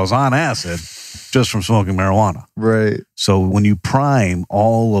like I was on acid just from smoking marijuana. Right. So when you prime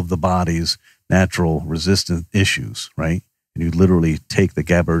all of the body's natural resistant issues, right? And you literally take the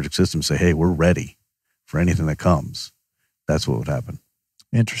GABAergic system and say, hey, we're ready for anything that comes. That's what would happen.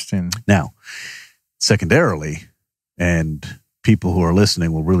 Interesting. Now, secondarily, and people who are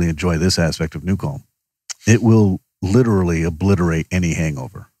listening will really enjoy this aspect of NuCalm, it will literally obliterate any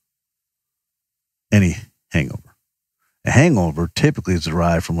hangover. Any hangover. A hangover typically is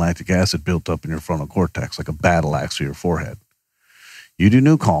derived from lactic acid built up in your frontal cortex, like a battle axe to your forehead. You do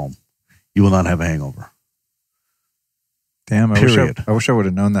NuCalm, you will not have a hangover. Damn, I wish I would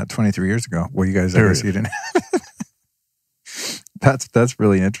have known that 23 years ago. Well, you guys, I guess you didn't. That's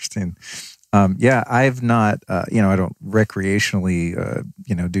really interesting. Yeah, I've not, I don't recreationally,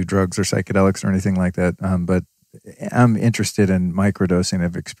 do drugs or psychedelics or anything like that. But I'm interested in microdosing.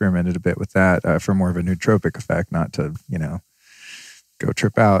 I've experimented a bit with that for more of a nootropic effect, not to, go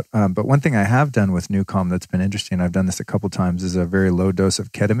trip out. But one thing I have done with NuCalm that's been interesting, I've done this a couple times, is a very low dose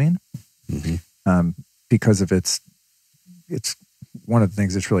of ketamine. Mm-hmm. Because of it's one of the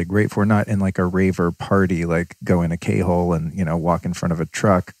things it's really great for, not in like a raver party, like go in a K-hole and, walk in front of a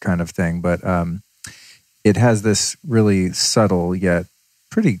truck kind of thing. But it has this really subtle yet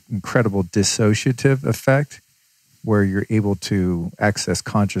pretty incredible dissociative effect where you're able to access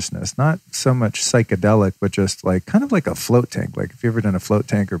consciousness, not so much psychedelic, but just like kind of like a float tank. Like if you've ever done a float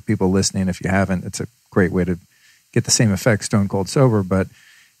tank, or people listening, if you haven't, it's a great way to get the same effect stone cold sober. But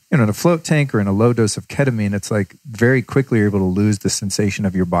in a float tank or in a low dose of ketamine, it's like very quickly you're able to lose the sensation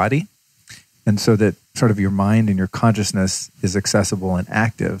of your body. And so that sort of your mind and your consciousness is accessible and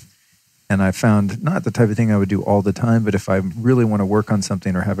active. And I found not the type of thing I would do all the time, but if I really want to work on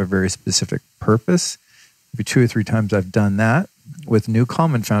something or have a very specific purpose, maybe 2 or 3 times I've done that with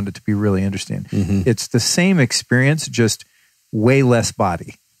NuCalm and found it to be really interesting. Mm-hmm. It's the same experience, just way less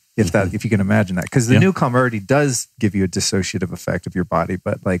body, if you can imagine that. Because the NuCalm already does give you a dissociative effect of your body,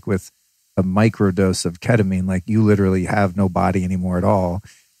 but like with a micro dose of ketamine, like you literally have no body anymore at all.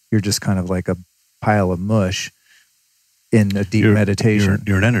 You're just kind of like a pile of mush in a deep meditation.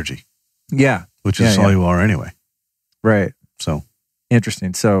 You're an energy. Yeah. Which is all you are anyway. Right. So.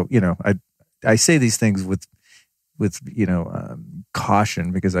 Interesting. So, I say these things with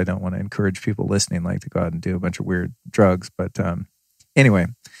caution, because I don't want to encourage people listening like to go out and do a bunch of weird drugs. But anyway,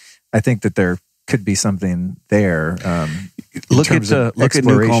 I think that there could be something there. Look at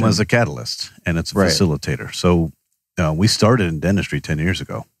NuCalm as a catalyst, and it's a facilitator. So we started in dentistry 10 years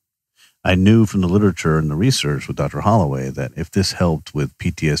ago. I knew from the literature and the research with Dr. Holloway that if this helped with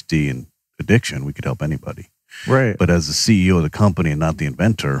PTSD and addiction, we could help anybody. Right. But as the CEO of the company and not the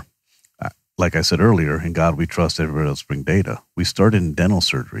inventor, like I said earlier, in God we trust, everybody else bring data. We started in dental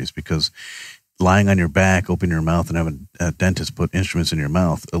surgeries because lying on your back, opening your mouth, and having a dentist put instruments in your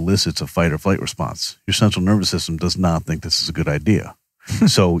mouth elicits a fight or flight response. Your central nervous system does not think this is a good idea.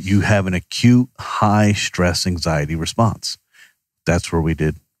 So you have an acute, high stress anxiety response. That's where we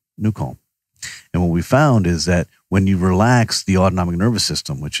did NuCalm. And what we found is that when you relax the autonomic nervous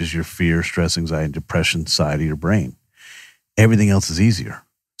system, which is your fear, stress, anxiety, and depression side of your brain, everything else is easier.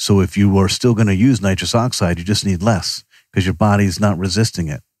 So if you are still going to use nitrous oxide, you just need less because your body's not resisting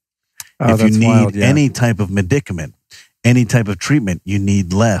it. If you need any type of medicament, any type of treatment, you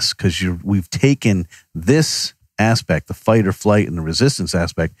need less because we've taken this aspect, the fight or flight and the resistance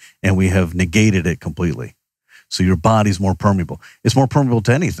aspect, and we have negated it completely. So your body's more permeable. It's more permeable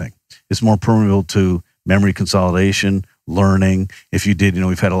to anything. It's more permeable to memory consolidation, learning. If you did,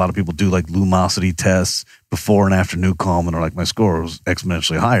 we've had a lot of people do like lumosity tests before and after NuCalm, and they're like, my score was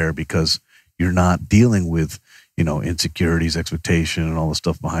exponentially higher because you're not dealing with, insecurities, expectation, and all the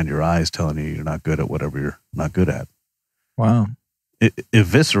stuff behind your eyes telling you you're not good at whatever you're not good at. Wow. It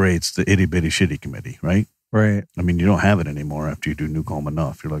eviscerates the itty bitty shitty committee, right? Right. I mean, you don't have it anymore after you do NuCalm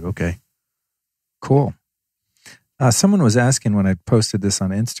enough. You're like, okay. Cool. Someone was asking when I posted this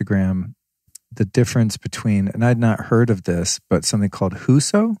on Instagram, the difference between, and I'd not heard of this, but something called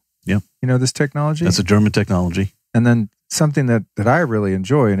Huso. Yeah. This technology? That's a German technology. And then something that I really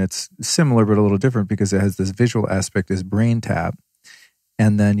enjoy, and it's similar but a little different because it has this visual aspect, is Brain Tap.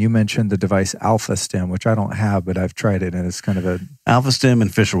 And then you mentioned the device Alpha Stim, which I don't have, but I've tried it, and it's kind of a... Alpha Stim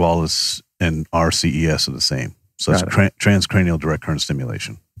and Fisher Wallace and RCES are the same. So it's transcranial direct current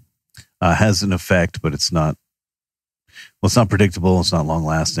stimulation. Has an effect, but it's not... Well, it's not predictable, it's not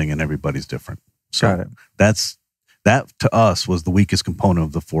long-lasting, and everybody's different. So Got it. That, to us, was the weakest component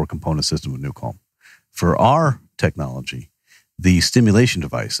of the 4-component system of NuCalm. For our technology, the stimulation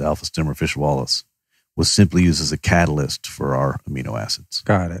device, Alpha Stim or Fisher Wallace, was simply used as a catalyst for our amino acids.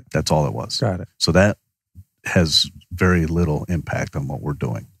 Got it. That's all it was. Got it. So that has very little impact on what we're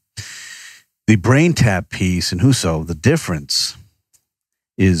doing. The Brain Tap piece in Huso, the difference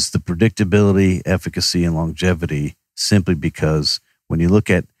is the predictability, efficacy, and longevity, simply because when you look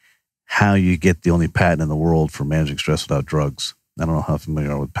at how you get the only patent in the world for managing stress without drugs, I don't know how familiar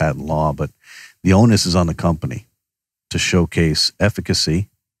you are with patent law, but the onus is on the company to showcase efficacy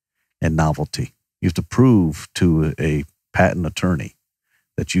and novelty. You have to prove to a patent attorney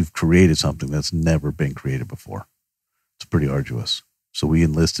that you've created something that's never been created before. It's pretty arduous. So we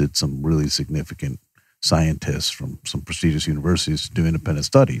enlisted some really significant scientists from some prestigious universities to do independent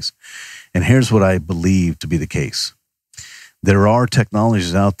studies. And here's what I believe to be the case. There are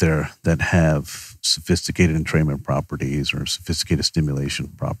technologies out there that have sophisticated entrainment properties or sophisticated stimulation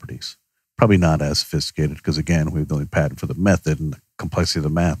properties. Probably not as sophisticated because, again, we have the only patent for the method and the complexity of the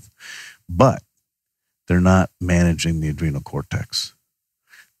math. But they're not managing the adrenal cortex.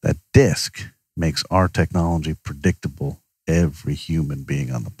 That disc makes our technology predictable every human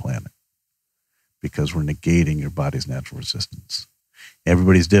being on the planet because we're negating your body's natural resistance.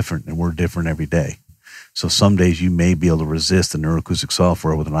 Everybody's different, and we're different every day. So some days you may be able to resist the neuroacoustic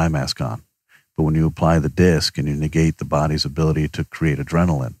software with an eye mask on. But when you apply the disc and you negate the body's ability to create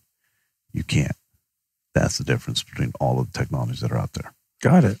adrenaline, you can't. That's the difference between all of the technologies that are out there.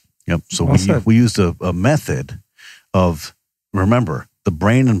 Got it. Yep. So Well we used a method of, remember, the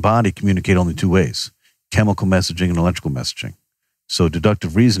brain and body communicate only two ways: chemical messaging and electrical messaging. So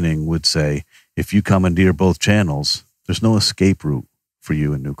deductive reasoning would say, if you commandeer both channels, there's no escape route for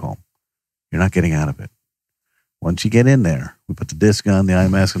you in NuCalm. You're not getting out of it. Once you get in there, we put the disc on, the eye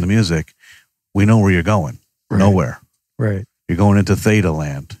mask, and the music, we know where you're going. Right. Nowhere. Right. You're going into theta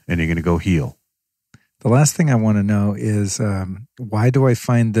land, and you're going to go heal. The last thing I want to know is why do I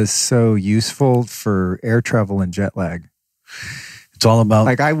find this so useful for air travel and jet lag? It's all about...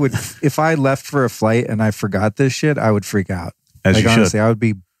 Like I would, if I left for a flight and I forgot this shit, I would freak out. As like you honestly, should. I would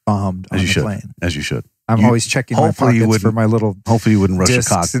be bombed on As you the should. plane. As you should. I'm always checking my pockets for my little Hopefully you wouldn't rush a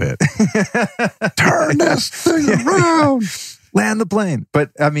discs cockpit. Turn this thing around. Land the plane.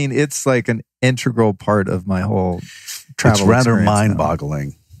 But I mean, it's like an integral part of my whole travel It's rather experience now.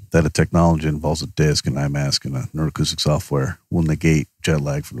 mind-boggling that a technology involves a disc, an eye mask, and a neuroacoustic software will negate jet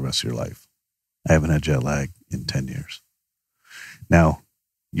lag for the rest of your life. I haven't had jet lag in 10 years. Now,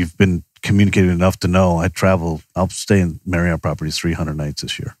 you've been communicated enough to know I'll stay in Marriott properties 300 nights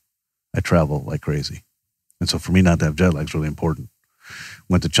this year. I travel like crazy. And so for me not to have jet lag is really important.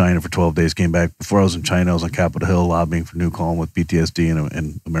 Went to China for 12 days, came back. Before I was in China, I was on Capitol Hill lobbying for NuCalm with PTSD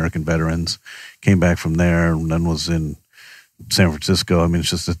and American veterans. Came back from there and then was in San Francisco. I mean,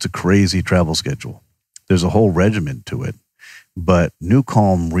 it's a crazy travel schedule. There's a whole regimen to it. But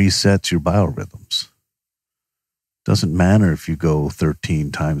NuCalm resets your biorhythms. Doesn't matter if you go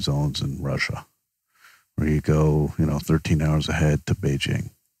 13 time zones in Russia or you go, 13 hours ahead to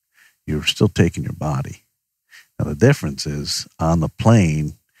Beijing. You're still taking your body. Now, the difference is on the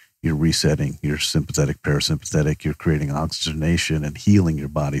plane, you're resetting your sympathetic, parasympathetic, you're creating oxygenation and healing your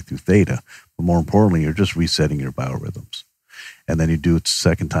body through theta. But more importantly, you're just resetting your biorhythms. And then you do it the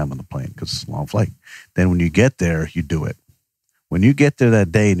second time on the plane because it's a long flight. Then when you get there, you do it. When you get there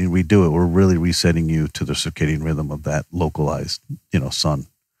that day and you redo it, we're really resetting you to the circadian rhythm of that localized, sun.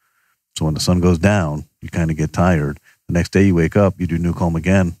 So when the sun goes down, you kind of get tired. The next day you wake up, you do NuCalm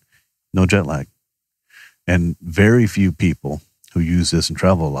again, no jet lag. And very few people who use this and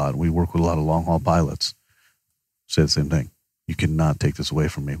travel a lot, we work with a lot of long-haul pilots, say the same thing. You cannot take this away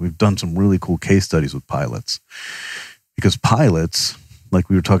from me. We've done some really cool case studies with pilots. Because pilots, like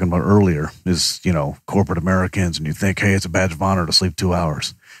we were talking about earlier, is, corporate Americans, and you think, hey, it's a badge of honor to sleep 2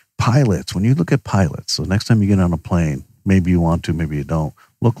 hours. Pilots, when you look at pilots, so next time you get on a plane, maybe you want to, maybe you don't,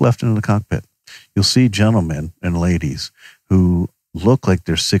 look left into the cockpit. You'll see gentlemen and ladies who look like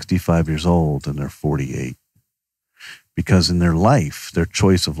they're 65 years old and they're 48. Because in their life, their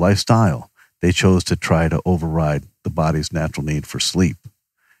choice of lifestyle, they chose to try to override the body's natural need for sleep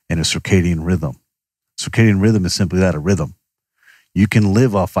and a circadian rhythm. Circadian rhythm is simply that, a rhythm. You can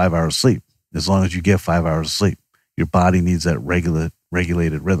live off 5 hours of sleep as long as you get 5 hours of sleep. Your body needs that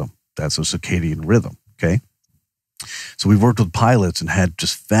regulated rhythm. That's a circadian rhythm, okay? So we've worked with pilots and had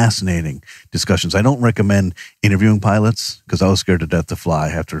just fascinating discussions. I don't recommend interviewing pilots because I was scared to death to fly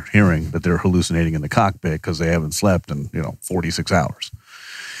after hearing that they're hallucinating in the cockpit because they haven't slept in, 46 hours.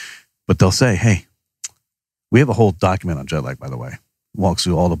 But they'll say, hey, we have a whole document on jet lag, by the way. Walks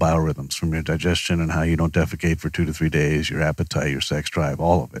through all the biorhythms from your digestion and how you don't defecate for 2 to 3 days, your appetite, your sex drive,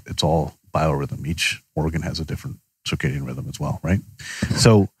 all of it. It's all biorhythm. Each organ has a different circadian rhythm as well, right?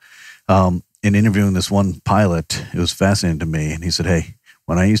 So in interviewing this one pilot, it was fascinating to me. And he said, hey,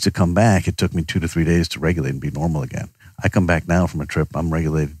 when I used to come back, it took me 2 to 3 days to regulate and be normal again. I come back now from a trip, I'm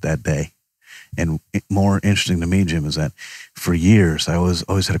regulated that day. And more interesting to me, Jim, is that for years, I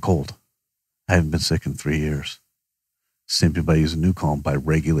always had a cold. I haven't been sick in 3 years. Simply by using NuCalm, by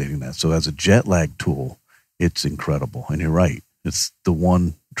regulating that. So as a jet lag tool, it's incredible. And you're right. It's the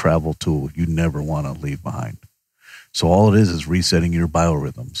one travel tool you never want to leave behind. So all it is resetting your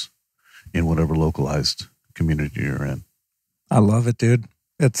biorhythms in whatever localized community you're in. I love it, dude.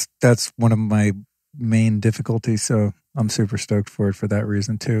 That's one of my main difficulties. So I'm super stoked for it for that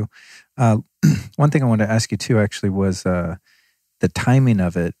reason too. One thing I wanted to ask you too, actually, was the timing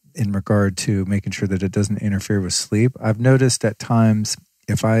of it in regard to making sure that it doesn't interfere with sleep. I've noticed at times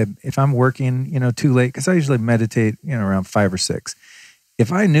if I'm working, too late, because I usually meditate, around 5 or 6.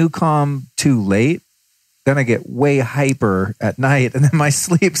 If I NuCalm too late, then I get way hyper at night and then my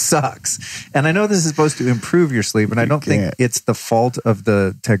sleep sucks. And I know this is supposed to improve your sleep, and I don't think it's the fault of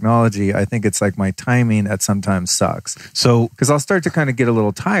the technology. I think it's like my timing at sometimes sucks. So, because I'll start to kind of get a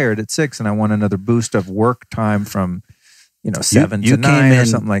little tired at 6 and I want another boost of work time from 7 to 9 or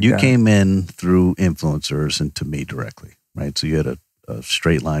something like that. You came in through influencers and to me directly, right? So you had a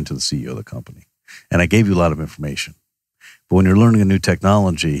straight line to the CEO of the company. And I gave you a lot of information. But when you're learning a new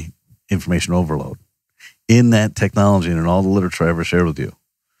technology, information overload, in that technology and in all the literature I ever shared with you,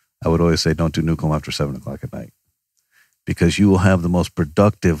 I would always say don't do NuCalm after 7 o'clock at night, because you will have the most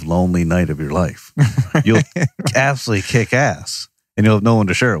productive, lonely night of your life. You'll absolutely kick ass, and you'll have no one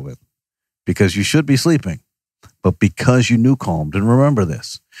to share it with, because you should be sleeping. But because you NuCalmed, and remember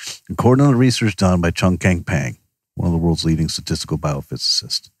this, according to the research done by Chung Kang Pang, one of the world's leading statistical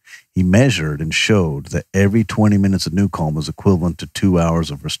biophysicists, he measured and showed that every 20 minutes of NuCalm was equivalent to 2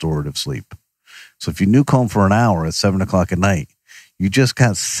 hours of restorative sleep. So if you NuCalm for an hour at 7 o'clock at night, you just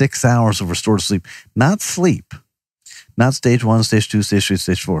got 6 hours of restorative sleep. Not sleep, not stage 1, stage 2, stage 3,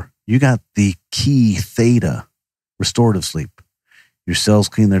 stage 4. You got the key theta restorative sleep. Your cells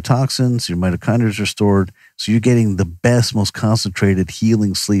clean their toxins, your mitochondria is restored. So you're getting the best, most concentrated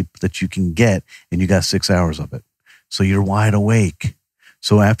healing sleep that you can get, and you got 6 hours of it. So you're wide awake.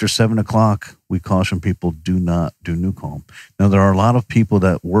 So after 7 o'clock, we caution people, do not do NuCalm. Now, there are a lot of people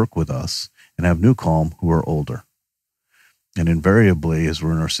that work with us and have NuCalm who are older. And invariably, as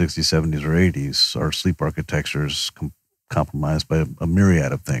we're in our 60s, 70s, or 80s, our sleep architecture is compromised by a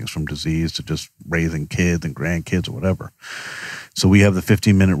myriad of things, from disease to just raising kids and grandkids or whatever. So we have the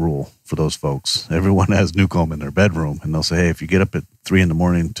 15-minute rule for those folks. Everyone has NuCalm in their bedroom, and they'll say, hey, if you get up at 3 in the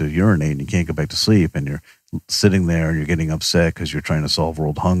morning to urinate and you can't go back to sleep, and you're sitting there and you're getting upset because you're trying to solve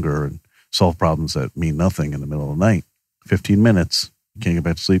world hunger and solve problems that mean nothing in the middle of the night, 15 minutes, you can't get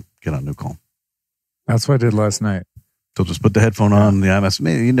back to sleep, get on NuCalm. That's what I did last night. So just put the headphone on, the eye mask.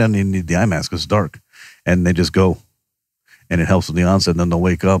 Maybe you don't even need the eye mask because it's dark. And they just go. And it helps with the onset. And then they'll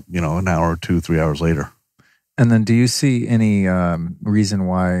wake up, an hour or 2, 3 hours later. And then do you see any reason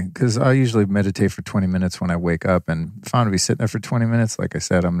why? Because I usually meditate for 20 minutes when I wake up, and if I'm going to be sitting there for 20 minutes, like I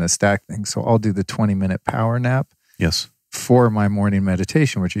said, I'm going to stack things. So I'll do the 20-minute power nap. Yes. For my morning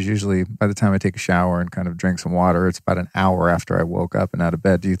meditation, which is usually by the time I take a shower and kind of drink some water, it's about an hour after I woke up and out of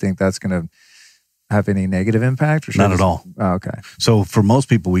bed. Do you think that's going to have any negative impact? Or Not at all. Oh, okay. So for most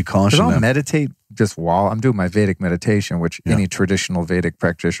people, we caution them. I'll meditate just while I'm doing my Vedic meditation, which any traditional Vedic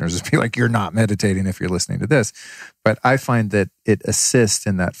practitioners would be like, you're not meditating if you're listening to this. But I find that it assists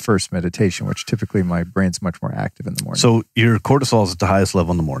in that first meditation, which typically my brain's much more active in the morning. So your cortisol is at the highest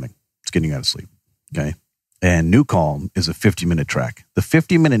level in the morning. It's getting you out of sleep. Okay. And NuCalm is a 50-minute track. The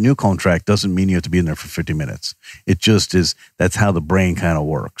 50-minute NuCalm track doesn't mean you have to be in there for 50 minutes. It just is, that's how the brain kind of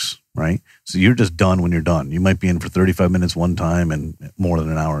works, right? So you're just done when you're done. You might be in for 35 minutes one time and more than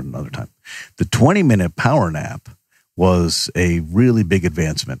an hour another time. The 20-minute power nap was a really big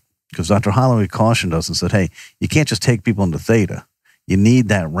advancement because Dr. Holloway cautioned us and said, hey, you can't just take people into theta. You need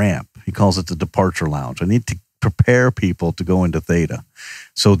that ramp. He calls it the departure lounge. I need to prepare people to go into theta.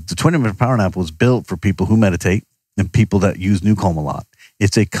 So the 20-minute power nap was built for people who meditate and people that use NuCalm a lot.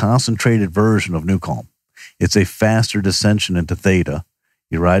 It's a concentrated version of NuCalm. It's a faster descension into theta.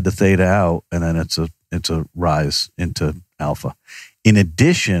 You ride the theta out, and then it's a rise into alpha. In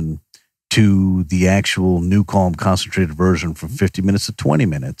addition to the actual NuCalm concentrated version from 50 minutes to 20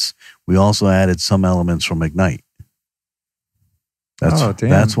 minutes, we also added some elements from Ignite.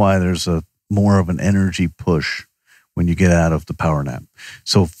 That's why there's more of an energy push when you get out of the power nap.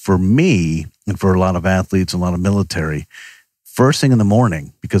 So for me, and for a lot of athletes, a lot of military, first thing in the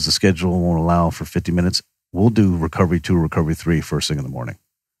morning, because the schedule won't allow for 50 minutes, we'll do recovery 2, recovery 3 first thing in the morning.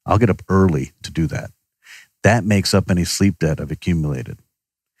 I'll get up early to do that. That makes up any sleep debt I've accumulated.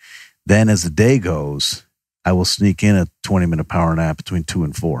 Then as the day goes, I will sneak in a 20-minute power nap between 2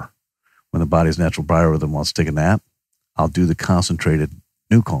 and 4. When the body's natural biorhythm wants to take a nap, I'll do the concentrated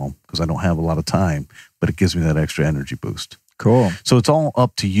NuCalm because I don't have a lot of time, but it gives me that extra energy boost. Cool. So it's all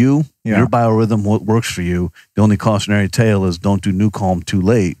up to you, your biorhythm, what works for you. The only cautionary tale is don't do NuCalm too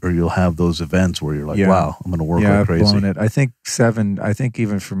late or you'll have those events where you're like, wow, I'm going to work like crazy. I've blown it. I think 7, I think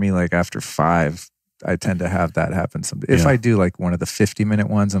even for me, like after 5, I tend to have that happen. If I do like one of the 50-minute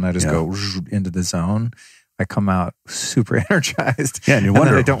ones and I just go into the zone, I come out super energized. Yeah, and you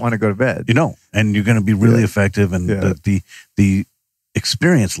wonder, I don't want to go to bed. And you're going to be really effective, and the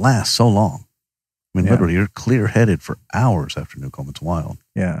experience lasts so long. I mean, literally, you're clear-headed for hours after NuCalm. It's wild.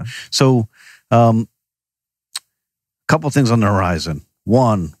 Yeah. So, a couple of things on the horizon.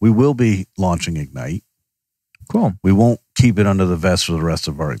 One, we will be launching Ignite. Cool. We won't keep it under the vest for the rest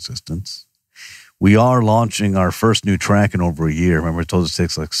of our existence. We are launching our first new track in over a year. Remember, I told us it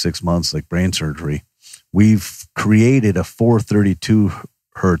takes like 6 months, like brain surgery. We've created a 432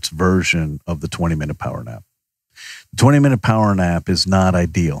 hertz version of the 20-minute power nap. The 20-minute power nap is not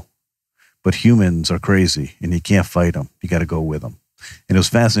ideal, but humans are crazy, and you can't fight them. You got to go with them. And it was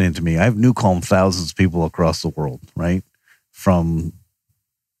fascinating to me. I've NuCalmed thousands of people across the world, right? From,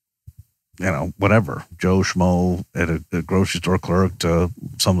 whatever, Joe Schmo at a grocery store clerk to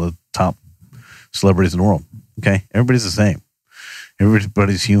some of the top celebrities in the world. Okay, everybody's the same.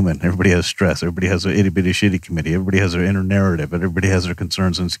 Everybody's human. Everybody has stress. Everybody has their itty bitty shitty committee. Everybody has their inner narrative. Everybody has their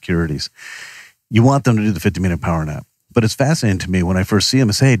concerns and insecurities. You want them to do the 50-minute power nap. But it's fascinating to me when I first see them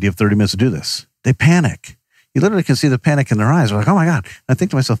and say, hey, do you have 30 minutes to do this? They panic. You literally can see the panic in their eyes. They're like, oh my God. And I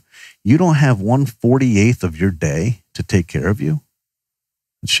think to myself, you don't have 1/48th of your day to take care of you?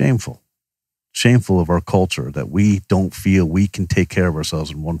 It's shameful. Shameful of our culture that we don't feel we can take care of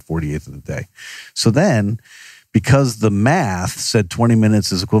ourselves in 1/48th of the day. So then, because the math said 20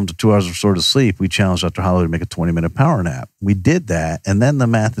 minutes is equivalent to 2 hours of restorative sleep, we challenged Dr. Holloway to make a 20-minute power nap. We did that, and then the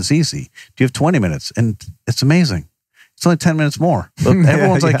math is easy. Do you have 20 minutes? And it's amazing. It's only 10 minutes more. But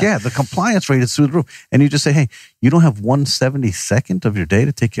everyone's like, yeah, the compliance rate is through the roof. And you just say, hey, you don't have 1/72nd of your day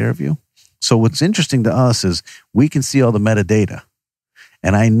to take care of you? So what's interesting to us is we can see all the metadata.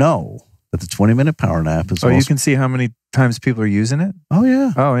 And I know that the 20-minute power nap is you can see how many times people are using it? Oh,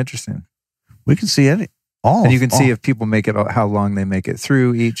 yeah. Oh, interesting. We can see it. And you can see if people make it, how long they make it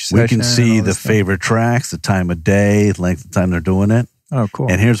through each session. We can see the favorite tracks, the time of day, the length of time they're doing it. Oh,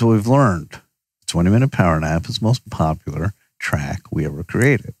 cool. And here's what we've learned. 20-minute power nap is the most popular track we ever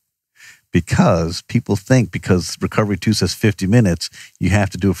created. Because people think because Recovery 2 says 50 minutes, you have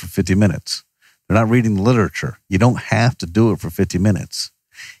to do it for 50 minutes. They're not reading the literature. You don't have to do it for 50 minutes.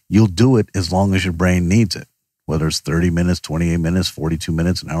 You'll do it as long as your brain needs it, whether it's 30 minutes, 28 minutes, 42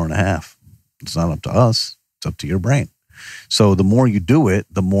 minutes, an hour and a half. It's not up to us. It's up to your brain. So the more you do it,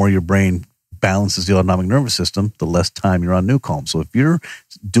 the more your brain balances the autonomic nervous system, the less time you're on NuCalm. So if you're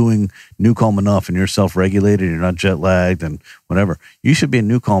doing NuCalm enough and you're self-regulated, you're not jet lagged and whatever, you should be in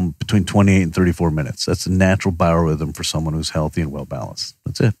NuCalm between 28 and 34 minutes. That's a natural biorhythm for someone who's healthy and well-balanced.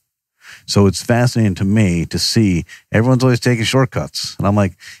 That's it. So it's fascinating to me to see everyone's always taking shortcuts. And I'm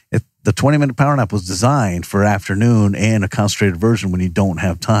like, the 20-minute power nap was designed for afternoon and a concentrated version when you don't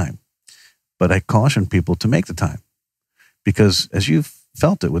have time. But I caution people to make the time because as you've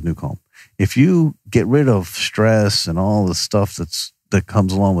felt it with NuCalm, if you get rid of stress and all the stuff that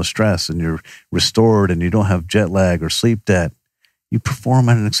comes along with stress and you're restored and you don't have jet lag or sleep debt, you perform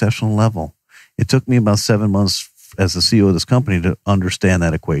at an exceptional level. It took me about 7 months as the CEO of this company to understand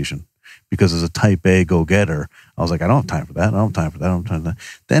that equation because as a type A go-getter, I was like, I don't have time for that. I don't have time for that. I don't have time for that.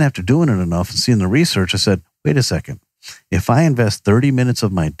 Then after doing it enough and seeing the research, I said, wait a second. If I invest 30 minutes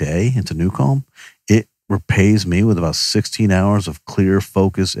of my day into NuCalm, it repays me with about 16 hours of clear,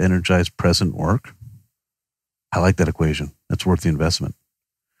 focused, energized, present work. I like that equation. That's worth the investment.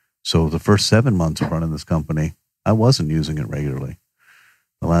 So the first 7 months of running this company, I wasn't using it regularly.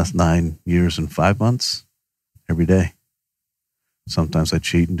 The last 9 years and 5 months, every day. Sometimes I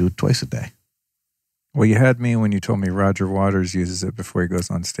cheat and do it twice a day. Well, you had me when you told me Roger Waters uses it before he goes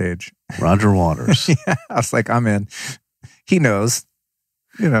on stage. Roger Waters. Yeah, I was like, I'm in. He knows.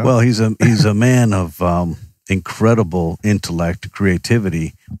 You know. Well, he's a man of incredible intellect,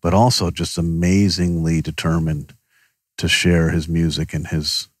 creativity, but also just amazingly determined to share his music and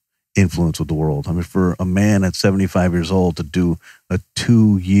his influence with the world. I mean, for a man at 75 years old to do a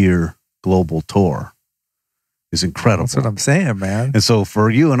 2-year global tour is incredible. That's what I'm saying, man. And so for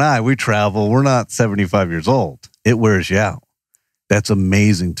you and I, we travel. We're not 75 years old. It wears you out. That's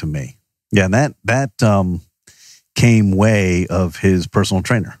amazing to me. Yeah, and that came way of his personal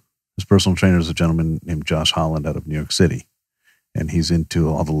trainer. His personal trainer is a gentleman named Josh Holland out of New York City. And he's into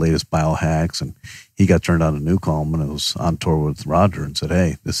all the latest biohacks. And he got turned on to NuCalm and was on tour with Roger and said,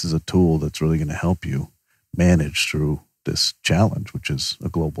 hey, this is a tool that's really going to help you manage through this challenge, which is a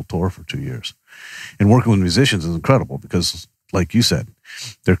global tour for 2 years. And working with musicians is incredible because, like you said,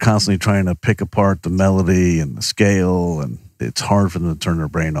 they're constantly trying to pick apart the melody and the scale, and it's hard for them to turn their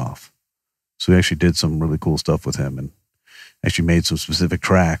brain off. So we actually did some really cool stuff with him and actually made some specific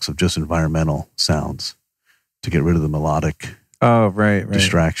tracks of just environmental sounds to get rid of the melodic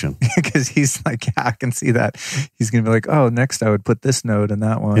distraction. Because he's like, yeah, I can see that. He's going to be like, oh, next I would put this note in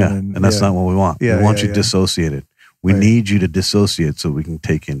that one. Yeah, and that's not what we want. We want you dissociated. We need you to dissociate so we can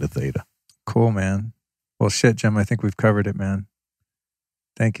take you into theta. Cool, man. Well, shit, Jim, I think we've covered it, man.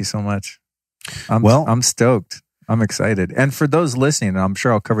 Thank you so much. I'm stoked. I'm excited. And for those listening, and I'm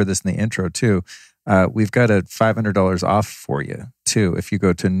sure I'll cover this in the intro too, we've got a $500 off for you too. If you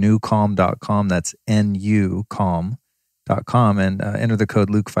go to NuCalm.com, that's NuCalm.com, and enter the code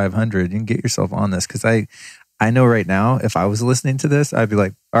Luke500, you can get yourself on this. Because I know right now, if I was listening to this, I'd be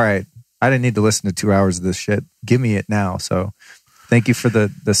like, all right, I didn't need to listen to 2 hours of this shit. Give me it now. So thank you for the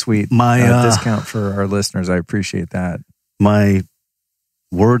sweet discount for our listeners. I appreciate that. My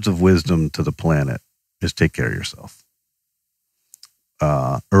words of wisdom to the planet is take care of yourself.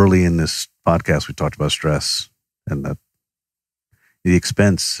 Early in this podcast, we talked about stress and the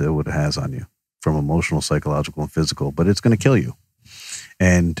expense it has on you. from emotional, psychological, and physical, but it's going to kill you.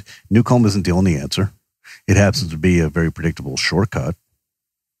 And NuCalm isn't the only answer. It happens to be a very predictable shortcut,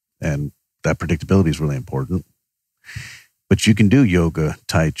 and that predictability is really important. But you can do yoga,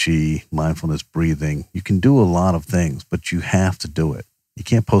 Tai Chi, mindfulness, breathing. You can do a lot of things, but you have to do it. You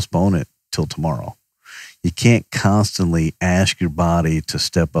can't postpone it till tomorrow. You can't constantly ask your body to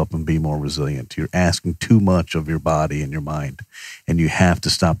step up and be more resilient. You're asking too much of your body and your mind, and you have to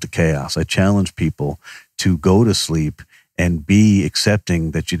stop the chaos. I challenge people to go to sleep and be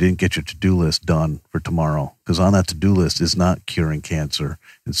accepting that you didn't get your to-do list done for tomorrow, because on that to-do list is not curing cancer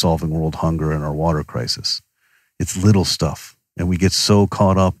and solving world hunger and our water crisis. It's little stuff, and we get so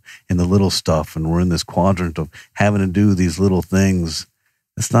caught up in the little stuff, and we're in this quadrant of having to do these little things.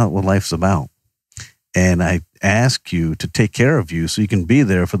 That's not what life's about. And I ask you to take care of you so you can be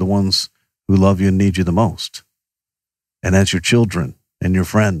there for the ones who love you and need you the most. And that's your children and your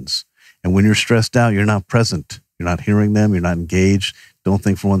friends. And when you're stressed out, you're not present. You're not hearing them. You're not engaged. Don't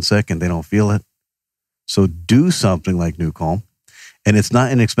think for 1 second they don't feel it. So do something like NuCalm. And it's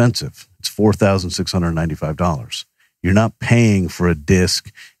not inexpensive. It's $4,695. You're not paying for a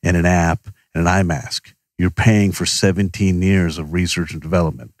disc and an app and an eye mask. You're paying for 17 years of research and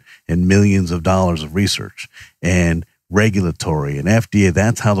development and millions of dollars of research and regulatory and FDA.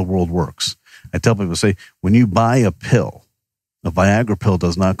 That's how the world works. I tell people, say, when you buy a pill, a Viagra pill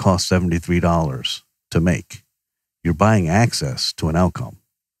does not cost $73 to make. You're buying access to an outcome.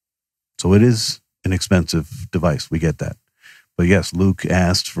 So it is an expensive device. We get that. But yes, Luke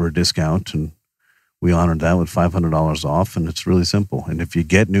asked for a discount, and we honored that with $500 off, and it's really simple. And if you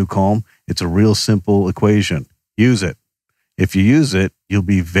get NuCalm, it's a real simple equation. Use it. If you use it, you'll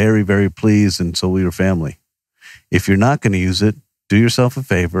be very, very pleased, and so will your family. If you're not going to use it, do yourself a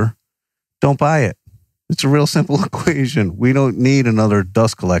favor. Don't buy it. It's a real simple equation. We don't need another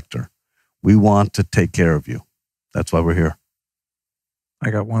dust collector. We want to take care of you. That's why we're here. I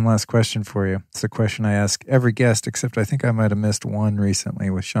got one last question for you. It's a question I ask every guest, except I think I might have missed one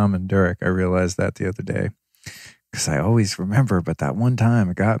recently with Shaman Durek. I realized that the other day because I always remember, but that one time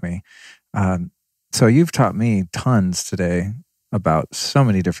it got me. So you've taught me tons today about so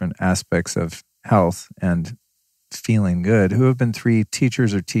many different aspects of health and feeling good. Who have been 3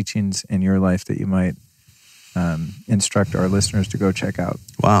 teachers or teachings in your life that you might instruct our listeners to go check out?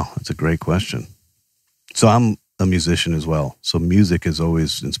 Wow, that's a great question. So I'm a musician as well. So music has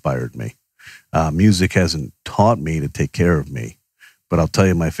always inspired me. Music hasn't taught me to take care of me, but I'll tell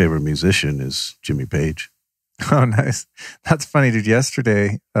you my favorite musician is Jimmy Page. Oh, nice. That's funny, dude.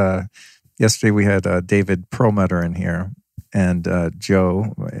 Yesterday we had David Perlmutter in here, and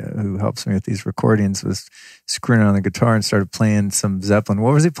Joe, who helps me with these recordings, was screwing on the guitar and started playing some Zeppelin.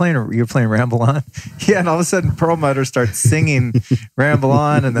 What was he playing? You were playing Ramble On? Yeah, and all of a sudden Perlmutter starts singing Ramble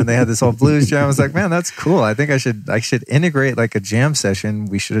On, and then they had this whole blues jam. I was like, man, that's cool. I think I should integrate like a jam session.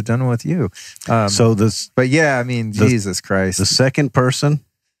 We should have done it with you. But yeah, I mean, Jesus Christ. The second person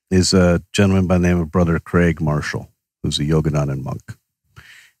is a gentleman by the name of Brother Craig Marshall, who's a yoga nun and monk.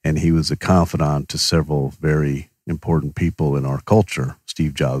 And he was a confidant to several very important people in our culture,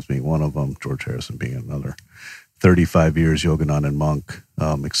 Steve Jobs being one of them, George Harrison being another. 35 years yoga nun and monk,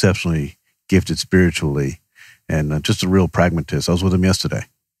 exceptionally gifted spiritually, and just a real pragmatist. I was with him yesterday.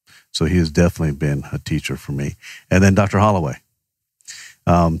 So he has definitely been a teacher for me. And then Dr. Holloway.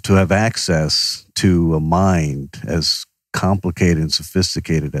 To have access to a mind as complicated and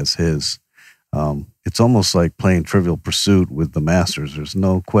sophisticated as his, it's almost like playing Trivial Pursuit with the masters. There's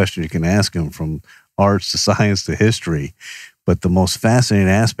no question you can ask him, from arts to science to history. But the most fascinating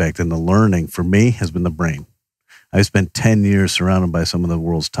aspect in the learning for me has been the brain. I spent 10 years surrounded by some of the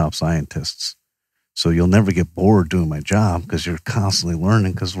world's top scientists. So you'll never get bored doing my job because you're constantly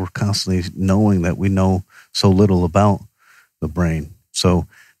learning, because we're constantly knowing that we know so little about the brain. So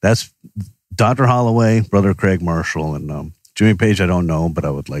that's Dr. Holloway, Brother Craig Marshall, and Jimmy Page I don't know, but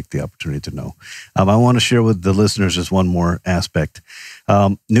I would like the opportunity to know. I want to share with the listeners just one more aspect.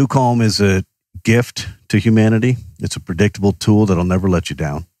 NuCalm is a gift to humanity. It's a predictable tool that'll never let you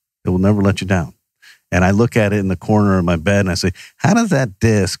down. It will never let you down. And I look at it in the corner of my bed and I say, how does that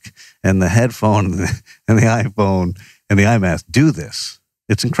disc and the headphone and the iPhone and the iMask do this?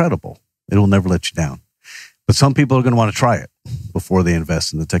 It's incredible. It will never let you down. But some people are going to want to try it before they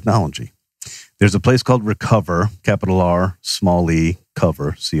invest in the technology. There's a place called Recover, capital R, small e,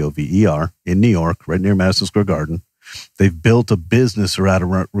 cover, C-O-V-E-R, in New York, right near Madison Square Garden. They've built a business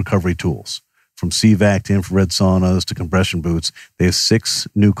around recovery tools. From CVAC to infrared saunas to compression boots, they have 6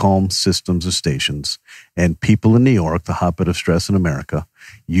 NuCalm systems of stations. And people in New York, the hotbed of stress in America,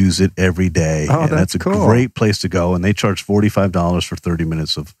 use it every day. Oh, and that's a cool. great place to go. And they charge $45 for 30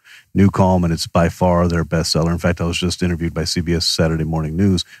 minutes of NuCalm, and it's by far their bestseller. In fact, I was just interviewed by CBS Saturday Morning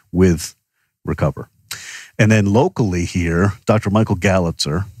News with Recover. And then locally here, Dr. Michael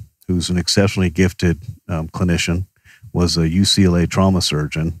Gallitzer, who's an exceptionally gifted clinician, was a UCLA trauma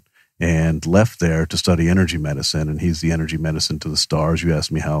surgeon and left there to study energy medicine. And he's the energy medicine to the stars. You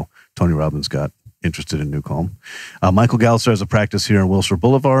asked me how Tony Robbins got interested in NuCalm. Michael Gallitzer has a practice here in Wilshire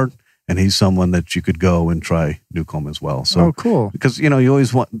Boulevard, and he's someone that you could go and try NuCalm as well. So, cool. Because, you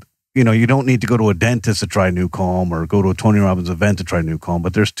always want, you don't need to go to a dentist to try NuCalm or go to a Tony Robbins event to try NuCalm,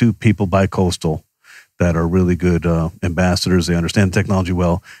 but there's two people by Coastal that are really good ambassadors. They understand technology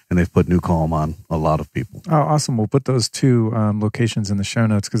well, and they've put NuCalm on a lot of people. Oh, awesome. We'll put those two locations in the show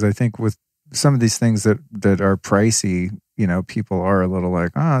notes, because I think with some of these things that are pricey, people are a little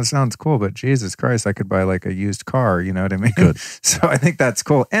like, it sounds cool, but Jesus Christ, I could buy like a used car, you know what I mean? Good. So I think that's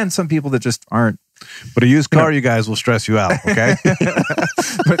cool. And some people that just aren't. But a used car, you guys, will stress you out, okay?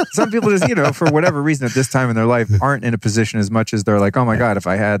 But some people just, for whatever reason at this time in their life aren't in a position as much as they're like, oh my God, if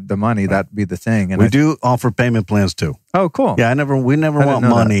I had the money, that'd be the thing. And we do offer payment plans too. Oh, cool. Yeah, we never want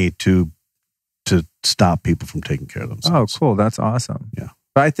money to stop people from taking care of themselves. Oh, cool. That's awesome. Yeah.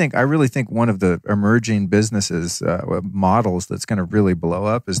 But I really think one of the emerging businesses models that's going to really blow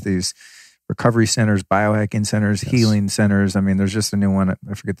up is these recovery centers, biohacking centers, Yes. healing centers. I mean, there's just a new one,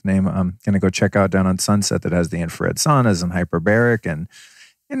 I forget the name, I'm going to go check out down on Sunset that has the infrared saunas and hyperbaric. And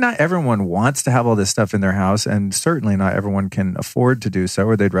not everyone wants to have all this stuff in their house, and certainly not everyone can afford to do so,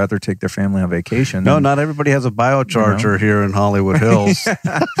 or they'd rather take their family on vacation. No, not everybody has a biocharger here in Hollywood Hills.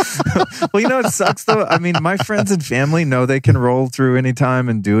 Well, it sucks though. I mean, my friends and family know they can roll through anytime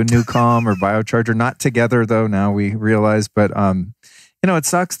and do a NuCalm or biocharger. Not together though, now we realize, but it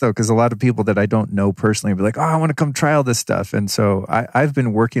sucks though, because a lot of people that I don't know personally be like, I want to come try all this stuff. And so I've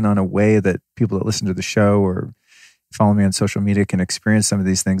been working on a way that people that listen to the show or follow me on social media can experience some of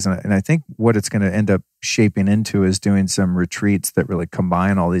these things. And I think what it's going to end up shaping into is doing some retreats that really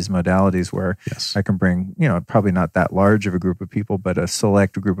combine all these modalities where Yes. I can bring, probably not that large of a group of people, but a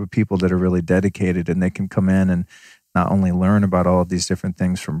select group of people that are really dedicated, and they can come in and not only learn about all of these different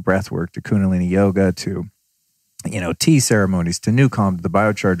things from breath work to Kundalini yoga to tea ceremonies to NuCalm to the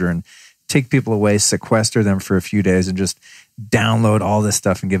biocharger, and take people away, sequester them for a few days, and just download all this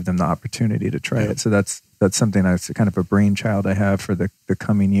stuff and give them the opportunity to try it. So that's something that's kind of a brainchild I have for the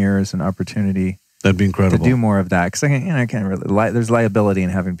coming years, an opportunity. That'd be incredible to do more of that, because I can't really. There's liability in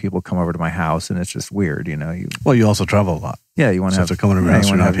having people come over to my house, and it's just weird, Well, you also travel a lot. Yeah, you want to have. If they're coming to your house,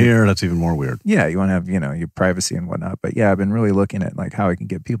 you're not here. That's even more weird. Yeah, you want to have your privacy and whatnot. But yeah, I've been really looking at like how I can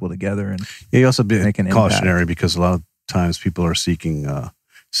get people together and you also be make an cautionary impact. Because a lot of times people are seeking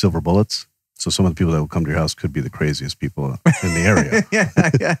silver bullets. So some of the people that will come to your house could be the craziest people in the area.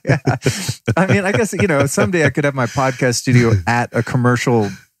 yeah. I mean, I guess, someday I could have my podcast studio at a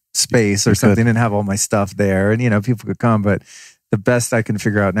commercial space or something and have all my stuff there, and, people could come. But the best I can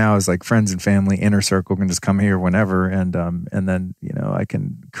figure out now is like friends and family, inner circle can just come here whenever. And then, I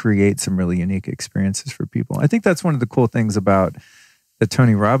can create some really unique experiences for people. I think that's one of the cool things about the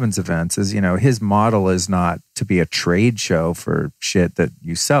Tony Robbins events is, his model is not to be a trade show for shit that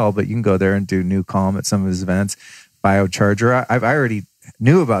you sell, but you can go there and do NuCalm at some of his events. Biocharger. I already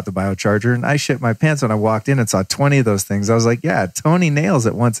knew about the biocharger, and I shit my pants when I walked in and saw 20 of those things. I was like, yeah, Tony nails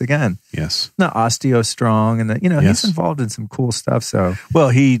it once again. Yes. The Osteo Strong, and he's involved in some cool stuff. So, well,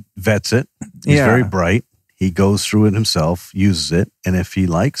 he vets it. He's very bright. He goes through it himself, uses it, and if he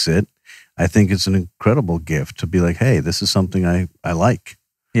likes it, I think it's an incredible gift to be like, hey, this is something I like.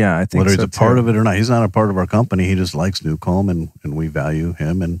 Yeah, I think whether so he's a part of it or not. He's not a part of our company. He just likes NuCalm, and we value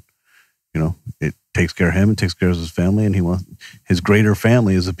him, and it takes care of him and takes care of his family, and his greater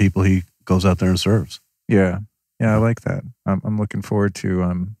family is the people he goes out there and serves. Yeah, I like that. I'm looking forward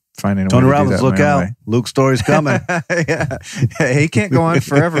to finding a Tony way to Robbins, do that look out! Way. Luke Storey's coming. Yeah, he can't go on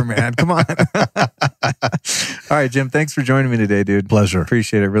forever, man. Come on. All right, Jim. Thanks for joining me today, dude. Pleasure.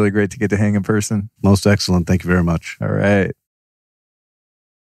 Appreciate it. Really great to get to hang in person. Most excellent. Thank you very much. All right.